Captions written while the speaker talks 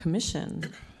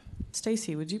Commission.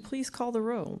 Stacy, would you please call the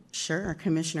roll? Sure.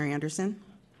 Commissioner Anderson?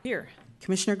 Here.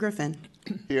 Commissioner Griffin?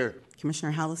 Here.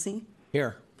 Commissioner Hallisey?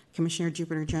 Here. Commissioner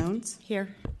Jupiter Jones?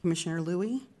 Here. Commissioner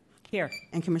Louie? Here.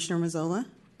 And Commissioner Mazzola?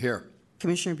 Here.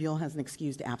 Commissioner Buell has an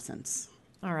excused absence.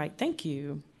 All right, thank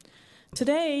you.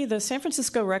 Today, the San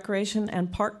Francisco Recreation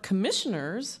and Park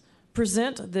Commissioners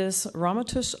present this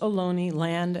Ramatush Ohlone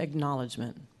land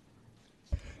acknowledgement.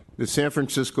 The San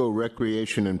Francisco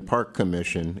Recreation and Park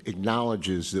Commission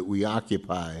acknowledges that we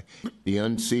occupy the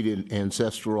unceded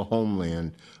ancestral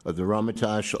homeland of the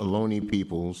Ramatush Ohlone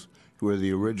peoples, who are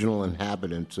the original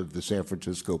inhabitants of the San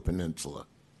Francisco Peninsula.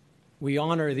 We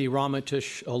honor the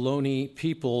Ramatush Ohlone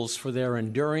peoples for their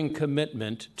enduring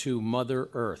commitment to Mother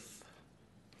Earth.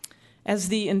 As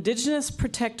the indigenous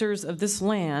protectors of this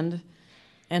land,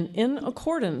 and in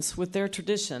accordance with their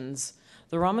traditions,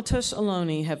 the Ramatush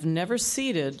Ohlone have never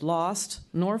ceded, lost,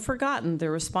 nor forgotten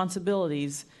their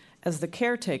responsibilities as the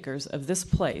caretakers of this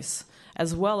place,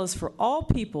 as well as for all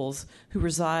peoples who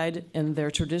reside in their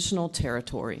traditional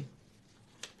territory.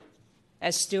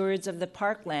 As stewards of the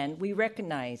parkland, we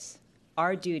recognize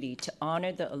our duty to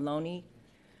honor the Ohlone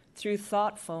through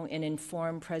thoughtful and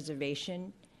informed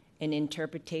preservation and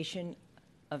interpretation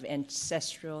of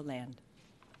ancestral land.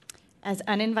 As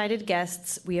uninvited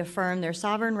guests, we affirm their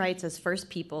sovereign rights as First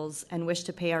Peoples and wish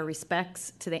to pay our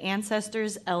respects to the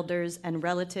ancestors, elders, and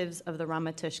relatives of the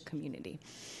Ramatush community.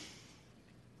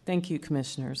 Thank you,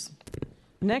 Commissioners.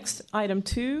 Next, item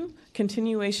 2,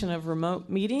 continuation of remote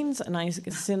meetings, and I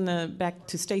send back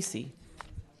to Stacy.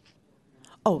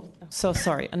 Oh, so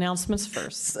sorry. Announcements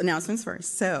first. Announcements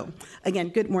first. So, again,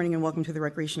 good morning and welcome to the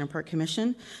Recreation and Park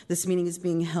Commission. This meeting is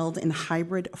being held in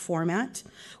hybrid format,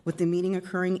 with the meeting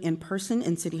occurring in person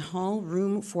in City Hall,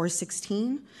 room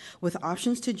 416, with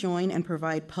options to join and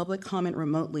provide public comment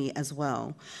remotely as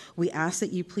well. We ask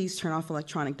that you please turn off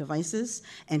electronic devices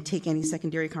and take any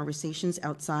secondary conversations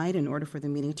outside in order for the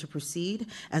meeting to proceed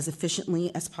as efficiently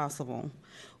as possible.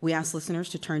 We ask listeners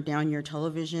to turn down your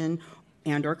television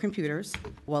and/or computers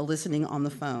while listening on the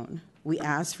phone. We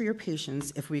ask for your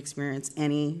patience if we experience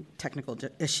any technical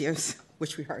issues,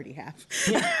 which we already have.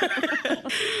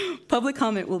 Public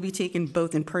comment will be taken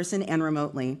both in person and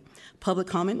remotely. Public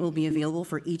comment will be available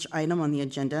for each item on the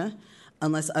agenda.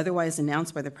 Unless otherwise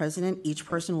announced by the president, each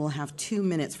person will have 2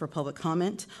 minutes for public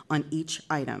comment on each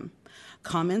item.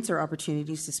 Comments or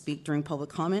opportunities to speak during public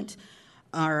comment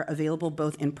are available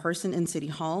both in person in City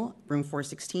Hall, room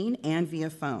 416, and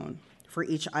via phone. For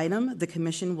each item, the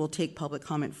Commission will take public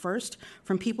comment first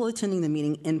from people attending the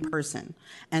meeting in person,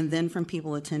 and then from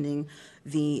people attending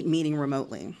the meeting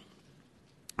remotely.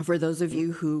 For those of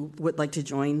you who would like to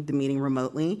join the meeting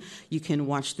remotely, you can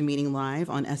watch the meeting live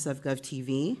on SF Gov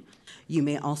TV. You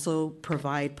may also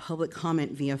provide public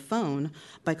comment via phone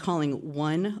by calling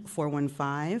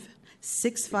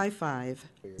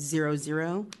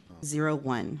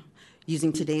 1-415-655-0001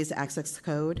 using today's access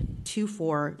code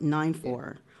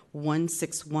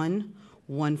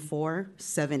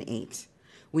 2494-161-1478.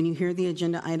 When you hear the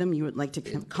agenda item you would like to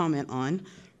comment on,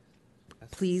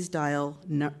 please dial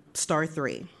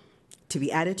 *3 to be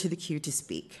added to the queue to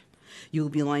speak. You will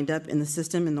be lined up in the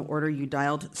system in the order you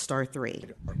dialed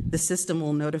 *3. The system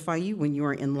will notify you when you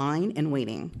are in line and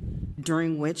waiting,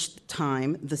 during which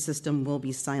time the system will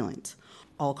be silent.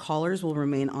 All callers will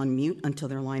remain on mute until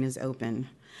their line is open.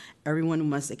 Everyone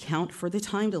must account for the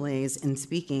time delays in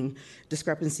speaking,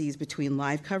 discrepancies between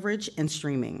live coverage and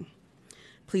streaming.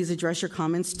 Please address your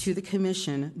comments to the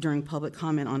Commission during public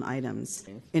comment on items.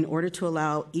 In order to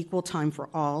allow equal time for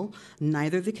all,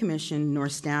 neither the Commission nor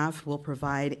staff will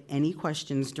provide any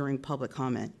questions during public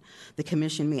comment. The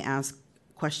Commission may ask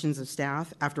questions of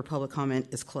staff after public comment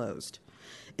is closed.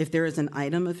 If there is an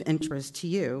item of interest to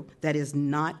you that is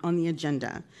not on the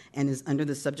agenda and is under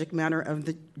the subject matter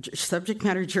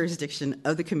jurisdiction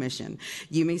of the Commission,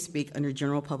 you may speak under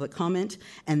general public comment,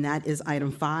 and that is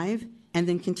item 5, and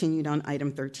then continued on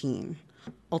item 13.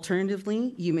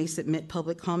 Alternatively, you may submit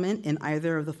public comment in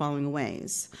either of the following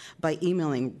ways: by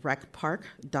emailing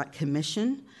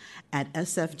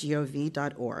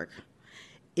recpark.commission@sfgov.org.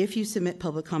 If you submit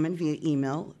public comment via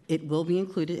email, it will be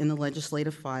included in the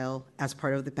legislative file as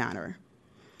part of the matter.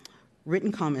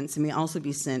 Written comments may also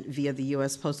be sent via the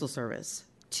U.S. Postal Service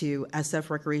to SF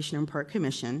Recreation and Park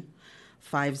Commission,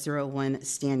 501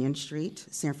 Stanyan Street,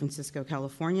 San Francisco,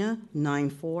 California,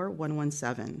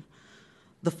 94117.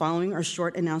 The following are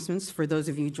short announcements for those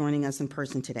of you joining us in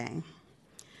person today.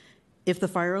 If the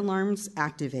fire alarms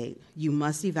activate, you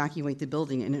must evacuate the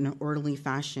building in an orderly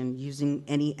fashion using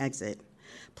any exit.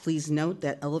 Please note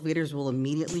that elevators will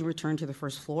immediately return to the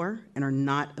first floor and are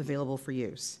not available for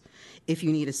use. If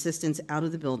you need assistance out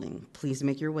of the building, please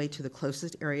make your way to the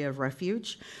closest area of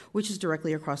refuge, which is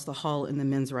directly across the hall in the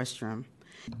men's restroom.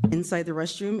 Inside the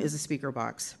restroom is a speaker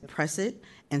box. Press it,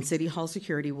 and City Hall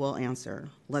security will answer.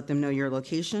 Let them know your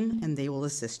location, and they will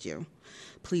assist you.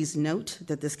 Please note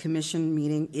that this commission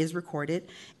meeting is recorded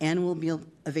and will be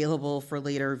available for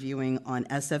later viewing on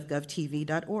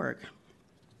sfgovtv.org.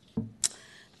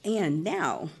 And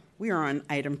now, we are on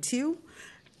item 2,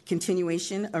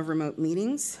 continuation of remote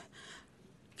meetings.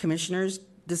 Commissioners,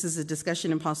 this is a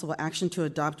discussion and possible action to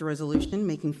adopt a resolution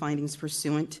making findings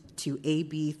pursuant to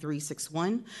AB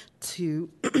 361 to,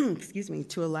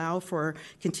 to allow for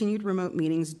continued remote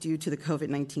meetings due to the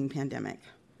COVID-19 pandemic.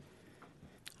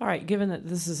 All right, given that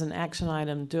this is an action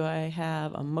item, do I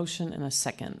have a motion and a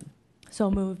second?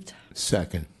 So moved.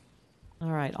 Second.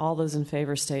 All right, all those in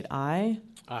favor state aye.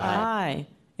 Aye. Aye.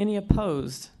 Any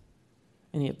opposed?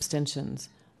 Any abstentions?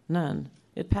 None.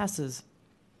 It passes.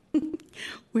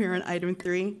 We are on item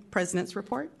 3, President's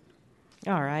Report.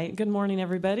 All right. Good morning,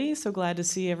 everybody. So glad to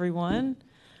see everyone.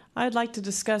 I'd like to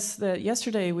discuss that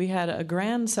yesterday we had a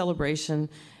grand celebration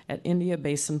at India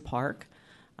Basin Park.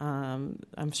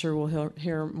 I'm sure we'll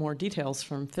hear more details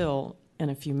from Phil in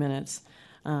a few minutes.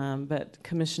 But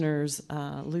Commissioners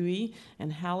Louie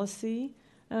and Hallisey,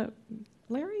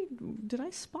 Larry, did I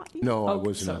spot you? No, I Oh,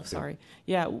 wasn't so out there. Sorry.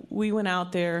 Yeah, we went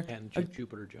out there. And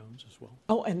Jupiter Jones as well.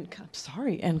 Oh, and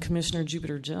sorry, and Commissioner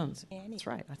Jupiter Jones. That's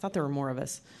right. I thought there were more of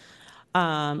us.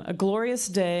 A glorious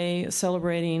day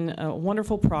celebrating a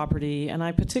wonderful property, and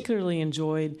I particularly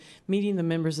enjoyed meeting the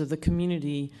members of the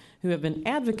community who have been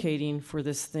advocating for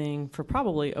this thing for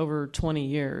probably over 20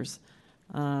 years.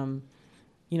 You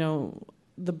know,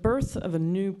 the birth of a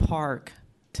new park,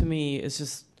 to me, is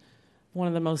just one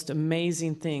of the most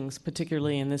amazing things,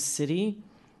 particularly in this city,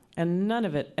 and none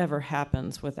of it ever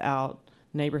happens without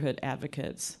neighborhood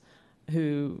advocates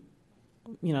who,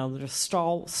 you know, they're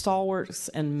stalwarts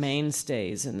and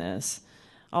mainstays in this.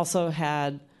 Also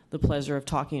had the pleasure of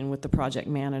talking with the project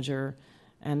manager,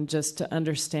 and just to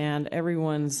understand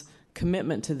everyone's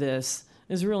commitment to this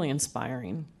is really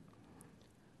inspiring.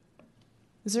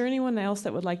 Is there anyone else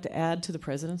that would like to add to the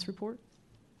President's report?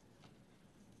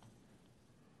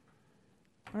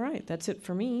 All right, that's it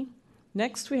for me.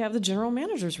 Next, we have the General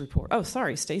Manager's report. Oh,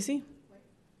 sorry, Stacy.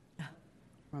 Where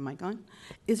am I gone?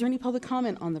 Is there any public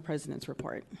comment on the President's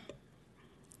report?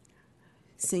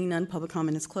 Seeing none, public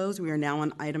comment is closed. We are now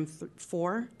on item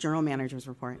 4, General Manager's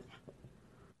report.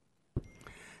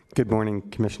 Good morning,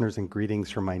 Commissioners, and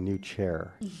greetings from my new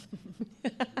chair.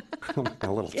 A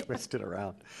little twisted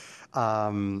around.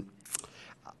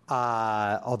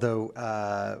 Although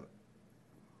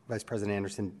Vice President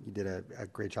Anderson, you did a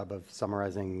great job of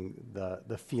summarizing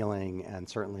the feeling and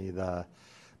certainly the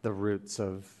roots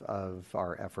of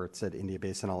our efforts at India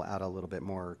Basin. I'll add a little bit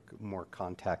more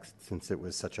context, since it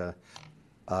was such a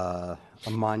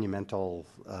monumental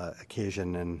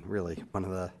occasion, and really one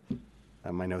of the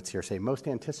my notes here say most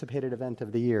anticipated event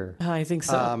of the year. I think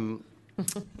so.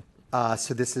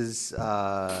 So this is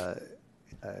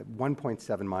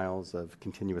 1.7 miles of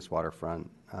continuous waterfront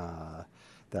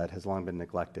that has long been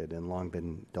neglected and long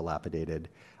been dilapidated.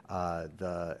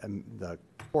 The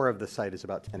core of the site is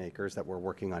about 10 acres that we're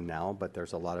working on now, but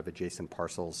there's a lot of adjacent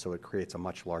parcels, so it creates a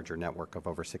much larger network of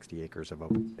over 60 acres of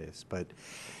open space. But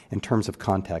in terms of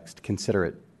context, consider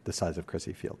it the size of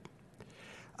Crissy Field.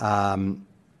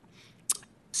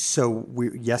 So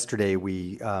yesterday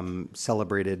we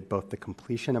celebrated both the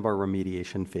completion of our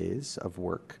remediation phase of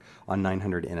work on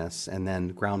 900 Innes, and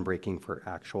then groundbreaking for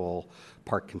actual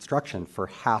park construction for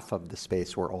half of the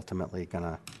space we're ultimately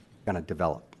gonna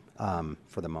develop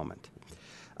for the moment.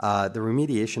 The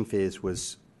remediation phase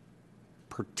was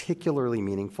particularly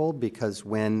meaningful because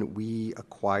when we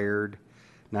acquired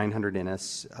 900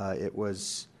 Innes, it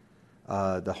was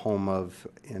the home of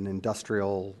an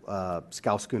industrial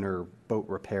scow schooner boat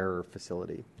repair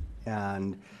facility.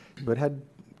 And it had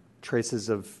traces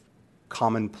of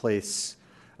commonplace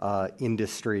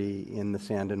industry in the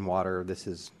sand and water. This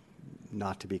is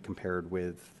not to be compared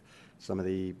with some of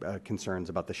the concerns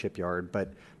about the shipyard,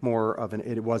 but more of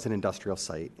it was an industrial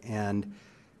site. And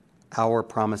our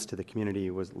promise to the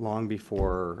community was long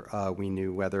before we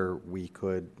knew whether we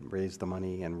could raise the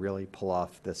money and really pull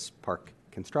off this park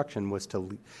construction, was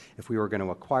to, if we were going to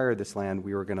acquire this land,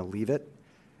 we were going to leave it,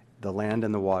 the land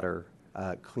and the water,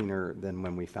 cleaner than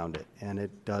when we found it. And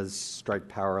it does strike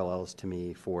parallels to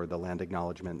me for the land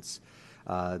acknowledgements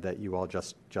that you all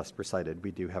just recited.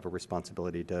 We do have a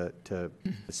responsibility to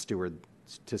steward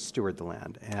the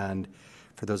land. And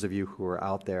for those of you who are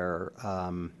out there,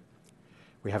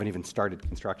 we haven't even started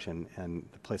construction, and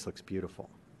the place looks beautiful.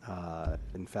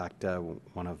 In fact,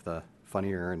 one of the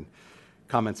funnier and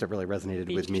comments that really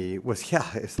resonated with me was,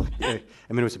 it's like, it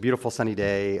was a beautiful sunny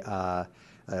day.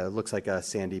 It looks like a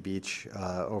sandy beach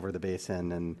over the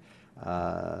basin, and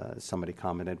somebody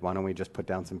commented, "Why don't we just put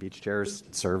down some beach chairs,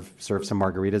 serve some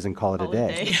margaritas, and call it a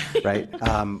day?" Right?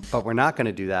 But we're not going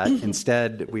to do that.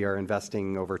 Instead, we are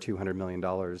investing over $200 million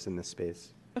in this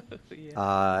space,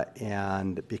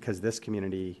 and because this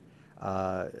community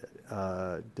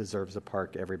deserves a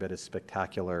park every bit as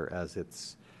spectacular as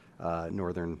its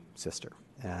northern sister,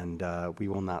 and we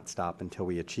will not stop until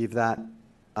we achieve that.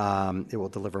 It will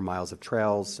deliver miles of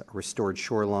trails, a restored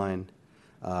shoreline,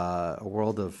 a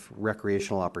world of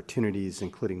recreational opportunities,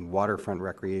 including waterfront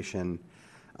recreation.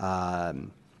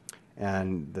 And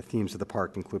the themes of the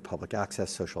park include public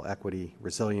access, social equity,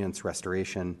 resilience,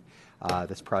 restoration.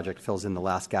 This project fills in the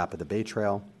last gap of the Bay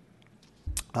Trail.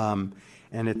 And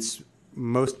its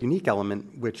most unique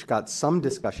element, which got some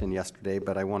discussion yesterday,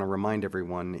 but I want to remind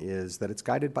everyone, is that it's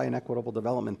guided by an equitable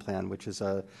development plan, which is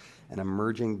an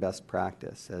emerging best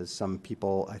practice. As some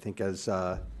people, I think as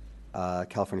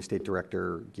California State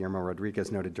Director Guillermo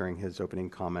Rodriguez noted during his opening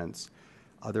comments,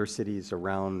 other cities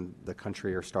around the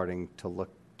country are starting to look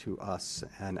to us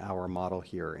and our model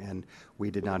here. And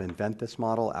we did not invent this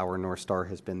model. Our North Star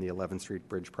has been the 11th Street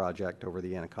Bridge project over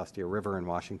the Anacostia River in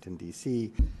Washington,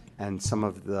 D.C., and some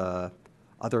of the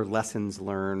other lessons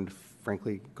learned,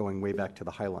 frankly, going way back to the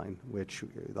High Line, which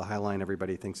the High Line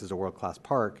everybody thinks is a world-class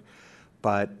park,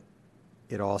 but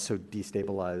it also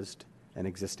destabilized an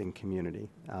existing community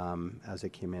as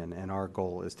it came in. And our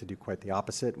goal is to do quite the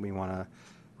opposite. We want to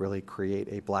really create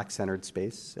a Black-centered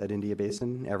space at India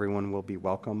Basin. Everyone will be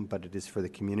welcome, but it is for the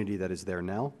community that is there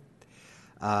now.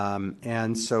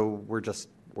 And so we're just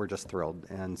thrilled.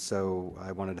 And so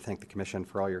I wanted to thank the Commission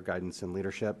for all your guidance and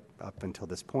leadership up until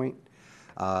this point.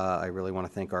 I really want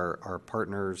to thank our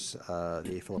partners.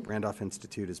 The A. Philip Randolph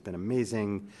Institute has been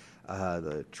amazing.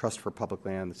 The Trust for Public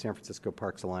Land, the San Francisco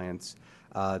Parks Alliance.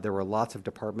 There were lots of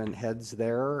department heads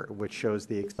there, which shows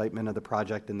the excitement of the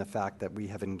project and the fact that we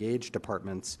have engaged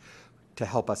departments to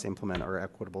help us implement our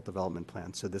equitable development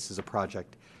plan. So this is a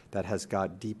project that has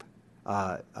got deep,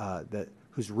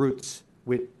 which roots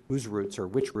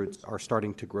are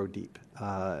starting to grow deep.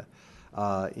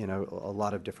 In a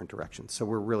lot of different directions. So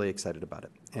we're really excited about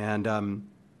it. And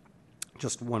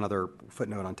just one other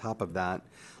footnote on top of that.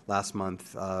 Last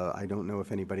month, I don't know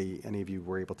if any of you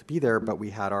were able to be there, but we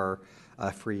had our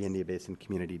free India Basin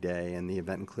Community Day, and the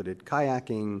event included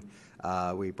kayaking.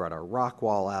 We brought our rock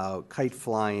wall out, kite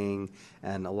flying,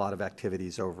 and a lot of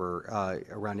activities over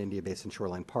around India Basin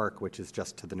Shoreline Park, which is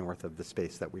just to the north of the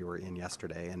space that we were in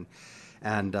yesterday.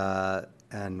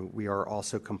 And we are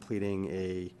also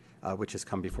completing which has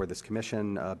come before this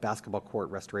commission, a basketball court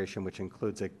restoration, which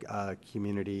includes a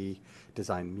community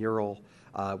design mural,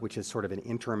 which is sort of an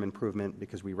interim improvement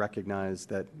because we recognize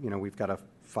that, we've got a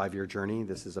 5-year journey.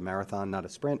 This is a marathon, not a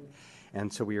sprint.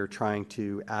 And so we are trying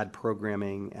to add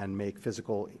programming and make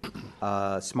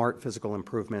smart physical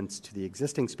improvements to the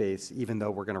existing space, even though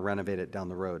we're going to renovate it down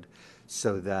the road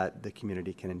so that the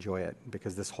community can enjoy it,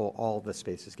 because all the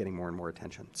space is getting more and more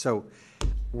attention. So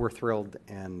we're thrilled,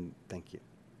 and thank you.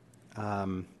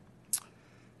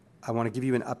 I want to give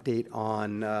you an update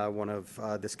on one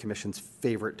of this commission's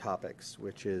favorite topics,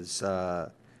 which is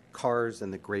cars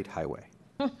and the Great Highway.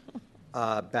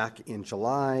 Back in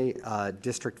July,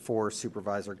 District 4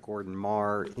 Supervisor Gordon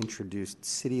Marr introduced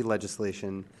city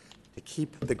legislation to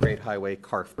keep the Great Highway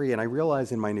car-free. And I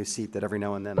realize in my new seat that every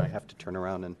now and then I have to turn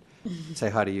around and say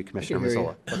hi to you, Commissioner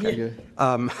Mazzola. Okay.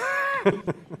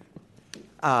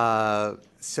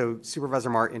 So Supervisor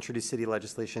Marr introduced city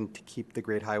legislation to keep the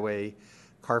Great Highway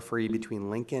car-free between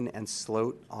Lincoln and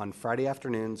Sloat on Friday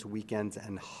afternoons, weekends,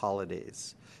 and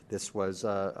holidays. This was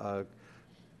a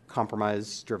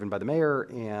compromise driven by the mayor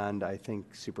and I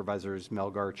think Supervisors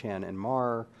Melgar, Chan, and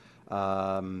Marr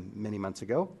many months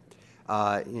ago,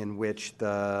 in which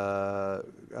the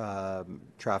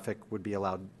traffic would be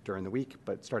allowed during the week,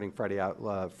 but starting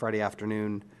Friday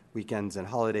afternoon, weekends, and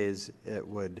holidays, there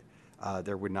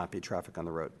would not be traffic on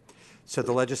the road. So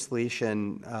the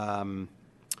legislation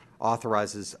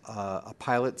authorizes a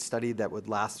pilot study that would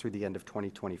last through the end of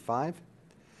 2025.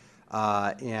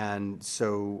 And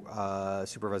so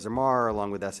Supervisor Marr, along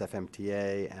with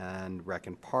SFMTA and Rec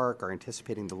and Park, are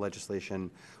anticipating the legislation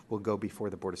will go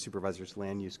before the Board of Supervisors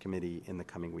Land Use Committee in the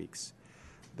coming weeks.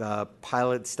 The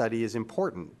pilot study is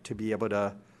important to be able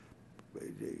to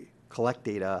collect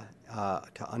data,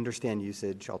 to understand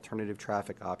usage, alternative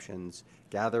traffic options,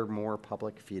 gather more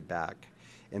public feedback,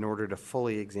 in order to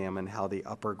fully examine how the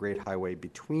upper grade highway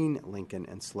between Lincoln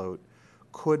and Sloat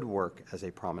could work as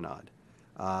a promenade.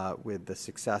 With the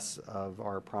success of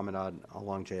our promenade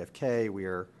along JFK, we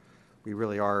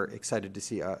really are excited to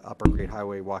see upper grade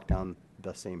highway walk down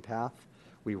the same path.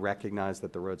 We recognize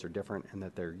that the roads are different and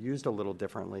that they're used a little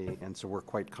differently, and so we're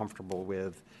quite comfortable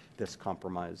with this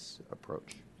compromise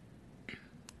approach.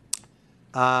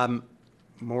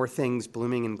 More things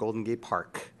blooming in Golden Gate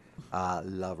Park.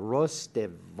 La Rose des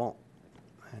Vents.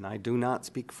 And I do not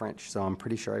speak French, so I'm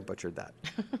pretty sure I butchered that.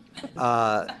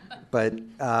 But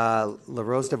La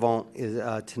Rose des Vents is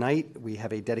tonight. We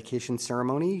have a dedication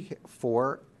ceremony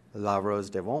for La Rose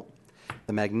des Vents,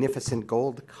 the magnificent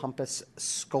gold compass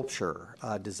sculpture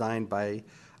designed by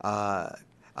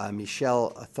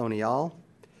Michel Athonial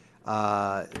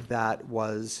that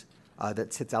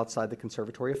sits outside the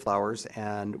Conservatory of Flowers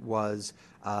and was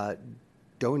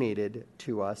donated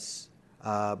to us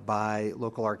by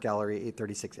local art gallery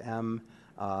 836M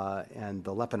and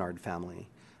the Lepenard family.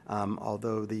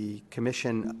 Although the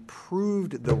commission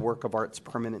approved the work of art's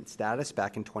permanent status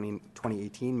back in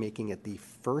 2018, making it the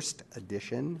first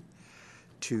addition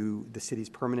to the city's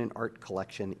permanent art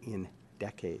collection in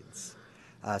decades.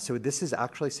 So this is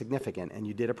actually significant, and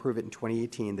you did approve it in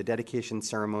 2018. The dedication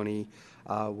ceremony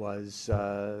was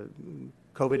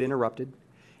COVID interrupted,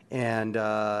 and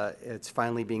it's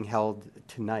finally being held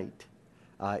tonight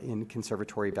in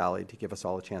Conservatory Valley to give us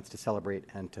all a chance to celebrate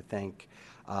and to thank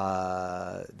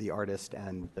the artist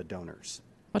and the donors.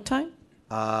 What time?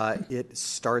 It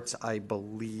starts, I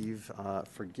believe,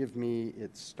 forgive me,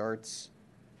 it starts,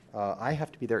 I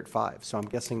have to be there at 5, so I'm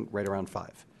guessing right around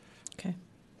 5. Okay.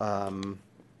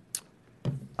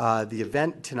 The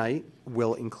event tonight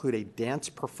will include a dance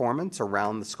performance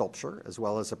around the sculpture, as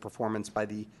well as a performance by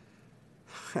the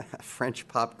French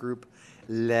pop group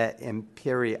Les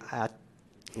Impératrices.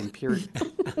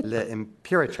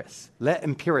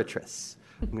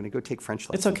 I'm going to go take French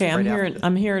lessons. It's okay. right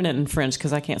I'm hearing it in French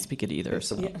because I can't speak it either.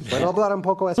 So. Puedo hablar un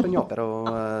poco español, pero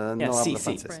no hablo sí.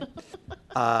 francés.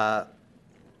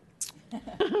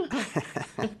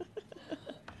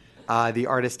 The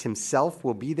artist himself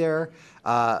will be there.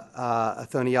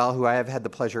 Athonial, who I have had the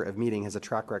pleasure of meeting, has a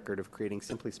track record of creating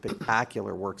simply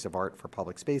spectacular works of art for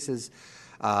public spaces,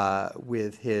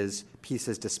 with his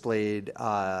pieces displayed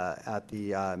at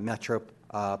the Metro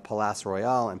Palais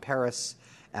Royal in Paris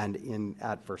and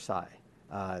at Versailles.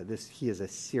 He is a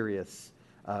serious,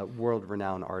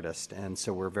 world-renowned artist, and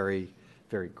so we're very,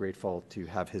 very grateful to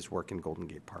have his work in Golden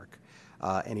Gate Park.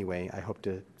 Anyway, I hope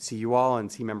to see you all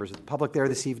and see members of the public there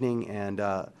this evening, and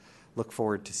look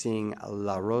forward to seeing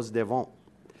La Rose des Vents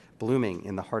blooming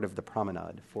in the heart of the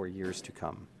promenade for years to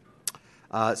come.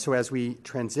 So as we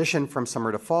transition from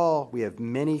summer to fall, we have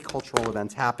many cultural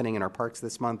events happening in our parks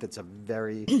this month. It's a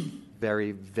very,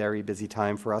 very, very busy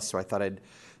time for us, so I thought I'd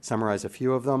summarize a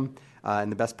few of them. And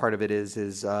the best part of it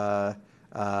is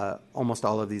almost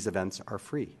all of these events are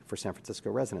free for San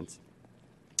Francisco residents.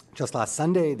 Just last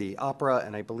Sunday, the opera,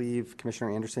 and I believe, Commissioner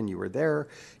Anderson, you were there,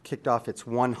 kicked off its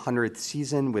 100th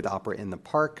season with Opera in the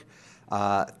Park.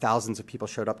 Thousands of people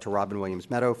showed up to Robin Williams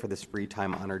Meadow for this free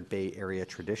time-honored Bay Area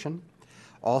tradition.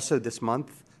 Also this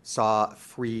month saw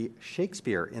free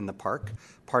Shakespeare in the park,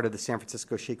 part of the San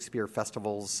Francisco Shakespeare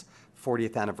Festival's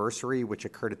 40th anniversary, which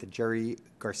occurred at the Jerry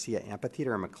Garcia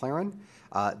Amphitheater in McLaren.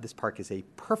 This park is a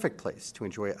perfect place to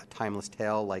enjoy a timeless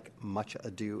tale like Much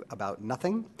Ado About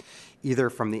Nothing, either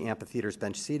from the amphitheater's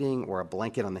bench seating or a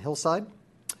blanket on the hillside.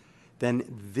 Then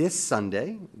this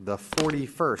Sunday, the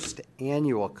 41st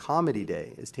annual Comedy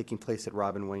Day is taking place at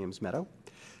Robin Williams Meadow,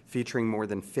 featuring more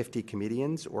than 50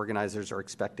 comedians. Organizers are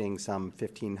expecting some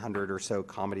 1,500 or so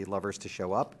comedy lovers to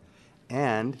show up,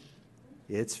 and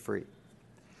it's free.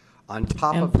 On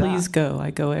top And of please that, go.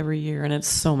 I go every year, and it's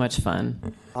so much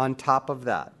fun. on top of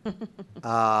that,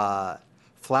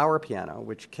 Flower Piano,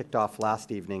 which kicked off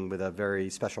last evening with a very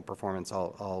special performance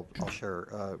I'll share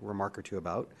a remark or two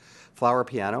about. Flower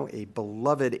Piano, a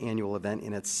beloved annual event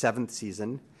in its 7th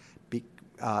season,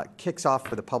 kicks off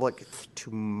for the public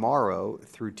tomorrow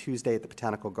through Tuesday at the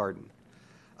Botanical Garden.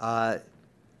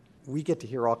 We get to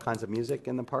hear all kinds of music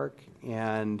in the park,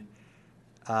 and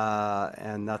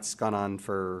that's gone on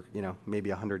for,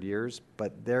 maybe 100 years,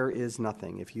 but there is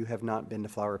nothing, if you have not been to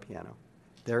Flower Piano,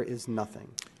 there is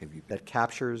nothing that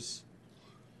captures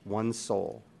one's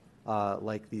soul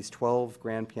like these 12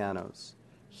 grand pianos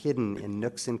hidden in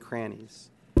nooks and crannies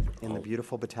in the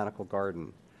beautiful Botanical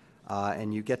Garden.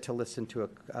 And you get to listen to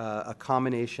a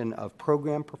combination of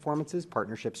program performances,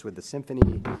 partnerships with the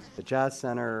Symphony, the Jazz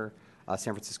Center,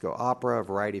 San Francisco Opera, a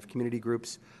variety of community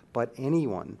groups, but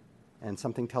anyone, and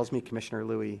something tells me, Commissioner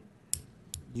Louie,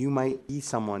 you might be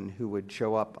someone who would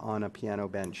show up on a piano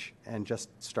bench and just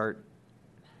start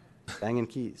banging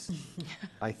keys.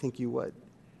 I think you would.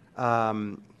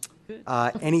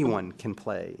 Anyone can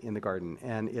play in the garden,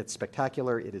 and it's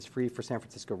spectacular. It is free for San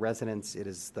Francisco residents. It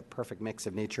is the perfect mix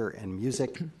of nature and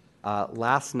music.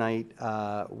 Last night,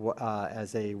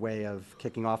 as a way of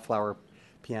kicking off Flower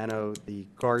Piano, the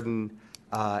Garden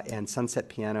and Sunset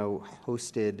Piano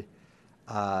hosted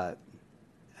an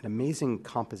amazing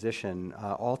composition.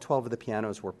 All 12 of the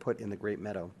pianos were put in the Great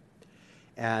Meadow,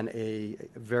 and a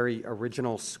very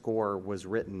original score was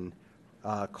written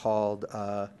called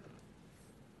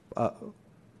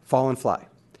Fall and Fly,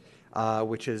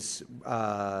 which is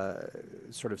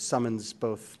sort of summons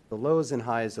both the lows and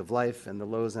highs of life and the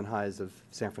lows and highs of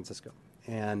San Francisco.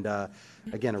 And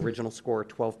again, original score,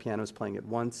 12 pianos playing at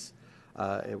once.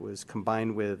 It was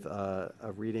combined with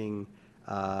a reading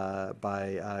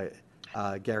by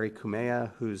Gary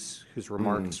Kumea, whose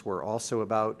remarks were also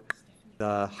about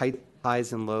the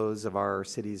highs and lows of our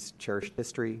city's cherished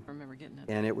history. I remember getting it.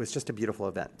 And it was just a beautiful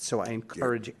event. So I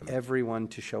encourage everyone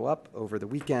to show up over the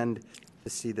weekend to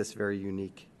see this very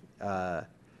unique,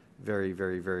 very,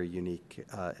 very, very unique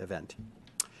event.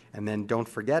 And then don't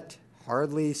forget,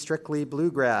 Hardly Strictly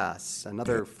Bluegrass,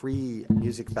 another free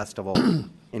music festival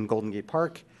in Golden Gate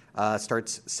Park.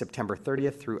 Starts September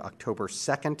 30th through October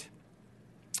 2nd.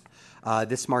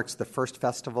 This marks the first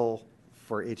festival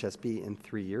for HSB in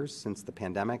 3 years since the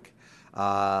pandemic.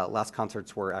 Last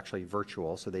concerts were actually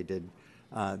virtual, so they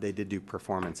did do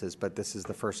performances, but this is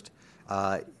the first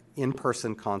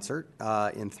in-person concert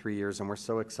in 3 years, and we're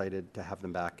so excited to have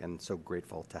them back and so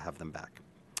grateful to have them back.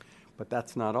 But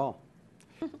that's not all.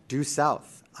 Due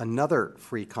South, another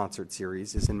free concert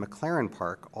series, is in McLaren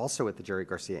Park, also at the Jerry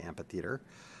Garcia Amphitheater.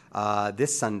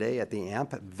 This Sunday at the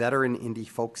AMP, veteran indie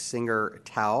folk singer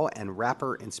Tao and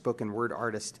rapper and spoken word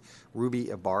artist Ruby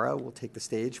Ibarra will take the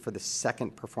stage for the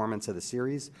second performance of the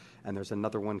series, and there's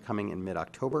another one coming in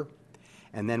mid-October.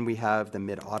 And then we have the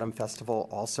Mid-Autumn Festival,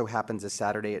 also happens this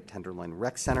Saturday at Tenderloin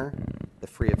Rec Center. The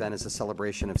free event is a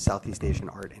celebration of Southeast Asian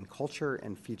art and culture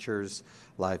and features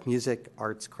live music,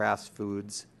 arts, crafts,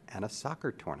 foods, and a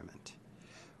soccer tournament.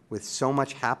 With so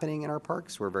much happening in our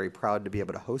parks, we're very proud to be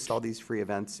able to host all these free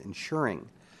events, ensuring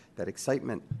that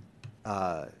exciting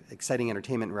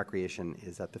entertainment and recreation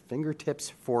is at the fingertips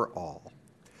for all.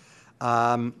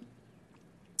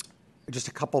 Just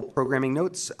a couple programming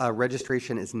notes.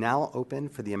 Registration is now open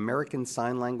for the American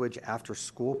Sign Language After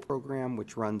School program,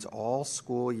 which runs all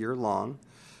school year long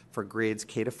for grades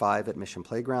K to 5 at Mission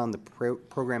Playground. The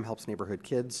program helps neighborhood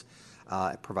kids.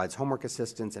 It provides homework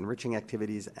assistance, enriching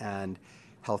activities, and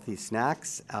healthy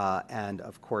snacks. And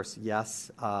of course,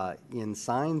 yes, in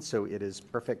sign, so it is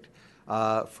perfect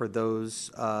for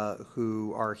those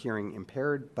who are hearing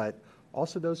impaired, but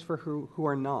also those for who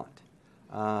are not.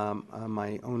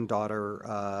 My own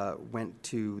daughter went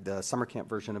to the summer camp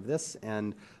version of this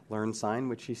and learned sign,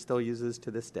 which she still uses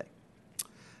to this day.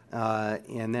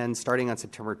 And then starting on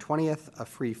September 20th, a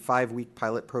free 5-week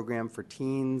pilot program for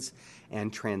teens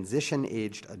and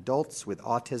transition-aged adults with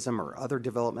autism or other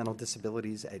developmental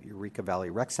disabilities at Eureka Valley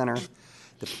Rec Center.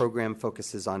 The program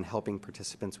focuses on helping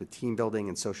participants with team building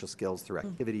and social skills through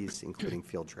activities, including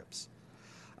field trips.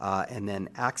 And then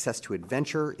Access to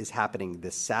Adventure is happening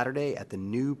this Saturday at the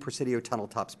new Presidio Tunnel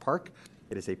Tops Park.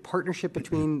 It is a partnership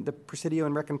between the Presidio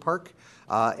and Rec and Park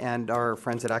and our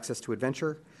friends at Access to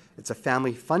Adventure. It's a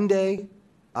family fun day.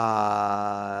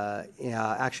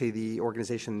 Actually, the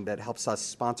organization that helps us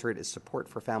sponsor it is Support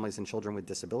for Families and Children with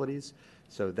Disabilities.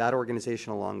 So that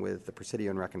organization, along with the Presidio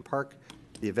and Rec and Park,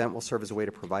 the event will serve as a way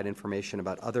to provide information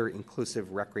about other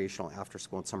inclusive recreational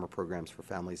after-school and summer programs for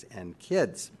families and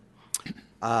kids.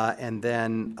 And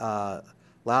then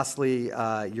lastly,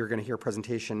 you're going to hear a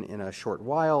presentation in a short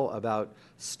while about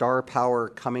Star Power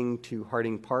coming to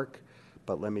Harding Park.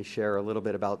 But let me share a little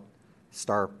bit about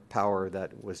Star Power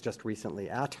that was just recently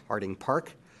at Harding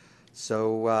Park.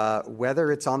 So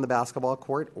whether it's on the basketball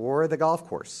court or the golf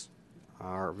course,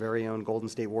 our very own Golden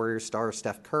State Warriors star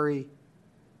Steph Curry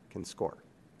can score.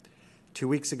 2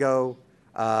 weeks ago,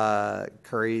 Harding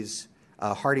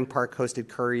Park hosted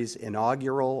Curry's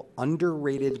inaugural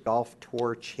Underrated Golf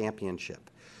Tour Championship,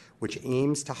 which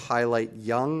aims to highlight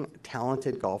young,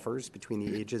 talented golfers between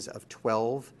the ages of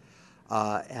 12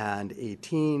 and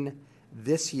 18.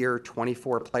 This year,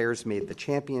 24 players made the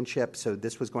championship, so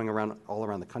this was going around all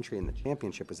around the country, and the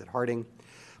championship was at Harding.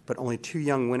 But only 2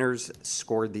 young winners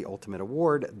scored the ultimate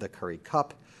award, the Curry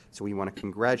Cup. So we want to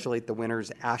congratulate the winners,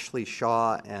 Ashley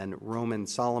Shaw and Roman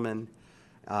Solomon.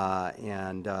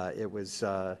 It's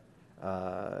a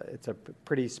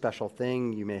pretty special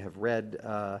thing. You may have read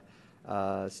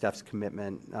Steph's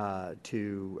commitment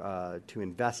to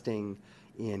investing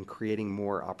in creating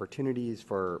more opportunities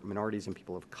for minorities and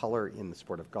people of color in the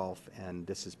sport of golf, and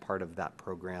this is part of that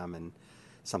program and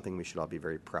something we should all be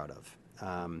very proud of.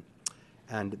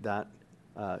 And that,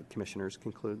 Commissioners,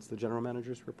 concludes the General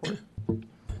Manager's report.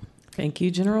 Thank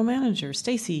you, General Manager.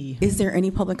 Stacy. Is there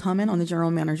any public comment on the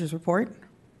General Manager's report?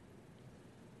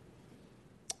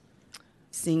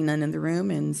 Seeing none in the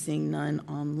room and seeing none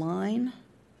online.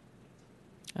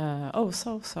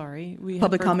 So sorry. We have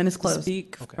Public heard comment is closed.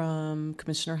 Speak from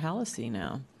Commissioner Hallisey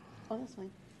now. Oh, that's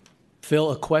fine.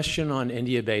 Phil, a question on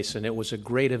India Basin. It was a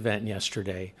great event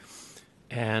yesterday.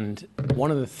 And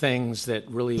one of the things that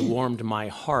really warmed my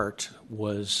heart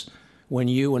was when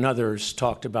you and others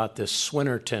talked about this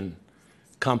Swinnerton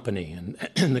company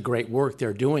and the great work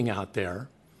they're doing out there.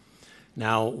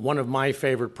 Now, one of my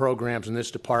favorite programs in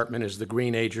this department is the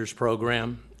Green Agers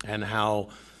program, and how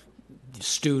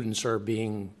students are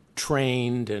being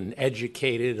trained and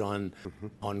educated on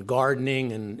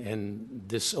gardening and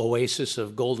this oasis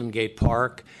of Golden Gate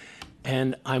Park.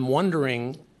 And I'm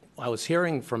wondering, I was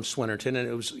hearing from Swinnerton, and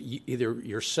it was either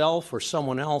yourself or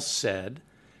someone else said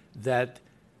that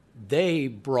they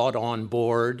brought on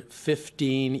board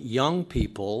 15 young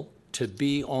people to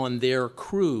be on their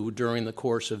crew during the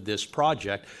course of this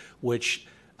project, which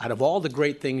out of all the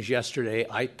great things yesterday,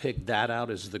 I picked that out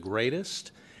as the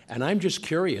greatest. And I'm just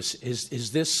curious,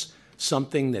 is this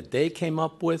something that they came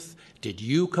up with? Did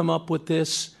you come up with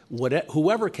this?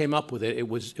 Whoever came up with it, it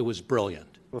was brilliant.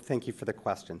 Well, thank you for the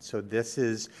question. So this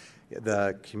is,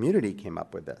 the community came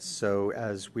up with this. So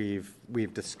as we've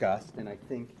discussed, and I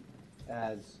think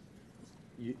as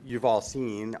you've all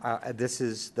seen, this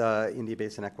is the India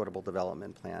Basin Equitable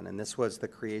Development Plan, and this was the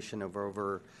creation of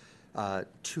over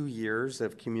 2 years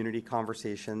of community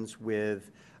conversations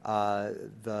with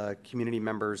the community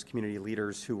members, community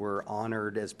leaders who were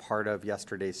honored as part of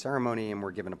yesterday's ceremony and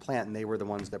were given a plant, and they were the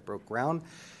ones that broke ground.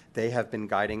 They have been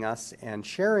guiding us and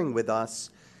sharing with us,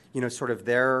 sort of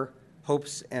their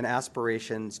hopes and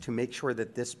aspirations to make sure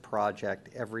that this project,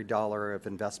 every dollar of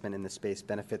investment in the space,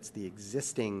 benefits the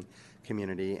existing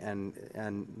community and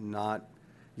not,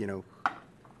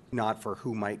 not for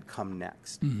who might come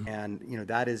next. Mm-hmm. And,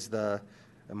 that is the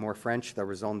more French, the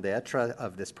raison d'etre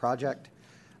of this project.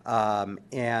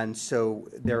 And so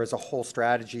there is a whole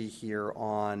strategy here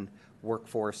on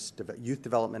youth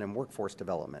development and workforce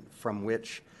development, from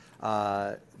which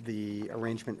the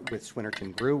arrangement with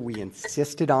Swinnerton grew. We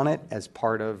insisted on it as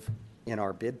part of in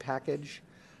our bid package.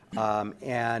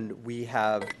 And we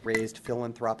have raised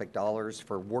philanthropic dollars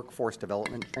for workforce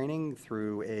development training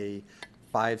through a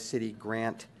 5-city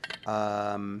grant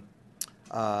by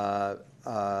the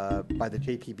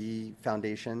JPB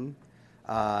Foundation,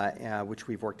 which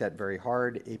we've worked at very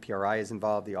hard. APRI is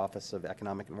involved. The Office of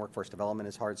Economic and Workforce Development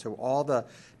is hard. So all the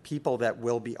people that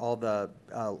will be, all the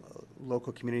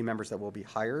local community members that will be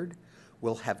hired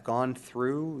will have gone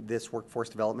through this workforce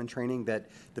development training that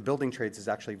the building trades is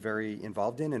actually very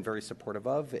involved in and very supportive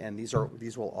of. And these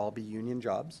will all be union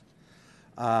jobs.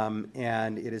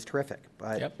 And it is terrific.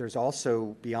 But There's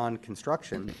also, beyond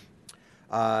construction,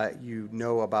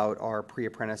 about our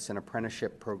pre-apprentice and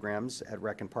apprenticeship programs at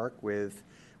Rec and Park with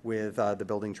the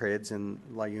building trades in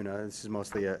LiUNA. This is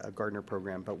mostly a gardener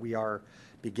program, but we are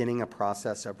beginning a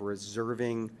process of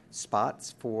reserving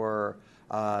spots for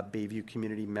Bayview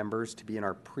community members to be in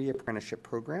our pre-apprenticeship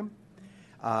program,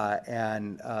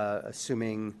 and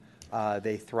assuming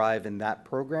they thrive in that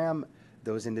program,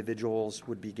 those individuals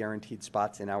would be guaranteed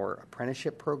spots in our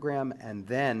apprenticeship program, and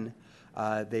then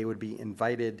they would be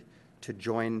invited to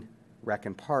join Rec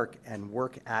and Park and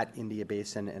work at India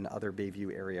Basin and other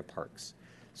Bayview area parks.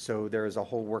 So there is a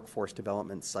whole workforce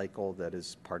development cycle that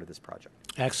is part of this project.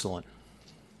 Excellent.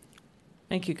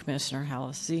 Thank you, Commissioner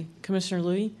Hallisey. Commissioner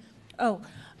Louie? Oh,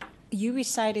 you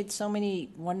recited so many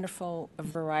wonderful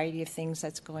variety of things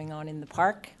that's going on in the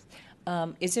park.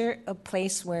 Is there a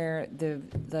place where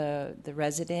the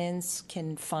residents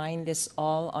can find this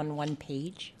all on one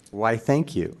page? Why,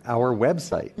 thank you. Our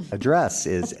website address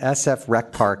is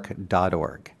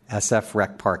sfrecpark.org,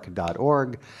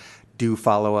 sfrecpark.org. Do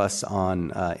follow us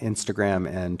on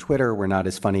Instagram and Twitter. We're not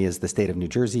as funny as the state of New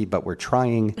Jersey, but we're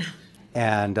trying.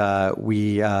 And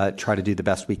we try to do the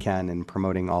best we can in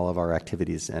promoting all of our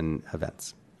activities and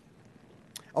events.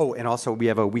 Oh, and also we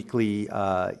have a weekly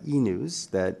e-news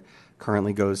that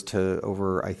currently goes to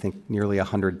over, I think, nearly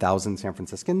 100,000 San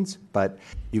Franciscans, but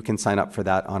you can sign up for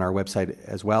that on our website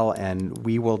as well, and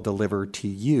we will deliver to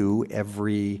you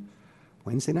every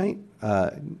Wednesday night?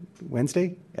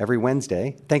 Wednesday? Every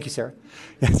Wednesday. Thank you, Sarah.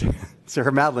 Yes,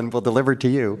 Sarah Madeline will deliver to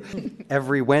you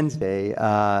every Wednesday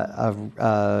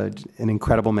an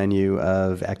incredible menu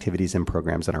of activities and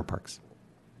programs in our parks.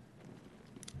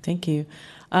 Thank you.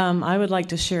 I would like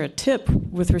to share a tip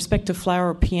with respect to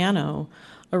Flower Piano,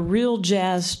 a real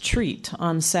jazz treat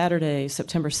on Saturday,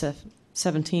 September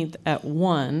 17th at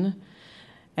 1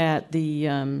 at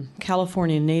the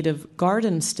California Native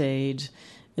Garden Stage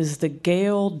is the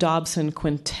Gail Dobson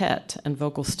Quintet and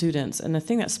vocal students. And the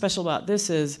thing that's special about this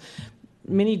is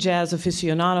many jazz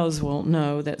aficionados will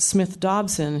know that Smith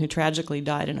Dobson, who tragically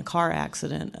died in a car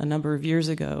accident a number of years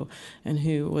ago, and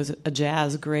who was a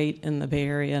jazz great in the Bay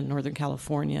Area, Northern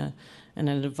California, and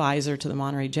an advisor to the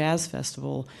Monterey Jazz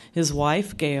Festival, his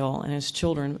wife, Gail, and his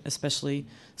children, especially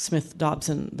Smith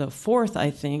Dobson IV,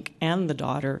 I think, and the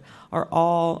daughter, are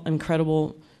all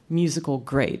incredible musical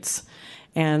greats.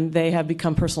 And they have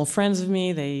become personal friends of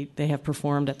me. They have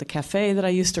performed at the cafe that I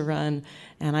used to run.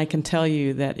 And I can tell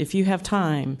you that if you have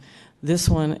time, this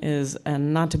one is a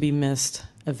not-to-be-missed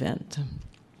event.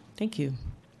 Thank you.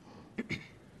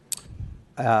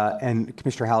 And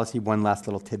Commissioner Hallisey, one last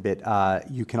little tidbit.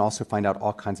 You can also find out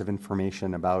all kinds of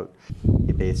information about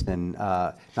India Basin,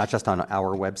 not just on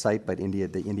our website, but the India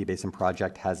Basin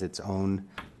Project has its own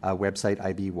website,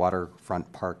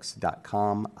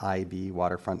 ibwaterfrontparks.com,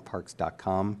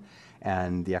 ibwaterfrontparks.com,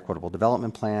 and the Equitable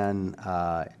Development Plan,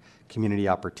 community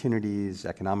opportunities,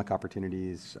 economic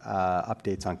opportunities,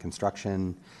 updates on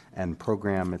construction and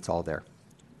program, it's all there.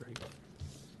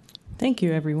 Thank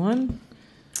you, everyone.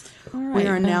 All right. We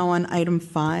are now on item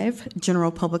 5,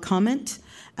 general public comment.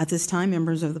 At this time,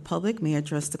 members of the public may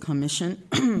address the commission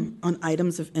on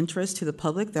items of interest to the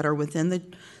public that are within the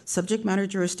subject matter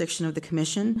jurisdiction of the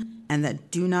commission and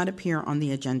that do not appear on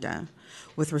the agenda.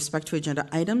 With respect to agenda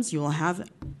items, you will have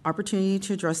opportunity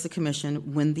to address the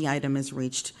commission when the item is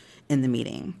reached in the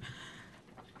meeting.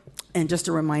 And just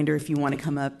a reminder, if you want to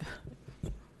come up,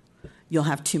 you'll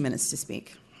have 2 minutes to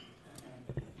speak.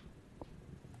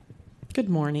 Good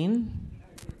morning.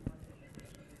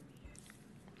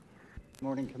 Good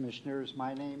morning, Commissioners.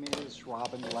 My name is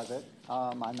Robin Levitt.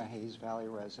 I'm a Hayes Valley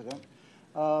resident.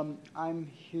 I'm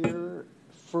here.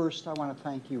 First, I want to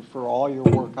thank you for all your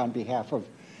work on behalf of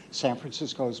San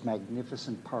Francisco's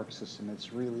magnificent park system.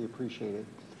 It's really appreciated.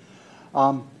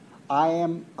 I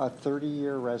am a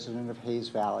 30-year resident of Hayes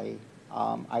Valley.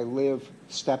 I live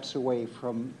steps away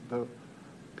from the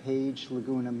Page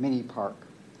Laguna Mini Park.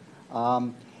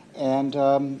 I'm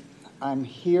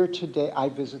here today. I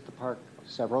visit the park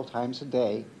several times a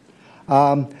day.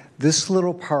 This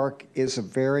little park is a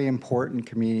very important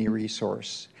community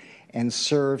resource and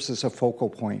serves as a focal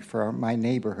point for my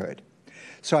neighborhood.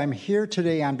 So I'm here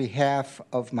today on behalf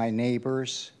of my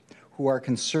neighbors who are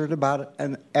concerned about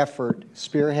an effort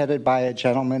spearheaded by a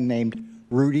gentleman named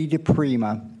Rudy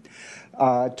DePrima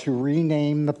to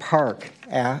rename the park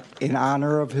in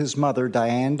honor of his mother,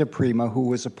 Diane DePrima, who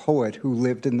was a poet who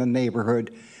lived in the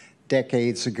neighborhood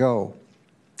decades ago.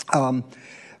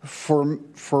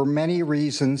 For many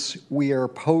reasons, we are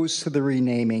opposed to the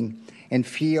renaming and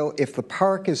feel if the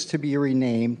park is to be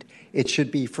renamed, it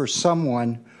should be for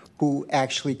someone who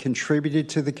actually contributed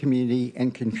to the community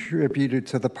and contributed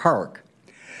to the park.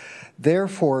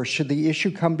 Therefore, should the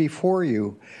issue come before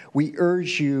you, we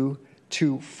urge you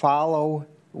to follow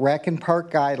Rec and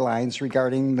Park guidelines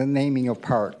regarding the naming of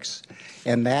parks.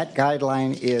 And that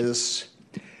guideline is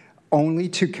only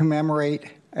to commemorate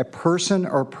a person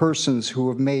or persons who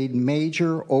have made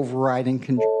major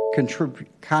overriding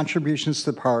contributions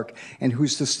to the park and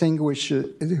whose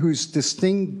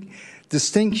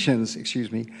distinctions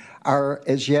are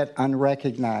as yet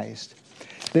unrecognized.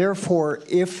 Therefore,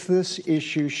 if this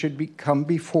issue should come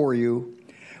before you,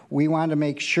 we want to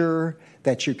make sure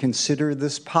that you consider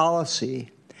this policy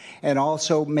and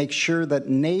also make sure that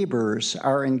neighbors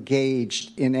are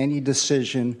engaged in any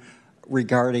decision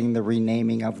regarding the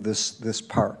renaming of this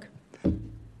park.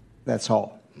 That's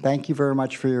all. Thank you very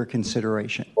much for your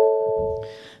consideration.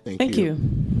 Thank you.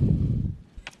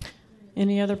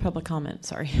 Any other public comment?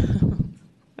 Sorry.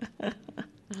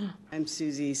 I'm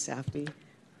Susie Safdie.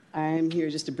 I'm here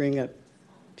just to bring up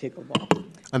pickleball.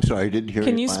 I'm sorry, I didn't hear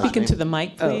Can your you last speak name. into the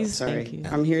mic, please? Oh, sorry. Thank you.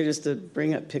 I'm here just to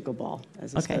bring up pickleball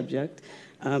as a subject.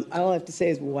 All I have to say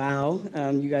is, wow,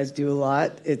 you guys do a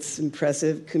lot. It's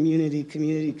impressive. Community,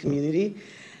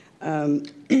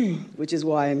 which is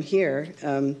why I'm here.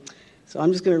 So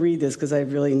I'm just going to read this because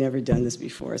I've really never done this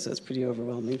before, so it's pretty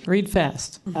overwhelming. Read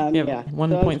fast. Yeah.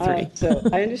 1.3. So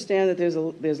I understand that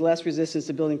there's less resistance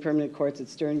to building permanent courts at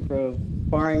Stern Grove,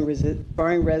 barring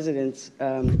resistance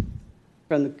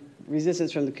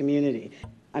from the community.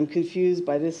 I'm confused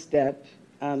by this step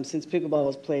since pickleball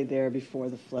was played there before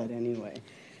the flood anyway.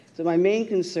 So my main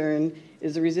concern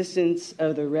is the resistance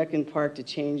of the Rec and Park to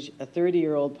change a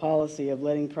 30-year-old policy of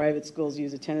letting private schools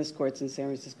use the tennis courts in San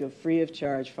Francisco free of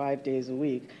charge 5 days a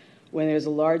week when there's a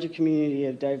larger community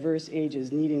of diverse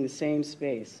ages needing the same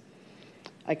space.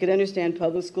 I could understand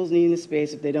public schools needing the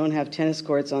space if they don't have tennis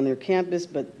courts on their campus,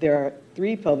 but there are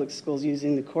 3 public schools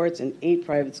using the courts and 8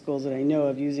 private schools that I know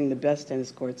of using the best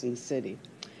tennis courts in the city.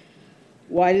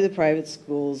 Why do the private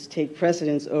schools take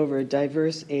precedence over a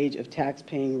diverse age of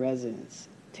tax-paying residents,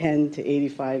 10 to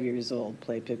 85 years old,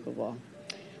 play pickleball?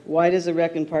 Why does the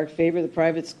Rec and Park favor the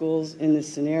private schools in this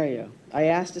scenario? I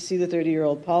asked to see the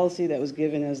 30-year-old policy that was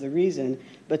given as the reason,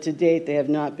 but to date they have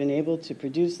not been able to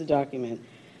produce the document.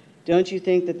 Don't you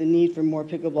think that the need for more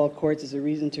pickleball courts is a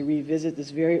reason to revisit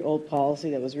this very old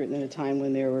policy that was written at a time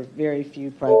when there were very few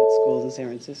private schools in San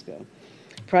Francisco?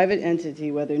 Private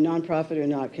entity, whether nonprofit or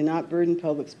not, cannot burden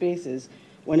public spaces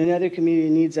when another community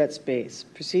needs that space.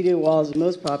 Presidio Wall is the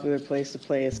most popular place to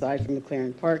play aside from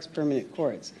McLaren Park's permanent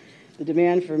courts. The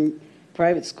demand from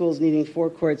private schools needing 4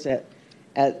 courts at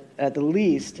the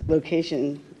least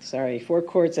location, 4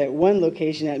 courts at one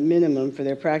location at minimum for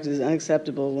their practice is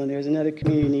unacceptable when there's another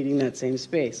community needing that same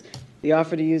space. The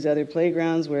offer to use other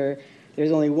playgrounds where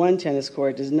there's only 1 tennis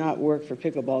court does not work for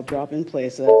pickleball drop-in play,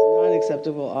 so that's not an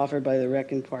acceptable offer by the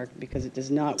Rec and Park because it does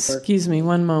not work. Excuse me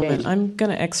one moment. I'm going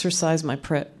to exercise my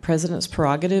president's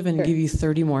prerogative and give you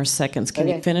 30 more seconds. Can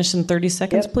you finish in 30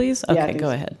 seconds, please? Okay,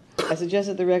 go ahead. I suggest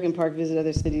that the Rec and Park visit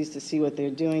other cities to see what they're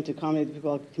doing to accommodate the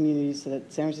pickleball communities so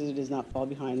that San Francisco does not fall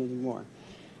behind anymore.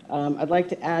 I'd like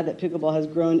to add that pickleball has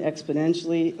grown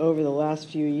exponentially over the last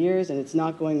few years, and it's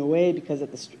not going away because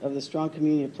of the strong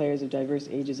community of players of diverse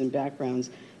ages and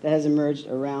backgrounds that has emerged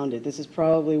around it. This is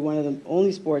probably one of the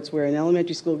only sports where an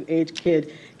elementary school age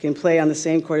kid can play on the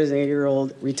same court as an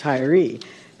 8-year-old retiree.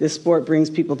 This sport brings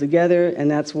people together, and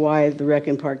that's why the Rec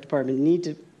and Park Department need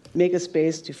to make a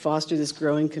space to foster this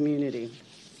growing community.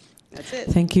 That's it.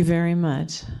 Thank you very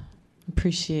much.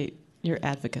 Appreciate your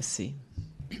advocacy.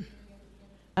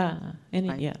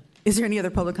 Is there any other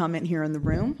public comment here in the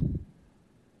room?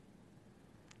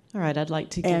 All right, I'd like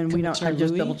to give And we don't, Commissioner I'm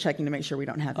just Louie. double checking to make sure we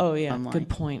don't have it online. Good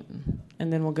point.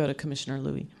 And then we'll go to Commissioner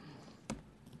Louie.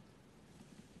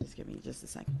 Just give me just a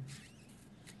second.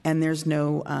 And there's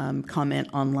no comment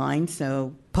online,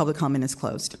 so public comment is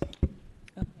closed.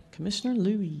 Commissioner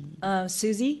Louie.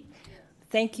 Susie,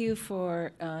 thank you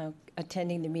for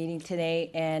attending the meeting today.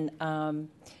 And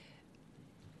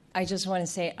I just want to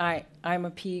say I'm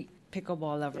a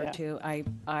pickleball lover too.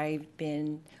 I've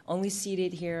been only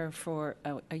seated here for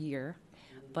a year,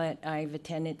 but I've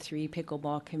attended 3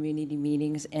 pickleball community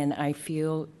meetings, and I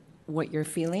feel what you're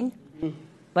feeling. Mm-hmm.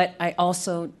 But I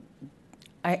also,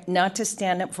 not to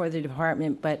stand up for the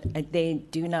department, but they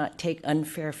do not take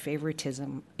unfair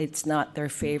favoritism. It's not they're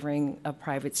favoring a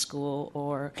private school,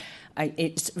 or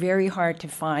it's very hard to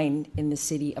find in the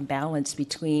city a balance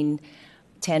between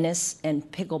tennis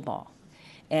and pickleball.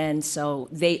 And so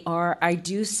they are, I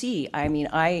do see, I mean,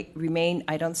 I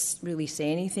don't really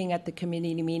say anything at the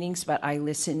community meetings, but I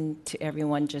listen to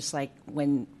everyone just like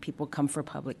when people come for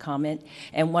public comment.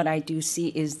 And what I do see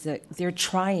is that they're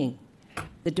trying.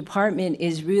 The department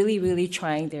is really, really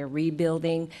trying. They're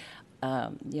rebuilding,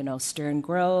 Stern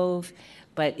Grove,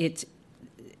 but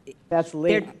that's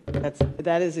late.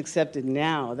 That is accepted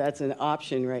now. That's an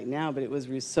option right now, but it was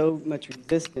so much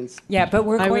resistance. Yeah, but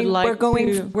we're really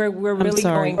going.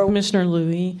 Commissioner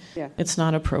Louie, Yeah. It's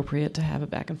not appropriate to have a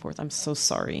back and forth. I'm so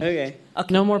sorry. Okay.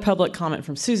 No more public comment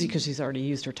from Susie because she's already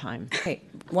used her time. Okay.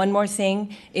 One more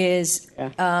thing is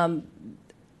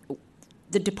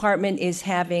the department is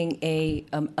having a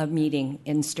meeting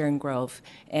in Stern Grove,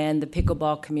 and the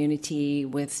pickleball community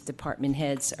with department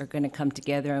heads are going to come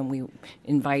together, and we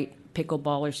invite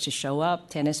pickleballers to show up,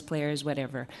 tennis players,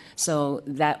 whatever. So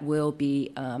that will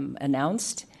be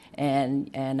announced,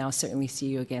 and I'll certainly see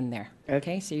you again there.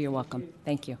 Okay, so you're welcome.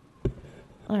 Thank you.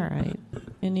 All right.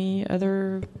 Any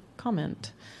other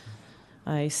comment?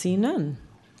 I see none.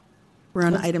 We're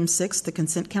on item 6, the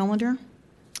consent calendar.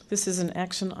 This is an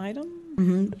action item.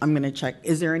 I'm going to check.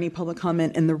 Is there any public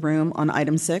comment in the room on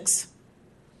item 6?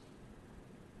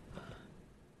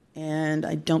 And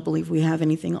I don't believe we have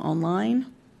anything online.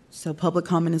 So public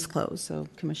comment is closed. So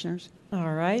commissioners?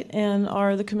 All right. And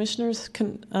are the commissioners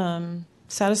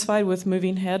satisfied with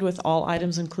moving ahead with all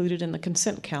items included in the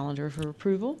consent calendar for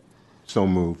approval? So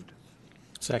moved.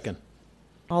 Second.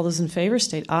 All those in favor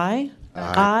state aye.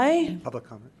 Aye. Public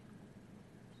comment?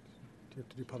 Do you have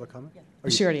to do public comment?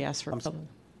 She already asked for public.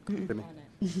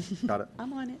 Got it.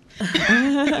 I'm on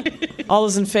it. All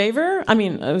those in favor?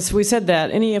 So we said that.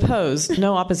 Any opposed?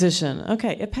 No opposition.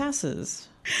 Okay, it passes.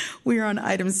 We are on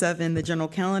item 7, the general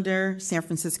calendar, San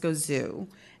Francisco Zoo.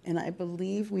 And I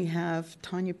believe we have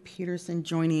Tanya Peterson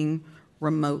joining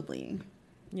remotely.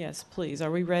 Yes, please.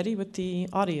 Are we ready with the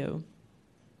audio?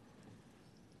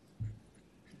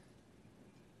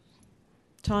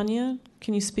 Tanya,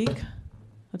 can you speak?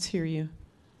 Let's hear you.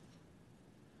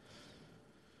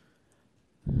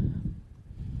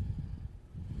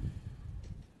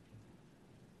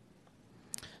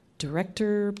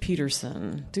 Director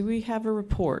Peterson, do we have a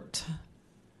report?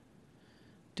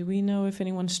 Do we know if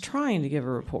anyone's trying to give a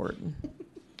report?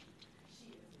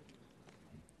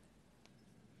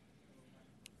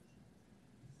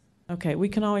 Okay, we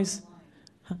can always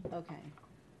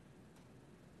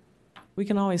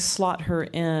slot her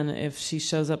in if she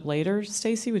shows up later.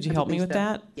 Stacy, would you help me with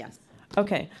that? Yes.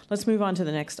 Okay, let's move on to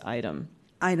the next item.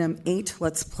 Item 8,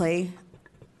 Let's Play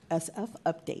SF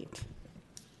update.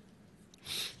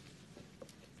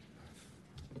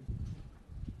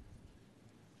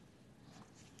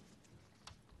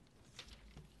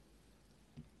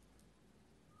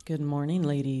 Good morning,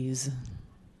 ladies.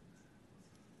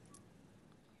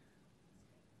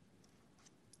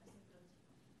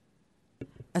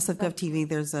 SF TV,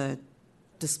 there's a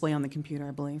display on the computer,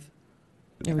 I believe.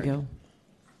 There we go.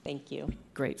 Thank you.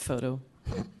 Great photo.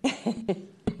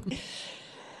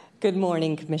 Good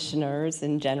morning, commissioners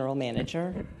and general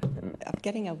manager. I'm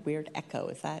getting a weird echo.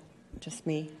 Is that just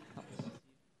me?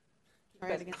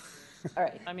 All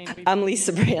right. I'm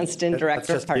Lisa Branston,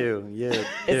 Director That's of just you.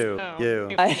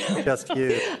 Just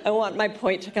you. I want my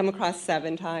point to come across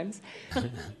 7 times.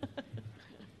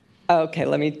 Okay,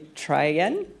 let me try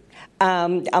again.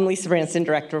 I'm Lisa Branston,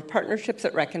 Director of Partnerships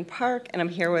at Rec and Park, and I'm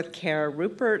here with Kara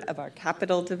Rupert of our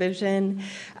Capital Division,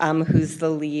 who's the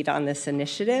lead on this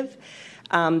initiative.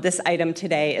 This item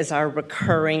today is our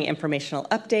recurring informational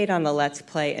update on the Let's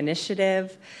Play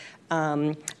initiative.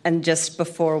 And just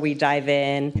before we dive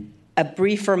in, a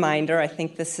brief reminder, I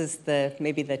think this is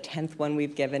maybe the 10th one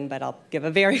we've given, but I'll give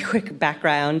a very quick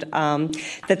background,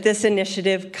 that this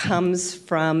initiative comes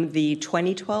from the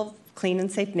 2012 Clean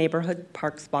and Safe Neighborhood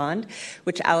Parks Bond,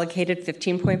 which allocated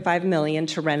 $15.5 million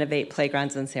to renovate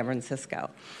playgrounds in San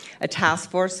Francisco. A task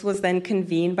force was then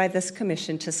convened by this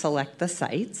commission to select the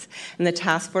sites, and the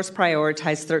task force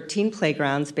prioritized 13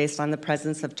 playgrounds based on the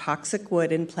presence of toxic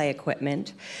wood and play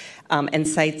equipment, and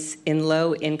sites in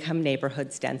low-income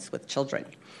neighborhoods dense with children.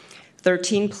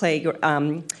 13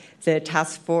 playgrounds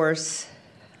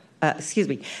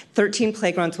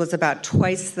was about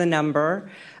twice the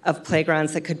number of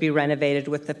playgrounds that could be renovated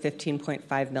with the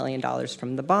 $15.5 million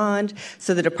from the bond.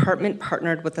 So the department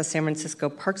partnered with the San Francisco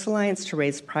Parks Alliance to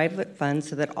raise private funds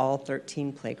so that all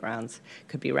 13 playgrounds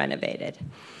could be renovated.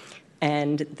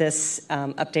 And this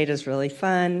update is really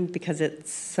fun because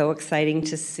it's so exciting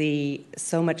to see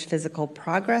so much physical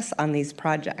progress on these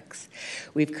projects.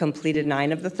 We've completed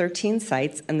 9 of the 13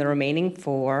 sites, and the remaining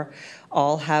 4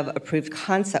 all have approved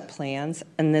concept plans,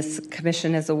 and this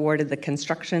commission has awarded the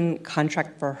construction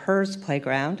contract for HERS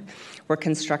Playground, where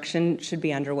construction should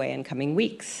be underway in coming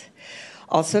weeks.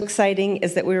 Also exciting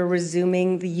is that we are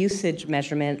resuming the usage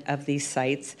measurement of these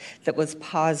sites that was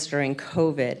paused during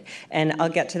COVID. And I'll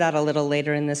get to that a little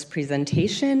later in this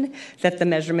presentation, that the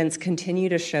measurements continue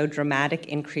to show dramatic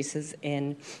increases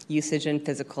in usage and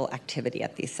physical activity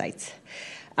at these sites.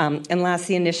 And the last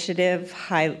initiative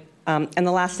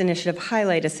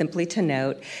highlight is simply to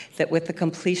note that with the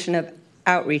completion of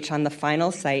outreach on the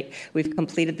final site, we've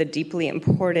completed the deeply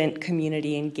important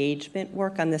community engagement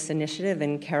work on this initiative,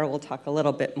 and Carol will talk a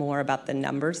little bit more about the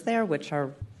numbers there, which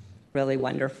are really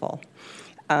wonderful.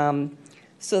 So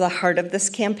the heart of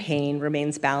this campaign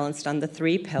remains balanced on the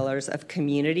 3 pillars of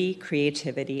community,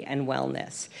 creativity, and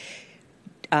wellness.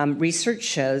 Research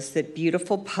shows that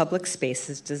beautiful public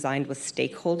spaces designed with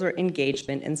stakeholder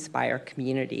engagement inspire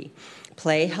community.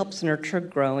 Play helps nurture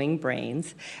growing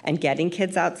brains, and getting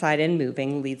kids outside and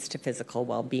moving leads to physical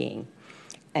well-being.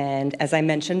 And as I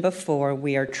mentioned before,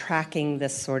 we are tracking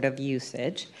this sort of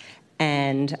usage,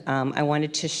 and I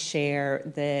wanted to share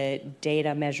the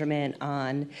data measurement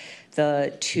on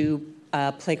the 2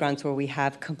 playgrounds where we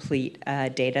have complete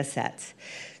data sets.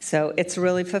 So it's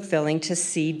really fulfilling to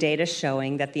see data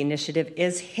showing that the initiative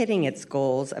is hitting its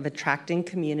goals of attracting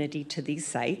community to these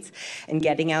sites and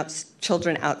getting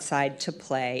children outside to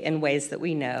play in ways that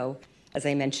we know, as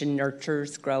I mentioned,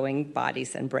 nurtures growing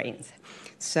bodies and brains.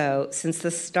 So since the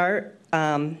start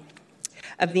of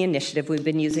of the initiative, we've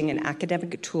been using an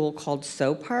academic tool called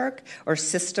SOPark, or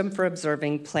System for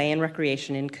Observing Play and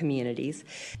Recreation in Communities,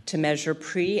 to measure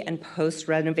pre- and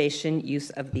post-renovation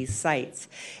use of these sites.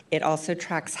 It also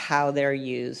tracks how they're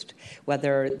used,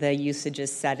 whether the usage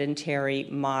is sedentary,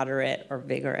 moderate, or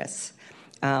vigorous.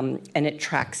 And it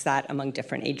tracks that among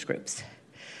different age groups.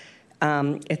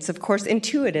 It's, of course,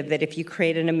 intuitive that if you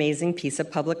create an amazing piece of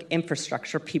public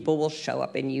infrastructure, people will show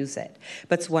up and use it.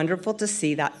 But it's wonderful to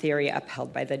see that theory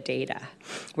upheld by the data.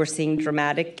 We're seeing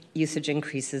dramatic usage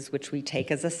increases, which we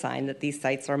take as a sign that these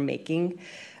sites are making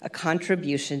a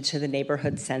contribution to the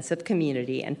neighborhood's sense of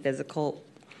community and physical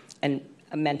and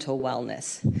mental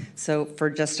wellness. So for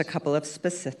just a couple of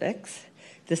specifics,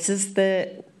 this is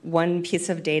the one piece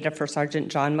of data for Sergeant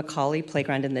John McCauley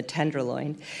Playground in the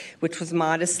Tenderloin, which was a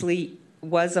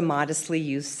modestly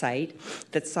used site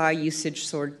that saw usage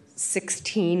soar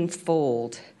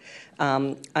 16-fold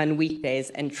on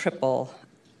weekdays and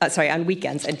on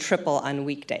weekends and triple on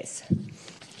weekdays.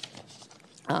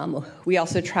 We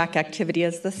also track activity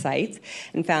as the sites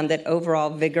and found that overall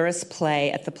vigorous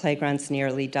play at the playgrounds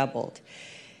nearly doubled.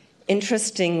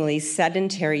 Interestingly,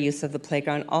 sedentary use of the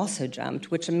playground also jumped,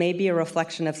 which may be a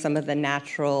reflection of some of the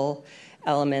natural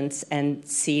elements and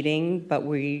seating, but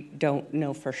we don't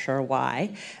know for sure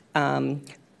why.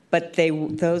 But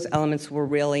those elements were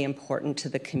really important to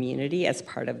the community as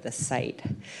part of the site.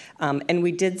 And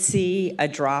we did see a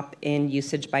drop in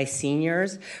usage by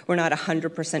seniors. We're not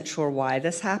 100% sure why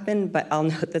this happened, but I'll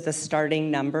note that the starting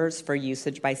numbers for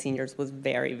usage by seniors was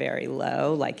very, very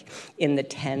low, like in the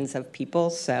tens of people.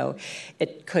 So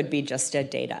it could be just a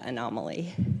data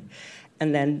anomaly.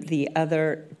 And then the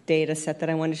other data set that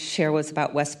I wanted to share was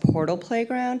about West Portal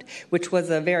Playground, which was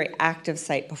a very active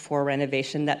site before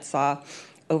renovation that saw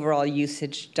overall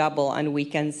usage double on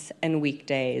weekends and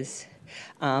weekdays.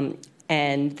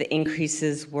 And the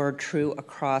increases were true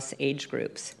across age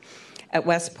groups. At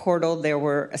West Portal, there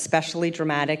were especially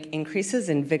dramatic increases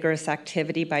in vigorous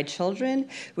activity by children,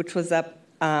 which was up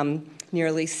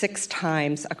nearly 6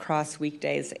 times across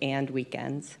weekdays and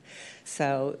weekends.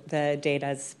 So the data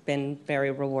has been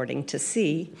very rewarding to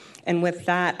see. And with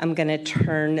that, I'm going to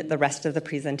turn the rest of the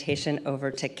presentation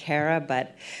over to Kara,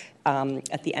 but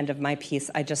at the end of my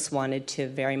piece, I just wanted to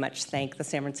very much thank the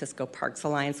San Francisco Parks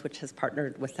Alliance, which has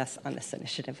partnered with us on this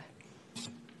initiative.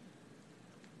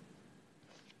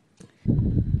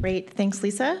 Great. Thanks,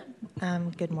 Lisa.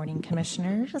 Good morning,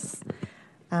 commissioners.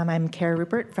 I'm Kara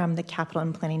Rupert from the Capital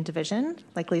and Planning Division.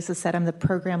 Like Lisa said, I'm the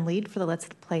program lead for the Let's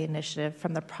Play initiative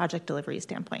from the project delivery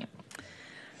standpoint.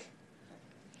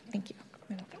 Thank you.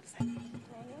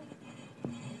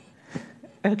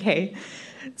 Okay.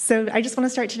 So I just want to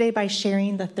start today by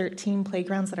sharing the 13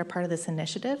 playgrounds that are part of this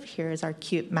initiative. Here is our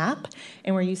cute map,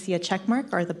 and where you see a check mark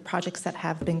are the projects that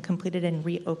have been completed and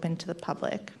reopened to the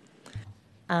public.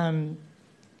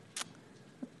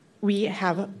 We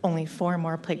have only 4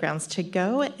 more playgrounds to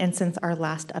go, and since our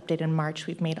last update in March,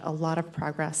 we've made a lot of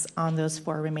progress on those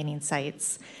 4 remaining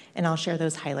sites, and I'll share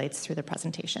those highlights through the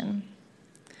presentation.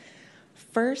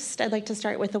 First, I'd like to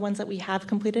start with the ones that we have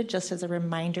completed. Just as a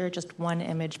reminder, just 1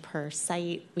 image per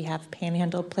site. We have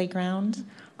Panhandle Playground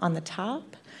on the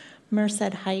top,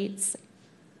 Merced Heights,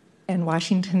 and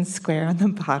Washington Square on the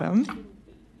bottom.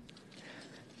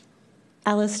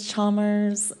 Alice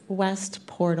Chalmers, West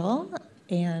Portal,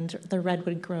 and the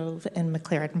Redwood Grove and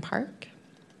McLaren Park.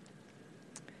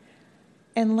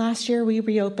 And last year, we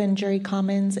reopened Jerry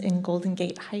Commons and Golden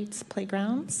Gate Heights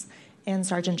playgrounds, and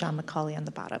Sergeant John McCauley on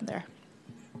the bottom there.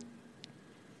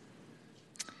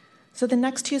 So the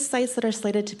next 2 sites that are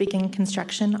slated to begin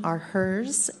construction are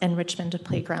HERS and Richmond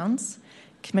Playgrounds.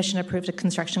 Commission approved a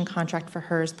construction contract for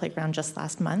HERS Playground just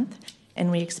last month, and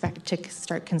we expect to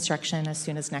start construction as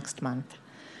soon as next month.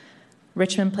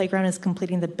 Richmond Playground is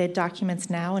completing the bid documents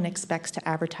now and expects to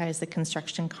advertise the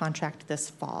construction contract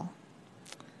this fall.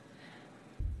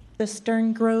 The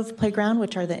Stern Grove Playground,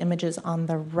 which are the images on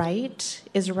the right,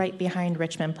 is right behind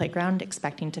Richmond Playground,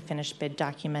 expecting to finish bid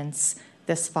documents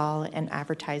this fall and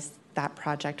advertise that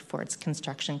project for its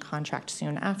construction contract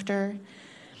soon after.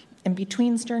 And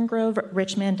between Stern Grove,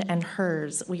 Richmond, and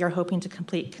HERS, we are hoping to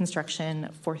complete construction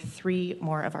for 3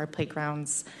 more of our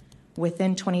playgrounds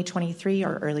within 2023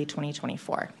 or early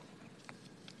 2024.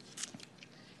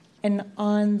 And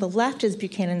on the left is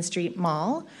Buchanan Street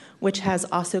Mall, which has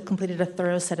also completed a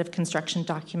thorough set of construction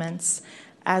documents.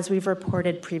 As we've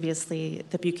reported previously,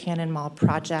 the Buchanan Mall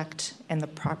project and the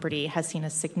property has seen a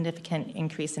significant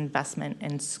increase in investment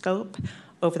and scope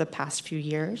over the past few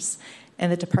years,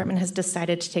 and the department has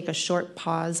decided to take a short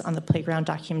pause on the playground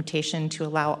documentation to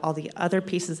allow all the other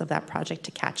pieces of that project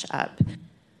to catch up.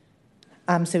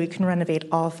 so we can renovate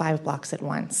all 5 blocks at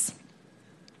once.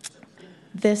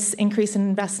 This increase in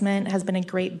investment has been a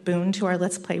great boon to our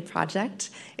Let's Play project.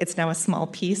 It's now a small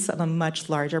piece of a much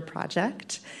larger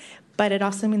project, but it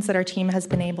also means that our team has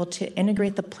been able to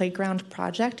integrate the playground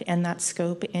project and that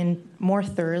scope in more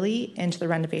thoroughly into the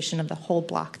renovation of the whole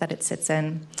block that it sits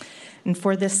in. And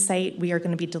for this site, we are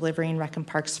going to be delivering Rec and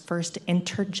Park's first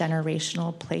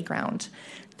intergenerational playground.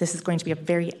 This is going to be a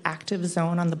very active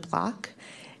zone on the block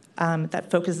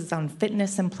that focuses on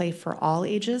fitness and play for all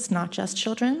ages, not just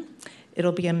children.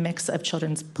 It'll be a mix of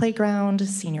children's playground,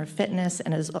 senior fitness,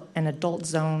 and adult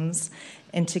zones.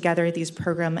 And together, these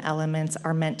program elements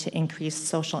are meant to increase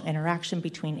social interaction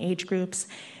between age groups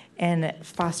and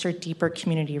foster deeper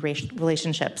community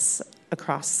relationships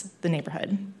across the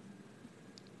neighborhood.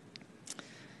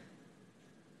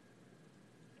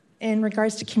 In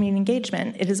regards to community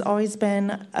engagement, it has always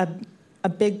been a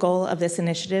big goal of this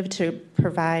initiative to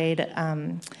provide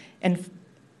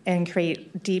and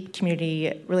create deep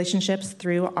community relationships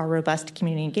through our robust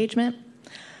community engagement.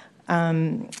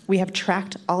 We have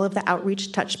tracked all of the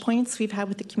outreach touch points we've had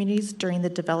with the communities during the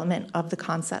development of the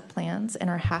concept plans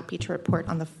and are happy to report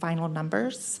on the final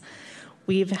numbers.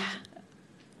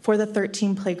 For the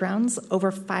 13 playgrounds,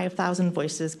 over 5,000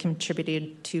 voices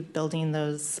contributed to building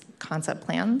those concept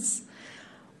plans.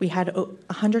 We had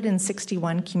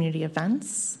 161 community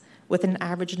events with an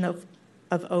average of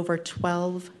over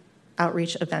 12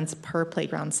 outreach events per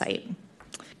playground site.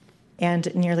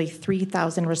 And nearly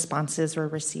 3,000 responses were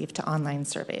received to online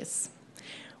surveys.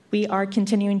 We are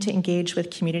continuing to engage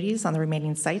with communities on the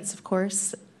remaining sites, of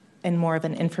course, in more of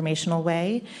an informational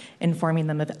way, informing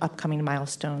them of upcoming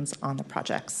milestones on the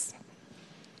projects.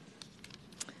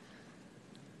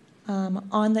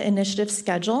 On the initiative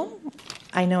schedule,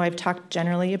 I know I've talked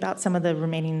generally about some of the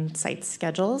remaining site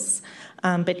schedules,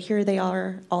 but here they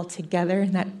are all together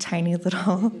in that tiny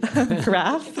little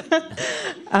graph.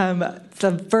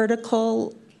 The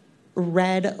vertical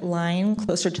red line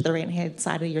closer to the right-hand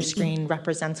side of your screen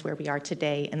represents where we are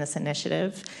today in this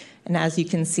initiative. And as you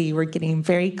can see, we're getting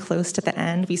very close to the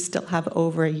end. We still have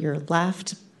over a year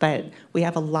left, but we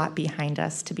have a lot behind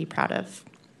us to be proud of.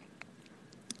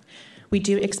 We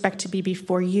do expect to be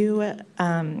before you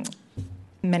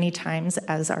many times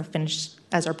as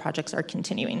our projects are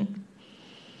continuing.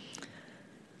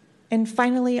 And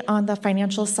finally, on the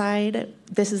financial side,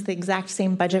 this is the exact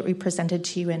same budget we presented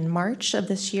to you in March of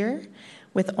this year,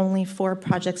 with only 4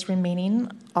 projects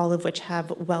remaining, all of which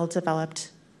have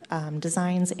well-developed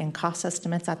designs and cost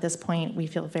estimates at this point. We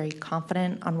feel very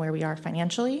confident on where we are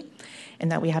financially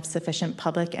and that we have sufficient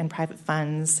public and private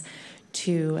funds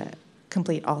to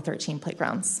complete all 13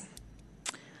 playgrounds.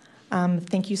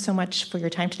 Thank you so much for your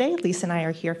time today. Lisa and I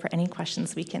are here for any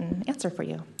questions we can answer for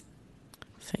you.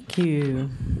 Thank you.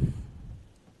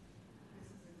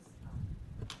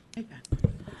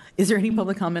 Is there any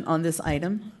public comment on this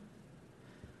item?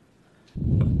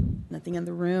 Nothing in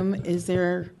the room. Is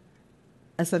there,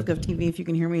 SFGov TV, if you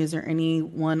can hear me, is there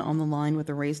anyone on the line with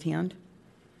a raised hand?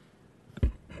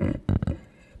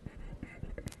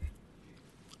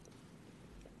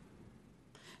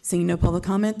 Seeing no public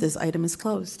comment, this item is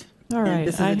closed. All right,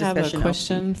 this is I have a discussion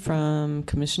question from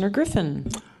Commissioner Griffin.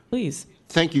 Please.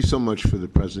 Thank you so much for the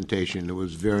presentation. It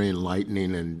was very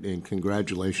enlightening, and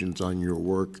congratulations on your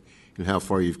work and how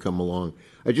far you've come along.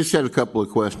 I just had a couple of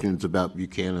questions about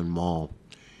Buchanan Mall.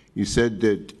 You said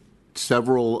that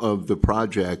several of the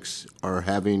projects are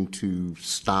having to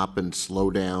stop and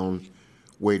slow down,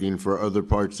 waiting for other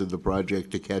parts of the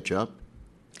project to catch up?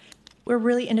 We're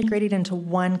really integrated into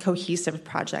one cohesive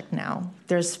project now.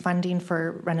 There's funding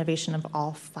for renovation of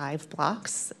all 5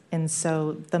 blocks, and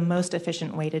so the most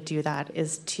efficient way to do that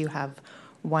is to have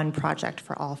one project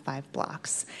for all 5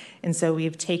 blocks. And so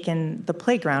we've taken the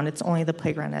playground, it's only the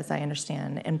playground as I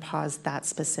understand, and paused that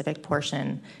specific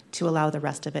portion to allow the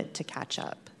rest of it to catch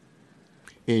up.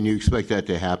 And you expect that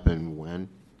to happen when?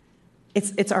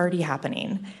 It's already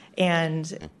happening.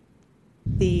 And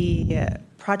the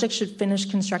project should finish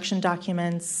construction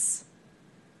documents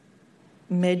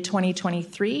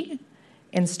mid-2023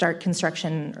 and start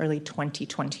construction early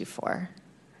 2024.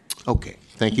 Okay,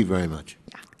 thank you very much.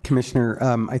 Yeah. Commissioner,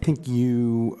 I think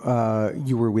you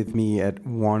were with me at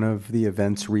one of the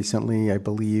events recently. I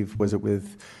believe, was it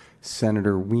with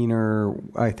Senator Wiener?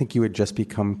 I think you had just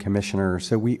become commissioner.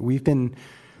 So we've been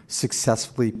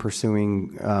successfully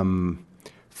pursuing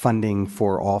funding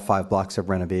for all 5 blocks of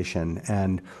renovation.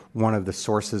 And one of the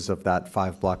sources of that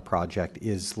 5-block project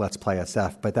is Let's Play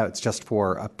SF, but that's just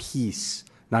for a piece,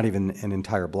 not even an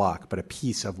entire block, but a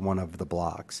piece of one of the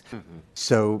blocks. Mm-hmm.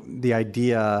 So the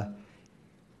idea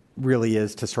really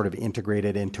is to sort of integrate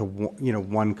it into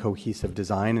one cohesive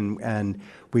design. And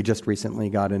we just recently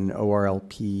got an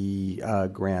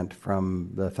ORLP grant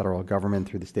from the federal government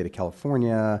through the state of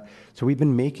California. So we've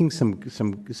been making some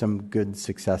good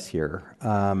success here.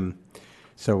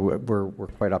 So we're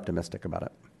quite optimistic about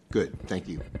it. Good, thank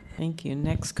you. Thank you.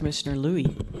 Next, Commissioner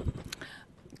Louie.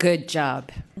 Good job.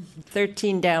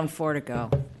 13 down, 4 to go.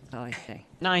 That's all I say.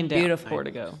 9 down, Beautiful. 4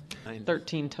 to go.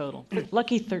 13 total.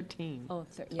 Lucky 13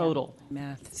 total.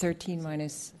 Math. 13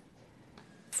 minus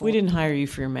 4. We didn't hire you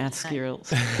for your math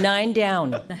skills. 9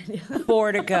 down,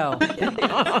 4 to go.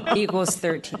 Equals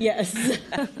 13. Yes.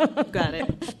 Got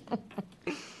it.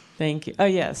 Thank you. Oh,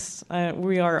 yes.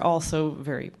 We are also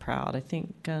very proud. I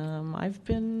think I've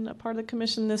been a part of the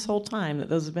commission this whole time that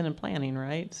those have been in planning,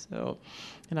 right? So,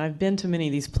 and I've been to many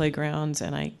of these playgrounds,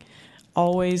 and I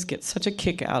always get such a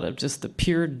kick out of just the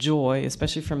pure joy,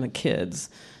 especially from the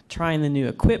kids, trying the new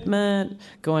equipment,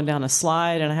 going down a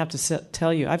slide. And I have to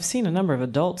tell you, I've seen a number of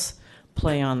adults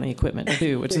play on the equipment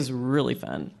too, which is really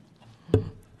fun.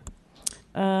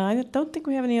 I don't think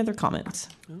we have any other comments.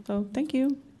 So thank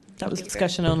you. That was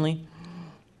discussion only.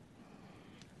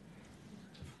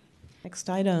 Next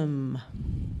item.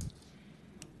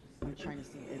 I'm trying to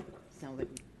see. It sounds like.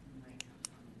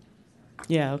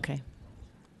 Yeah, okay.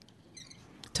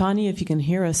 Tanya, if you can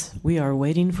hear us, we are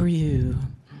waiting for you.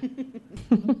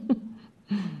 You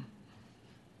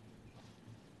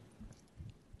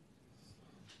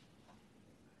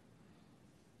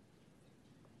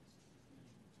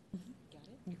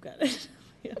got it.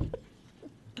 Yeah.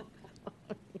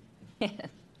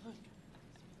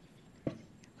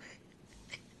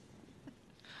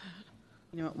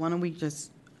 You know what, why don't we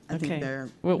just, I think they're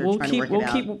We'll trying to work it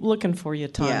out. keep looking for you,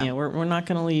 Tanya. Yeah. We're not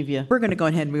going to leave you. We're going to go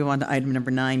ahead and move on to item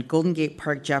number 9, Golden Gate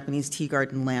Park Japanese Tea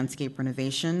Garden Landscape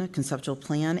Renovation, Conceptual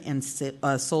Plan, and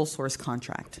Sole Source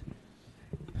Contract.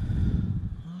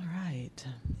 All right.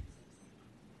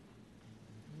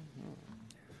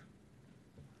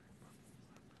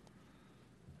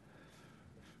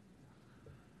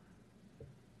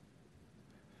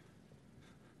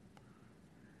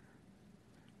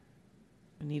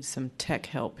 We need some tech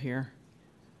help here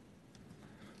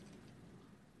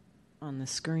on the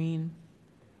screen.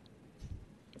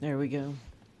 There we go.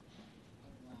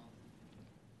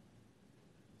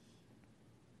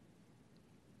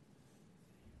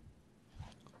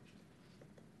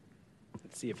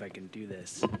 Let's see if I can do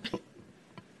this.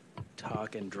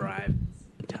 Talk and drive.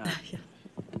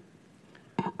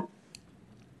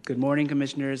 Good morning,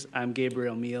 Commissioners. I'm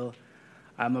Gabriel Meal.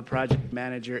 I'm a project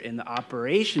manager in the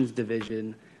operations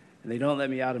division, and they don't let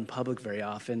me out in public very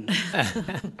often.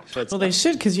 Well, they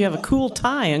should, because you have a cool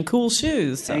tie and cool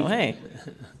shoes. So, hey.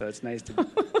 So it's nice to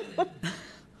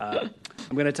I'm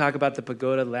going to talk about the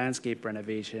pagoda landscape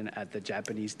renovation at the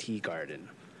Japanese Tea Garden.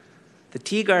 The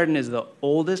Tea Garden is the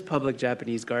oldest public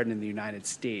Japanese garden in the United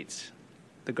States.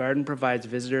 The garden provides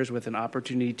visitors with an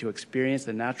opportunity to experience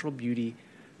the natural beauty,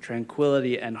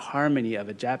 tranquility, and harmony of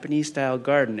a Japanese-style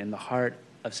garden in the heart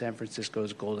of San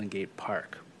Francisco's Golden Gate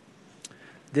Park.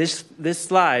 This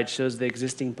slide shows the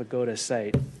existing pagoda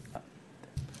site.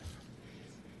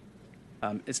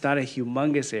 It's not a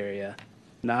humongous area,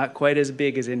 not quite as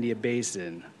big as India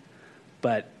Basin,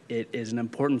 but it is an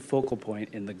important focal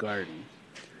point in the garden.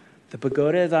 The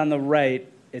pagoda is on the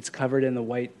right. It's covered in the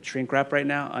white shrink wrap right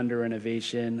now under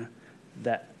renovation.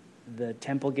 The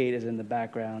temple gate is in the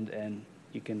background, and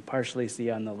you can partially see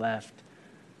on the left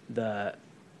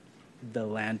the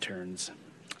lanterns,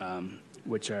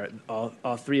 which are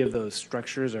all three of those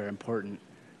structures are important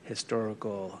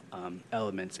historical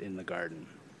elements in the garden.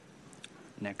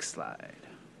 Next slide.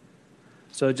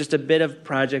 So just a bit of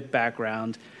project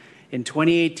background. In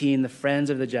 2018, the Friends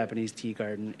of the Japanese Tea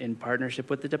Garden, in partnership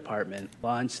with the department,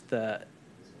 launched the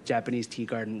Japanese Tea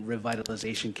Garden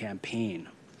Revitalization Campaign.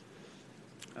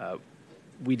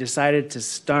 We decided to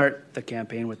start the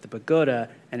campaign with the pagoda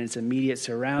and its immediate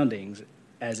surroundings,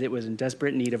 as it was in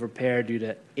desperate need of repair due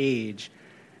to age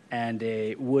and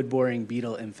a wood-boring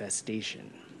beetle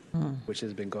infestation, which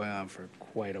has been going on for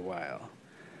quite a while.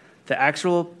 The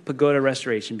actual pagoda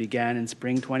restoration began in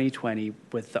spring 2020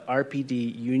 with the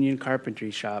RPD Union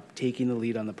Carpentry Shop taking the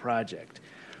lead on the project.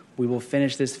 We will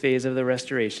finish this phase of the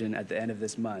restoration at the end of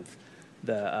this month.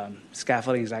 The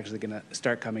scaffolding is actually going to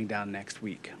start coming down next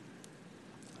week.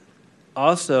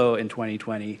 Also in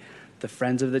 2020, the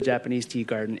Friends of the Japanese Tea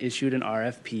Garden issued an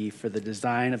RFP for the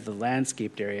design of the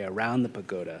landscaped area around the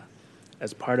pagoda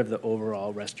as part of the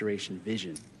overall restoration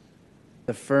vision.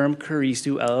 The firm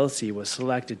Kurisu LLC was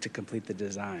selected to complete the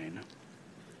design.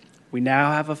 We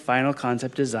now have a final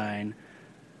concept design,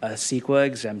 a CEQA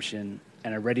exemption,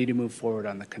 and are ready to move forward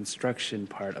on the construction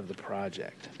part of the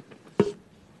project.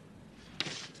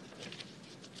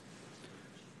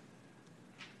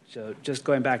 So just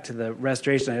going back to the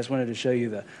restoration, I just wanted to show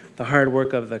you the hard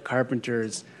work of the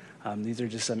carpenters. These are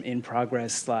just some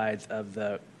in-progress slides of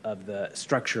the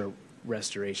structure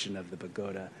restoration of the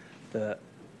pagoda.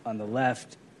 On the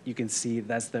left, you can see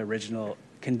that's the original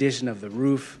condition of the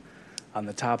roof on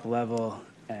the top level,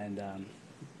 and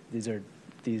these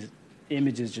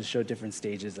images just show different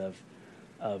stages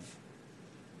of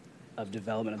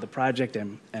development of the project,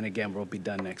 and again, we'll be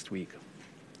done next week.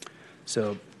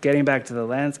 So getting back to the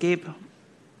landscape,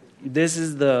 this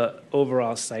is the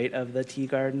overall site of the tea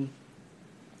garden.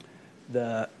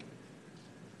 The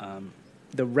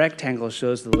rectangle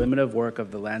shows the limit of work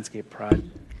of the landscape project.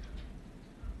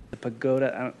 The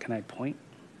pagoda, can I point?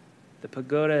 The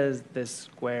pagoda is this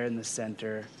square in the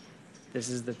center. This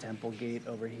is the temple gate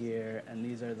over here, and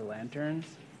these are the lanterns.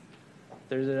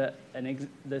 There's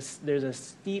a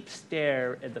steep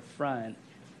stair at the front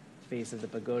face of the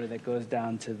pagoda that goes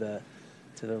down to the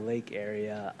lake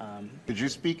area. Could you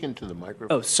speak into the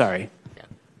microphone? Oh, sorry. Yeah.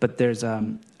 But there's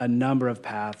a number of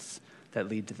paths that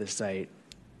lead to the site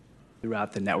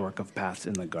throughout the network of paths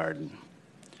in the garden.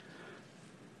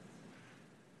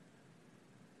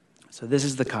 So this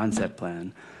is the concept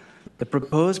plan. The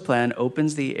proposed plan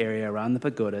opens the area around the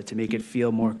pagoda to make it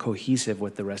feel more cohesive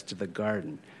with the rest of the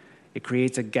garden. It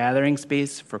creates a gathering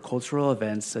space for cultural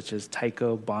events such as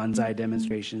taiko, bonsai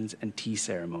demonstrations, and tea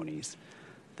ceremonies.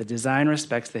 The design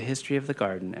respects the history of the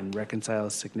garden and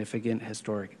reconciles significant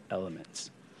historic elements.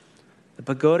 The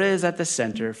pagoda is at the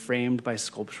center, framed by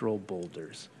sculptural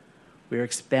boulders. We are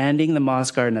expanding the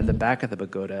moss garden at the back of the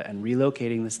pagoda and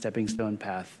relocating the stepping stone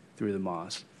path through the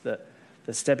moss.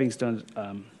 The stepping stones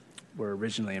were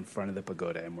originally in front of the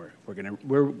pagoda, and we're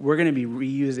gonna be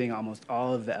reusing almost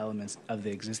all of the elements of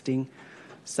the existing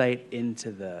site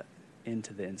into the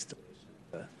installation,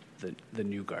 the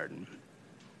new garden.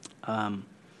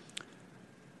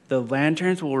 The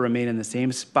lanterns will remain in the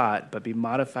same spot, but be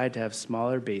modified to have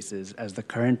smaller bases, as the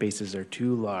current bases are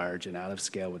too large and out of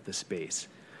scale with the space.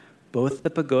 Both the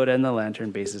pagoda and the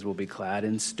lantern bases will be clad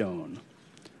in stone.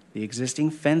 The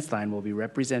existing fence line will be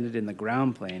represented in the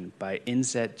ground plane by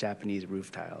inset Japanese roof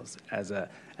tiles as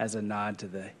a nod to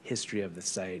the history of the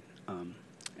site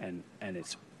and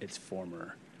its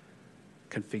former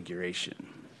configuration.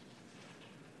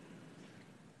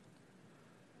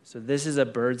 So this is a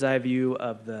bird's eye view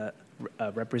of the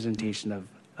representation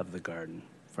of the garden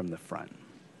from the front.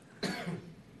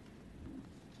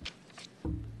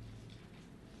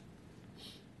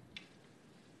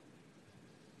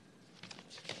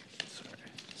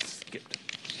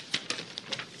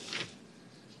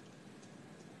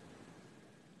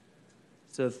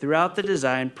 So throughout the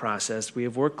design process, we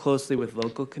have worked closely with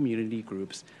local community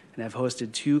groups and have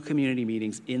hosted 2 community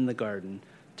meetings in the garden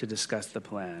to discuss the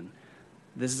plan.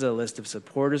 This is a list of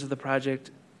supporters of the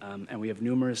project, and we have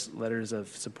numerous letters of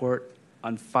support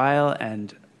on file,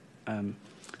 and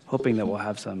hoping that we'll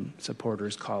have some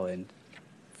supporters call in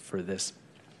for this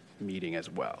meeting as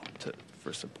well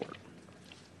for support.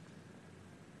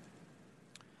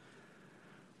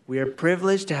 We are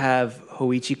privileged to have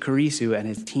Hoichi Kurisu and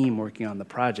his team working on the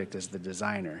project as the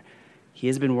designer. He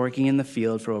has been working in the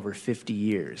field for over 50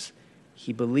 years.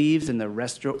 He believes in the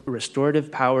restorative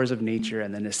powers of nature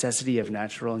and the necessity of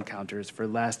natural encounters for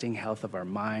lasting health of our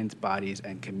minds, bodies,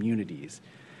 and communities.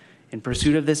 In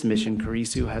pursuit of this mission,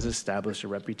 Kurisu has established a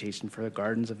reputation for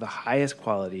gardens of the highest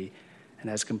quality and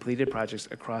has completed projects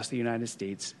across the United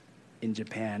States, in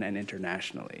Japan, and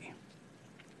internationally.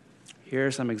 Here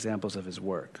are some examples of his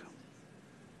work.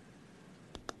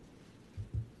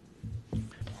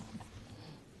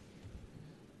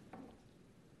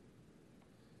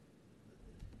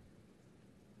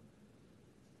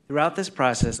 Throughout this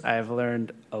process, I have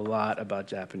learned a lot about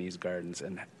Japanese gardens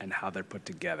and how they're put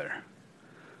together.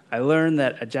 I learned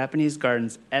that a Japanese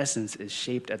garden's essence is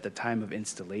shaped at the time of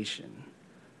installation.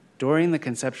 During the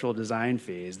conceptual design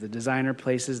phase, the designer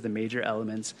places the major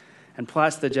elements and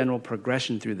plots the general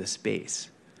progression through the space.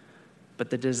 But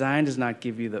the design does not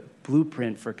give you the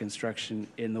blueprint for construction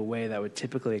in the way that would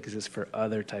typically exist for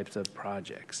other types of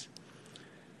projects.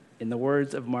 In the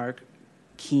words of Mark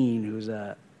Keene, who's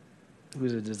a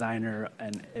designer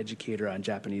and educator on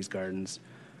Japanese gardens,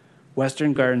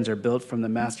 Western gardens are built from the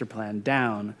master plan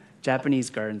down, Japanese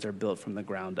gardens are built from the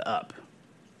ground up.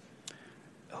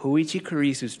 Hoichi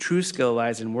Kurisu's true skill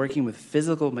lies in working with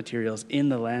physical materials in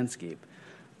the landscape.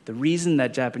 The reason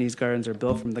that Japanese gardens are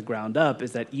built from the ground up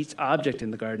is that each object in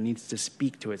the garden needs to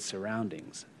speak to its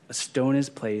surroundings. A stone is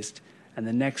placed, and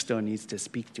the next stone needs to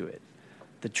speak to it.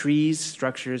 The trees,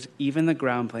 structures, even the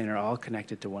ground plane are all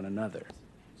connected to one another.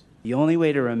 The only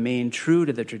way to remain true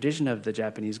to the tradition of the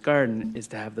Japanese garden is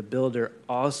to have the builder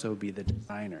also be the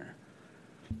designer.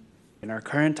 In our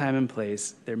current time and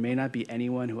place, there may not be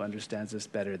anyone who understands this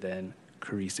better than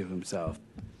Kurisu himself.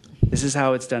 This is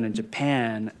how it's done in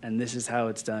Japan, and this is how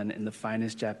it's done in the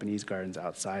finest Japanese gardens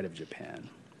outside of Japan.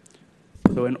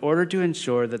 So in order to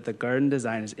ensure that the garden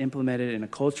design is implemented in a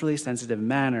culturally sensitive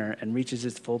manner and reaches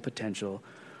its full potential,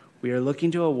 we are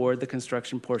looking to award the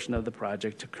construction portion of the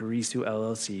project to Kurisu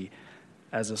LLC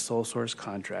as a sole source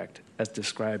contract, as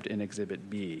described in Exhibit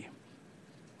B.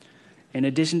 In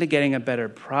addition to getting a better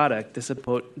product, this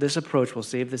approach will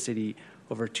save the city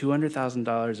over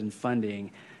 $200,000 in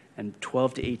funding and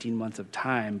 12 to 18 months of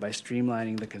time by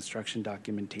streamlining the construction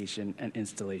documentation and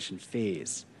installation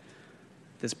phase.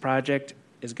 This project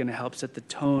is going to help set the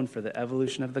tone for the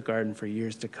evolution of the garden for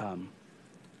years to come.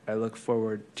 I look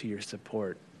forward to your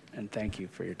support, and thank you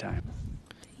for your time.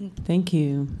 Thank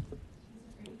you.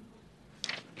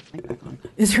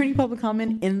 Is there any public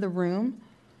comment in the room?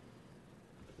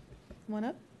 Come on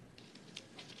up.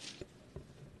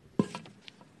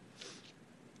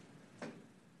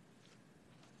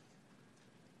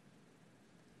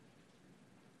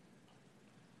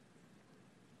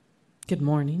 Good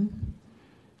morning.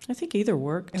 I think either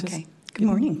worked. Okay. Good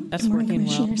morning. That's Good morning, working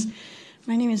well. Commissioners.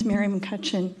 My name is Mary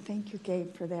McCutcheon. Thank you,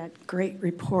 Gabe, for that great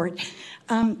report.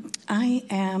 I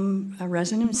am a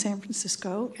resident of San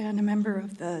Francisco and a member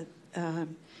of the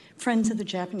Friends of the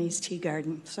Japanese Tea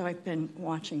Garden. So I've been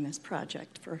watching this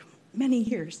project for many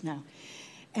years now.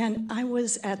 And I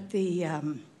was at the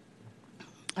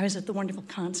wonderful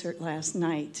concert last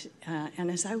night, and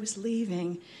as I was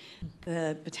leaving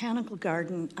the botanical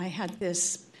garden, I had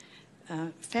this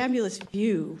fabulous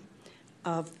view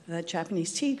of the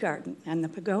Japanese tea garden and the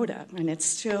pagoda, and it's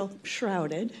still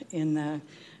shrouded in the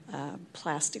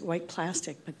white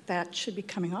plastic, but that should be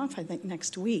coming off, I think,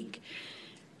 next week.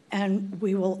 And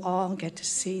we will all get to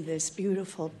see this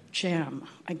beautiful gem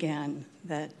again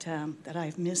that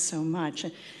I've missed so much.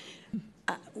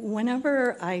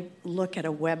 Whenever I look at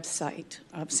a website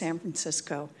of San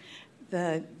Francisco,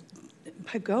 the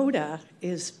pagoda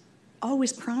is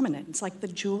always prominent. It's like the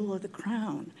jewel of the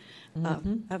crown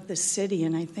of the city,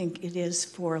 and I think it is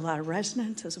for a lot of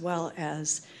residents as well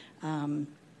as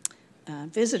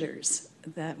visitors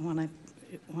that want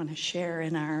to share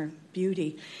in our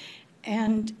beauty.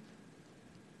 And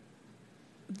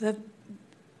the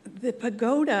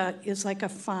pagoda is like a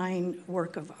fine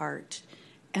work of art,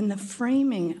 and the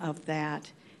framing of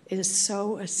that is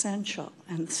so essential.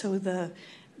 And so the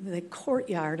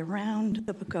courtyard around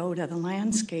the pagoda, the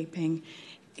landscaping,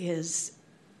 is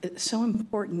so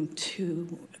important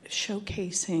to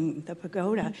showcasing the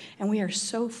pagoda. And we are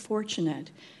so fortunate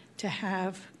to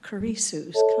have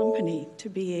Kurisu's company to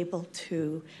be able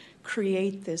to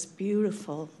create this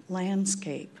beautiful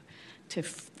landscape to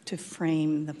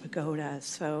frame the pagoda.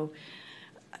 So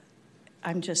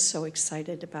I'm just so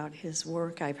excited about his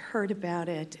work. I've heard about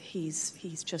it. He's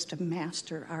just a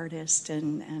master artist,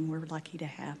 and we're lucky to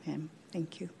have him.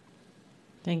 Thank you.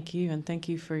 Thank you, and thank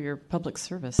you for your public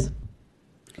service.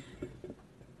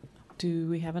 Do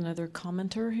we have another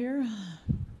commenter here?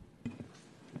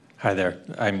 Hi there.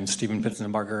 I'm Stephen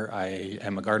Pitzenbarger. I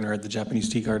am a gardener at the Japanese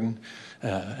Tea Garden.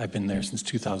 I've been there since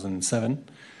 2007.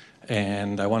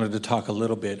 And I wanted to talk a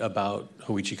little bit about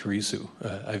Hoichi Kurisu.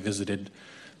 I visited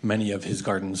many of his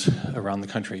gardens around the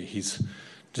country. He's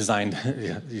designed,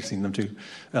 yeah, you've seen them too.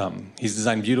 He's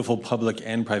designed beautiful public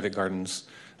and private gardens,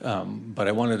 but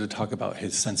I wanted to talk about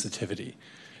his sensitivity.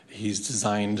 He's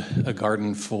designed a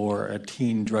garden for a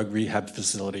teen drug rehab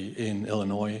facility in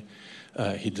Illinois.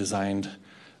 He designed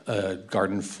a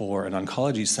garden for an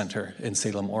oncology center in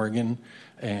Salem, Oregon,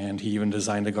 and he even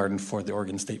designed a garden for the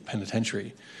Oregon State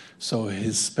Penitentiary. So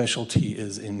his specialty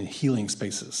is in healing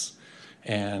spaces.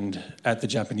 And at the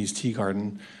Japanese Tea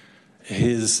Garden,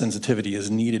 his sensitivity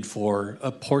is needed for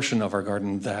a portion of our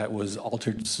garden that was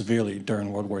altered severely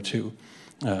during World War II.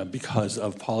 Because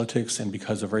of politics and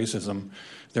because of racism,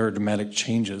 there are dramatic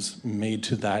changes made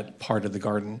to that part of the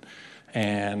garden.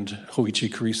 And Hoichi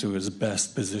Kurisu is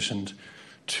best positioned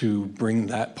to bring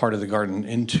that part of the garden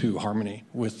into harmony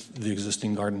with the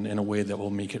existing garden in a way that will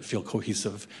make it feel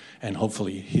cohesive and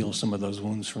hopefully heal some of those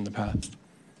wounds from the past.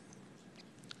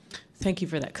 Thank you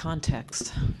for that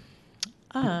context.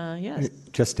 Yes.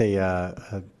 Just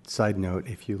a side note,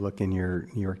 if you look in your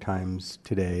New York Times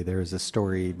today, there is a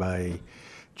story by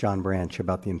John Branch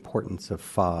about the importance of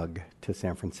fog to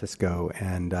San Francisco,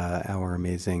 and our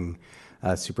amazing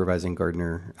supervising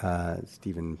gardener,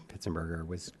 Stephen Pitzenbarger,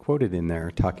 was quoted in there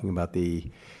talking about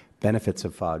the benefits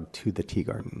of fog to the tea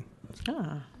garden.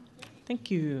 Thank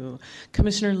you.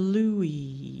 Commissioner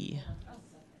Louie.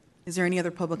 Is there any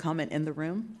other public comment in the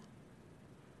room?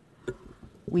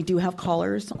 We do have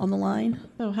callers on the line.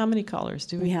 So how many callers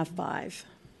do we? We have 5.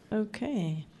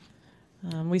 Okay.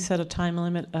 We set a time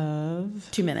limit of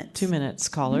 2 minutes. 2 minutes.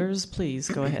 Callers, please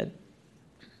go ahead.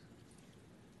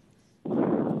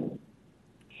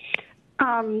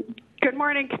 Good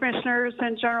morning, Commissioners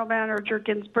and General Manager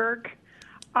Ginsburg.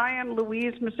 I am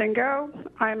Louise Mazingo.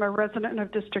 I am a resident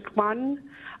of District 1,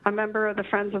 a member of the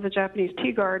Friends of the Japanese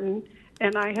Tea Garden,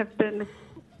 and I have been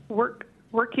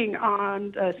working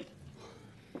on the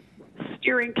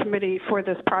steering committee for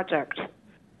this project.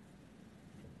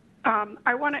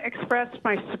 I want to express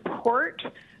my support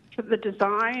for the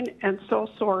design and sole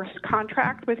source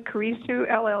contract with Kurisu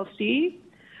LLC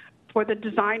for the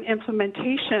design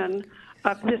implementation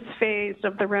of this phase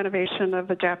of the renovation of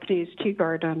the Japanese tea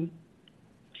garden.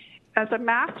 As a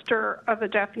master of the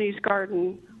Japanese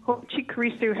garden, Hoichi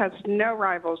Kurisu has no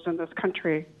rivals in this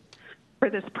country. For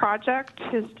this project,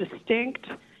 his distinct,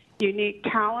 unique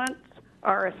talents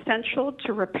are essential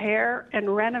to repair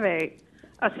and renovate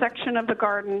a section of the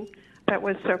garden that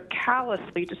was so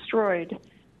callously destroyed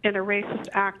in a racist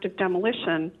act of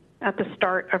demolition at the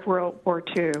start of World War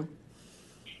II.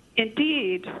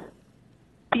 Indeed,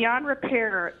 beyond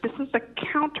repair, this is a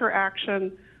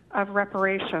counteraction of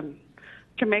reparation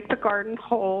to make the garden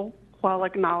whole while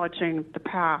acknowledging the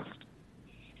past.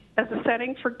 As a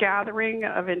setting for gathering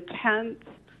of intense,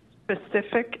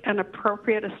 specific, and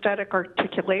appropriate aesthetic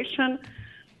articulation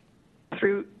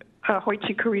through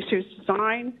Hoichi Kurisu's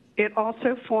design, it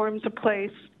also forms a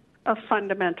place of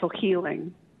fundamental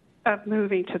healing, of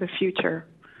moving to the future.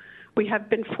 We have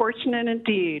been fortunate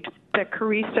indeed that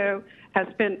Kurisu has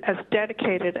been as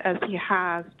dedicated as he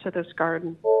has to this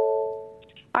garden.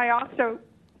 I also...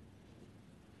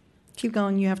 Keep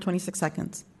going, you have 26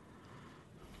 seconds.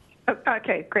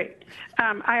 Okay, great.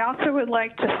 I also would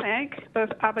like to thank both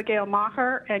Abigail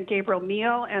Maher and Gabriel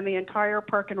Neal and the entire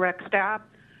Park and Rec staff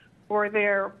for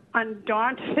their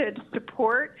undaunted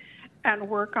support and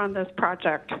work on this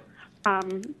project.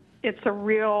 It's a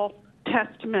real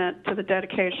testament to the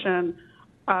dedication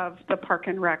of the Park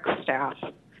and Rec staff.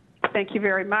 Thank you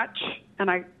very much,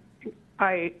 and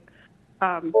I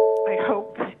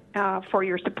hope for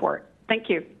your support. Thank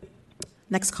you.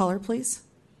 Next caller, please.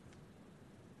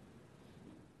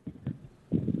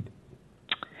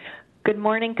 Good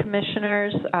morning,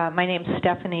 Commissioners. My name is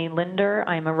Stephanie Linder.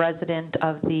 I'm a resident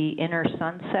of the Inner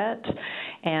Sunset,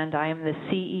 and I am the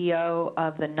CEO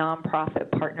of the nonprofit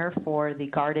partner for the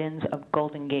Gardens of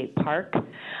Golden Gate Park.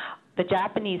 The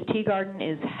Japanese Tea Garden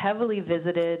is heavily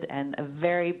visited and a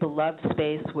very beloved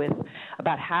space with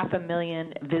about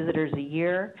 500,000 visitors a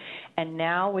year. And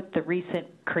now with the recent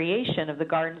creation of the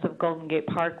Gardens of Golden Gate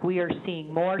Park, we are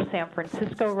seeing more San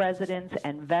Francisco residents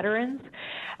and veterans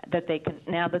that they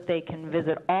can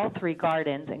visit all 3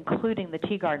 gardens, including the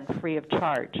Tea Garden, free of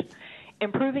charge.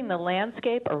 Improving the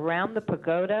landscape around the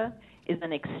pagoda is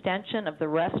an extension of the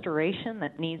restoration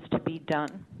that needs to be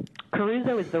done.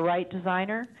 Kurisu is the right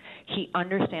designer. He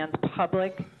understands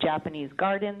public Japanese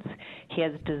gardens. He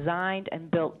has designed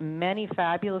and built many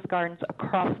fabulous gardens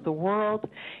across the world,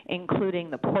 including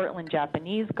the Portland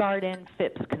Japanese Garden,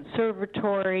 Phipps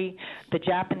Conservatory, the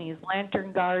Japanese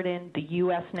Lantern Garden, the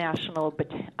U.S. National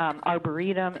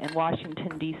Arboretum in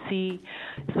Washington, D.C.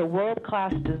 He's a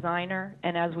world-class designer,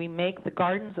 and as we make the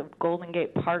Gardens of Golden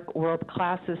Gate Park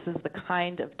world-class, this is the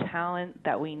kind of talent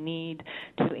that we need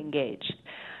to engage.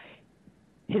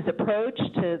 His approach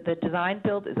to the design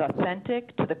build is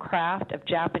authentic to the craft of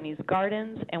Japanese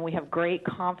gardens, and we have great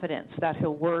confidence that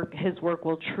his work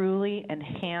will truly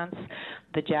enhance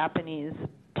the Japanese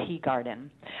Tea Garden.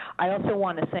 I also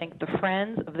want to thank the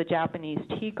Friends of the Japanese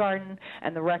Tea Garden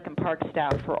and the Rec and Park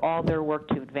staff for all their work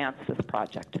to advance this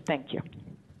project. Thank you.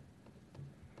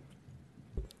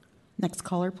 Next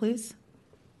caller, please.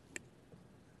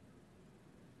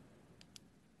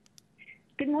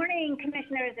 Good morning,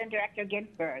 Commissioners and Director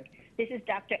Ginsburg. This is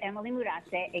Dr. Emily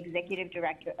Murase, Executive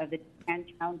Director of the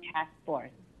Japantown Task Force.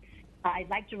 I'd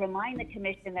like to remind the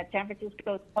Commission that San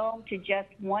Francisco is home to just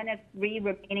one of 3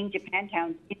 remaining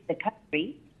Japantowns in the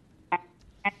country.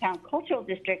 Japantown Cultural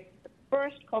District is the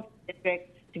first cultural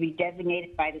district to be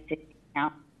designated by the City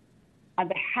Council. On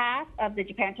behalf of the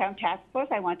Japantown Task Force,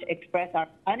 I want to express our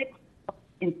unequivocal,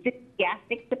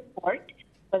 enthusiastic support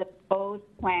for the proposed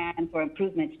plan for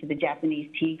improvements to the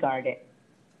Japanese Tea Garden.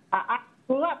 I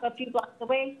grew up a few blocks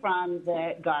away from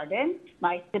the garden.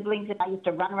 My siblings and I used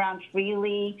to run around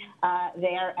freely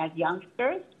there as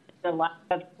youngsters. A lot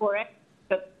of tourists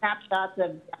took snapshots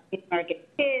of Japanese American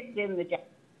kids in the Japanese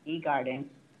Tea Garden.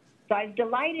 So I was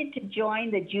delighted to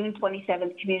join the June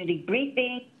 27th community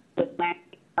briefing with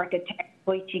landscape architect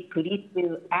Koichi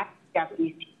Kurisu at the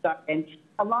Japanese Tea Garden,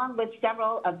 along with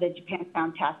several of the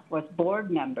Japantown Task Force board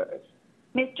members.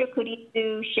 Mr.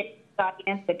 Kurisu shared with the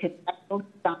audience the conceptual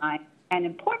design and,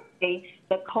 importantly,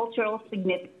 the cultural